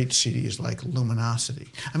create great CDs like Luminosity?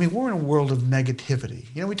 I mean, we're in a world of negativity.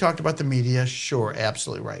 You know, we talked about the media, sure,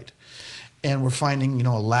 absolutely right, and we're finding, you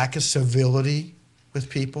know, a lack of civility with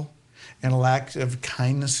people, and a lack of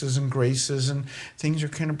kindnesses and graces, and things are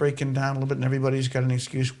kind of breaking down a little bit, and everybody's got an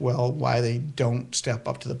excuse, well, why they don't step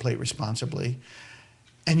up to the plate responsibly.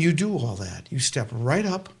 And you do all that. You step right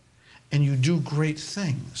up, and you do great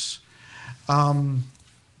things. Do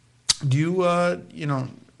you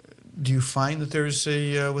find that there's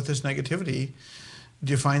with this negativity,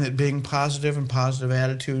 do you find that being positive and positive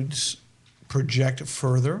attitudes project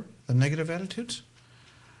further than negative attitudes?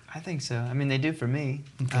 I think so. I mean, they do for me.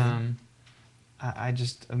 Okay. I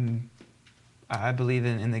just I believe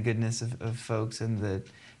in the goodness of folks, and that,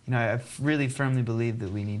 you know, I really firmly believe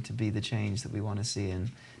that we need to be the change that we want to see, and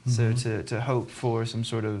so to hope for some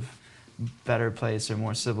sort of better place or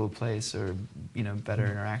more civil place, or, you know, better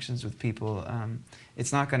interactions with people,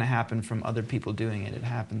 it's not going to happen from other people doing it. It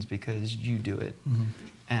happens because you do it,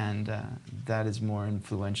 and that is more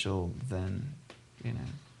influential than, you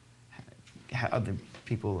know, other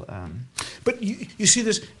people. But you see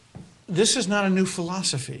this. This is not a new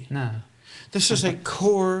philosophy. No. This is a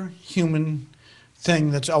core human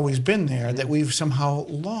thing that's always been there that we've somehow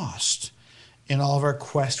lost in all of our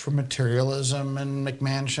quest for materialism and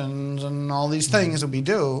McMansions and all these things that we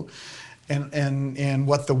do, and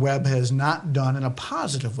what the web has not done in a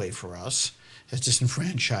positive way for us, has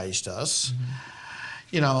disenfranchised us.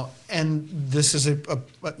 You know, and this is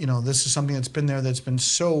this is something that's been there, that's been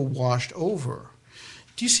so washed over.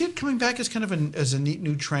 Do you see it coming back as kind of as a neat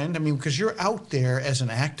new trend? I mean, because you're out there as an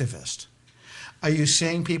activist. Are you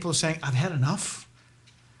seeing people saying, I've had enough?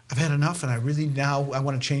 I've had enough, and I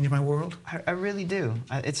want to change my world? I really do.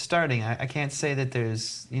 It's starting. I can't say that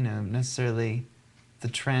there's, you know, necessarily, the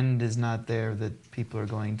trend is not there that people are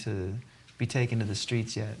going to be taken to the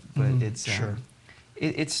streets yet, but it's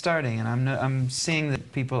it's starting, and I'm seeing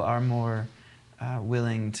that people are more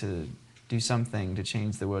willing to do something to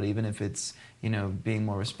change the world, even if it's, you know, being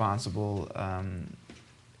more responsible,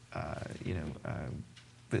 you know,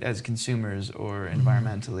 as consumers or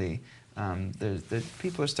environmentally.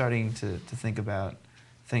 People are starting to think about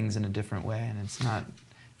things in a different way, and it's not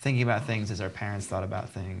thinking about things as our parents thought about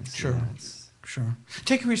things. Sure, you know, sure.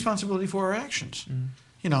 Taking responsibility for our actions.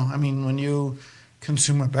 You know, I mean, when you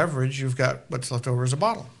consume a beverage, you've got what's left over as a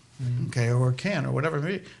bottle, okay, or a can, or whatever it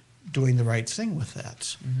may be. Doing the right thing with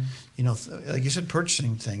that. You know, like you said,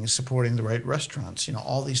 purchasing things, supporting the right restaurants, you know,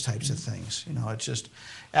 all these types of things. You know, it's just,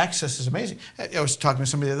 access is amazing. I was talking to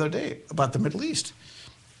somebody the other day about the Middle East.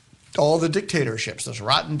 All the dictatorships, those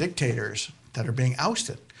rotten dictators that are being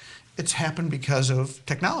ousted, it's happened because of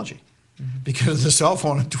technology. Because of the cell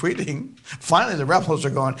phone and tweeting, finally the rebels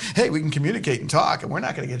are going, hey, we can communicate and talk, and we're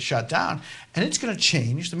not going to get shut down. And it's going to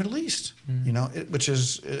change the Middle East, you know, which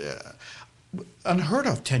is unheard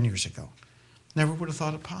of 10 years ago. Never would have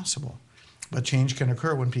thought it possible. But change can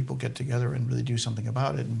occur when people get together and really do something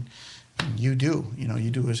about it. And you do, you know,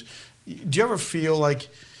 do you ever feel like,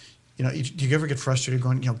 you know, do you ever get frustrated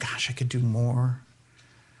going, you know, gosh, I could do more?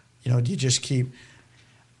 You know, do you just keep...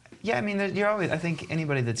 Yeah, I mean, you're always, I think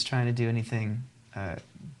anybody that's trying to do anything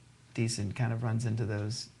decent kind of runs into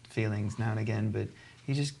those feelings now and again, but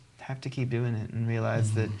you just have to keep doing it and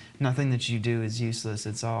realize that nothing that you do is useless.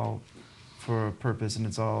 It's all for a purpose, and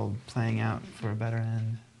it's all playing out for a better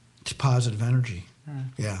end. It's positive energy.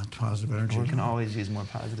 Yeah, it's positive energy. We can always use more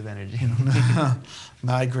positive energy.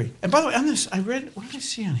 No, I agree. And by the way, on this, I read, what did I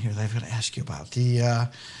see on here that I've got to ask you about? The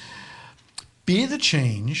Be the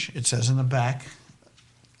Change, it says in the back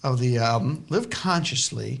of the album, live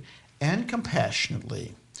consciously and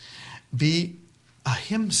compassionately. Be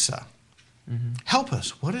ahimsa. Help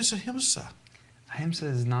us. What is ahimsa? Ahimsa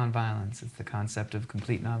is nonviolence. It's the concept of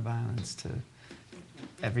complete nonviolence to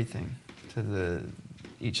everything, to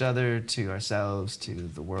each other, to ourselves, to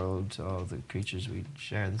the world, to all the creatures we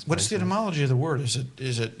share this place What's the with. etymology of the word? Is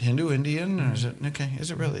it Hindu, Indian, or is it okay? Is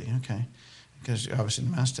it really okay? Because obviously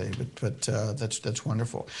namaste, but that's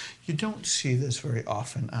wonderful. You don't see this very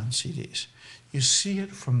often on CDs. You see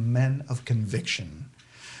it from men of conviction,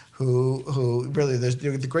 who really,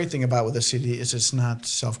 the great thing about with a CD is it's not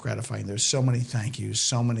self-gratifying. There's so many thank yous,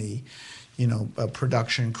 so many, you know,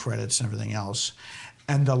 production credits and everything else.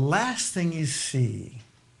 And the last thing you see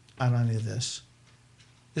on any of this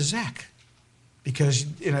is Zach. Because,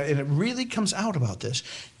 you know, and it really comes out about this.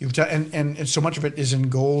 You've done, and so much of it is in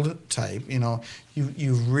gold type. You know,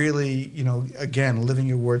 you've really, you know, again, living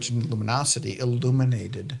your words in luminosity,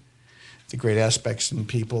 illuminated the great aspects in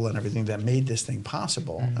people and everything that made this thing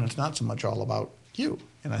possible. And it's not so much all about you.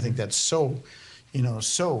 And I think that's so, you know,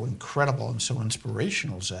 so incredible and so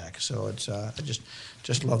inspirational, Zach. So it's I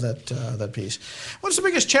just love that piece. What's the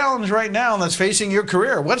biggest challenge right now that's facing your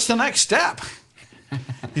career? What's the next step?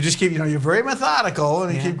 You just keep, you know, you're very methodical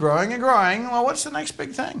and you keep growing and growing. Well, what's the next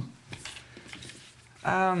big thing?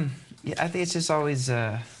 Yeah, I think it's just always,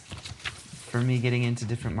 for me, getting into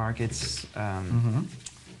different markets and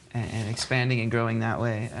expanding and growing that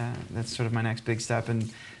way. That's sort of my next big step. And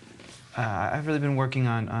I've really been working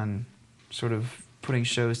on sort of putting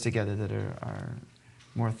shows together that are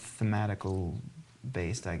more thematical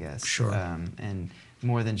based, I guess. Sure. And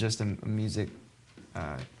more than just a music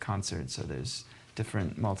concert. So there's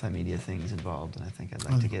different multimedia things involved, and I think I'd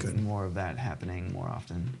like to get more of that happening more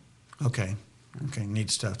often. Okay. Okay, neat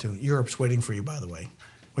stuff too. Europe's waiting for you, by the way.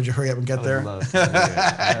 Would you hurry up and get there? Love to go to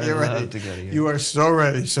Europe. You're ready. Love to go to Europe. You are so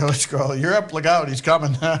ready. So let's go. Europe, look out, he's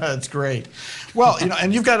coming. It's great. Well,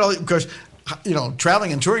 and you've got all, because,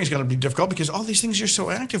 traveling and touring is going to be difficult because all these things you're so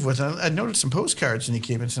active with. And I noticed some postcards when you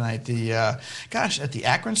came in tonight. At the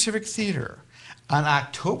Akron Civic Theater on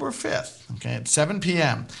October 5th, okay, at 7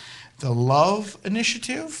 p.m., the Love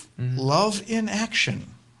Initiative, Love in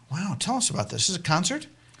Action. Wow, tell us about this. Is it a concert?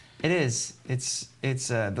 It is. It's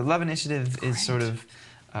the Love Initiative is sort of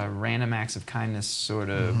a random acts of kindness sort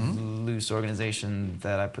of loose organization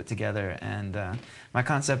that I put together, and my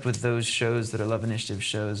concept with those shows that are Love Initiative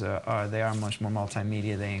shows are they are much more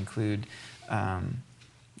multimedia. They include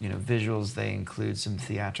visuals. They include some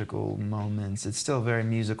theatrical moments. It's still very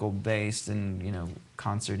musical based and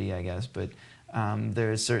concerty, I guess, but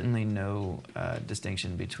there is certainly no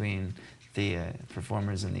distinction between the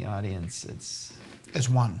performers and the audience. As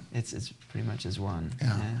one. It's pretty much as one.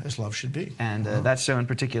 Yeah, as love should be. And that show in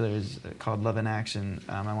particular is called Love in Action.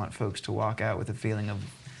 I want folks to walk out with a feeling of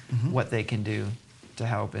what they can do to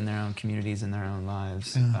help in their own communities and their own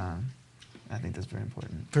lives. Yeah. I think that's very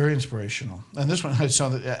important. Very inspirational. And this one, I saw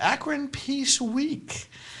the Akron Peace Week.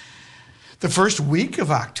 The first week of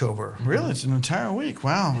October. Really, it's an entire week.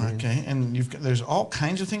 Wow. Okay. And there's all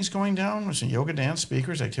kinds of things going down. There's yoga, dance,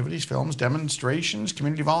 speakers, activities, films, demonstrations,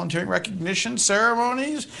 community volunteering, recognition,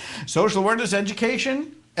 ceremonies, social awareness,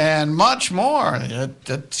 education, and much more.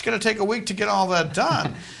 It's going to take a week to get all that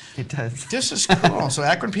done. It does. This is cool. So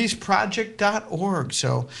AkronPeaceProject.org.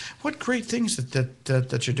 So what great things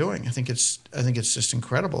that you're doing. I think it's just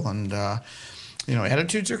incredible. And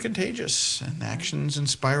attitudes are contagious, and actions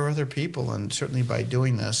inspire other people. And certainly by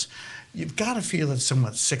doing this, you've got to feel it's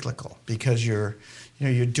somewhat cyclical because you're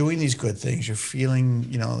doing these good things. You're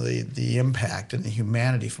feeling, the impact and the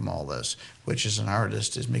humanity from all this, which as an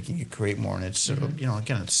artist is making you create more. And it's,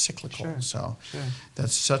 again, it's cyclical. Sure. So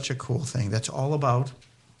that's such a cool thing. That's all about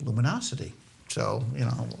luminosity. So,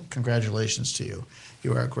 congratulations to you.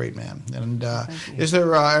 You are a great man. And is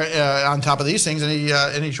there, on top of these things,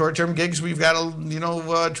 any short-term gigs we've got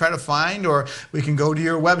to, try to find? Or we can go to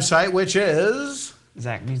your website, which is?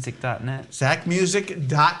 ZachMusic.net.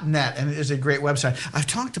 ZachMusic.net. And it is a great website. I've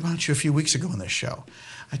talked about you a few weeks ago on this show.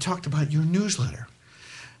 I talked about your newsletter.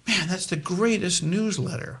 Man, that's the greatest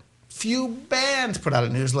newsletter. Few bands put out a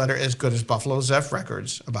newsletter as good as Buffalo Zeph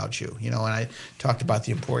Records about you, and I talked about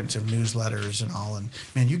the importance of newsletters and all, and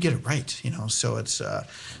man, you get it right, so it's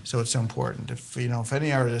so important. If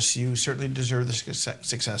any artists, you certainly deserve the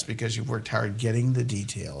success because you've worked hard getting the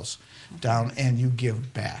details down, and you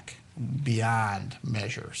give back beyond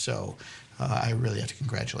measure. So I really have to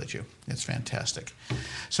congratulate you. It's fantastic.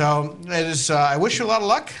 So it is. I wish you a lot of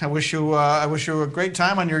luck. I wish you a great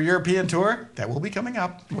time on your European tour. That will be coming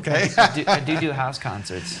up. Okay. I do house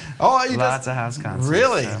concerts. Oh, you lots of house concerts.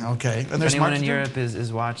 Really? So Okay. And if anyone in Europe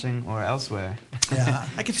is watching or elsewhere. Yeah,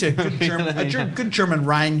 I could say a good German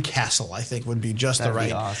Rhine castle. I think would be That'd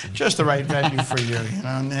be awesome. just the right venue for you.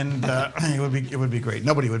 And it would be great.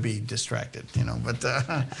 Nobody would be distracted. But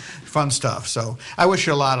fun stuff. So I wish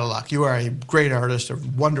you a lot of luck. You are a great artist, a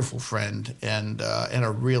wonderful friend, and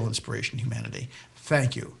a real inspiration to humanity.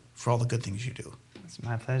 Thank you for all the good things you do. It's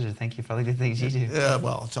my pleasure. Thank you for all the good things you do.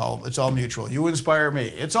 Well, it's all mutual. You inspire me.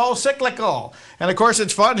 It's all cyclical. And of course,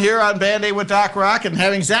 it's fun here on Band-Aid with Doc Rock and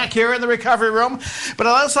having Zach here in the recovery room. But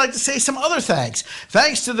I'd also like to say some other thanks.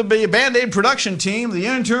 Thanks to the Band-Aid production team, the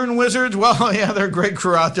intern wizards. Well, yeah, they're a great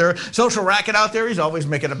crew out there. Social Racket out there. He's always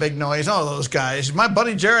making a big noise. All those guys. My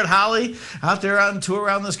buddy Jared Holly out there on tour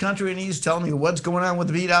around this country, and he's telling me what's going on with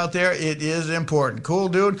the beat out there. It is important. Cool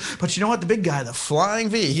dude. But you know what? The big guy, the Flying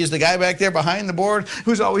V, he's the guy back there behind the board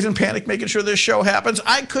who's always in panic making sure this show happens.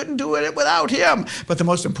 I couldn't do it without him. But the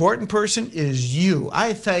most important person is you.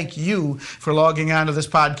 I thank you for logging on to this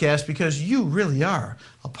podcast because you really are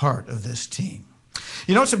a part of this team.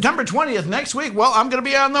 September 20th, next week, well, I'm going to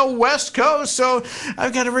be on the West Coast, so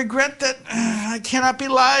I've got to regret that I cannot be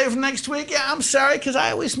live next week. Yeah, I'm sorry, because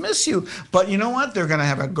I always miss you. But you know what? They're going to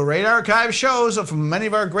have a great archive shows from many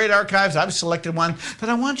of our great archives. I've selected one that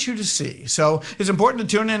I want you to see. So it's important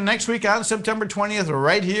to tune in next week on September 20th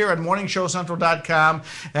right here on MorningShowCentral.com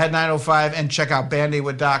at 9:05 and check out Band-Aid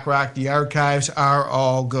with Doc Rock. The archives are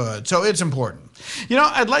all good. So it's important.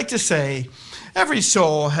 I'd like to say Every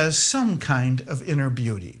soul has some kind of inner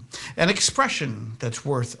beauty, an expression that's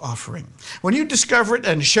worth offering. When you discover it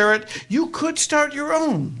and share it, you could start your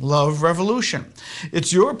own love revolution.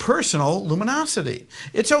 It's your personal luminosity.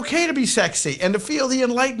 It's okay to be sexy and to feel the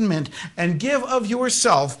enlightenment and give of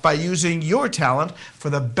yourself by using your talent for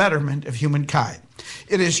the betterment of humankind.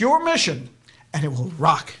 It is your mission, and it will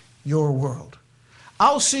rock your world.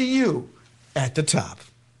 I'll see you at the top.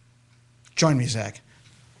 Join me, Zach.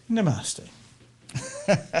 Namaste.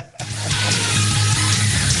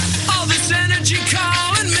 All this energy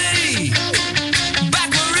calling me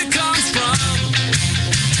back where it comes from.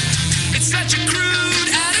 It's such a crude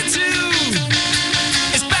attitude.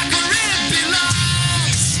 It's back where it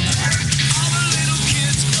belongs. All the little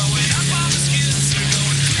kids growing up on the skids are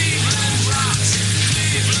going Cleveland rocks,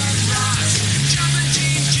 jumping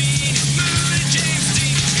Gene, moving James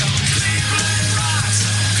Dean, going Cleveland rocks.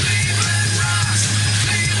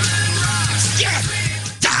 Get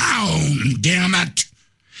down, damn it,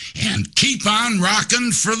 and keep on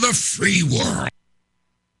rocking for the free world.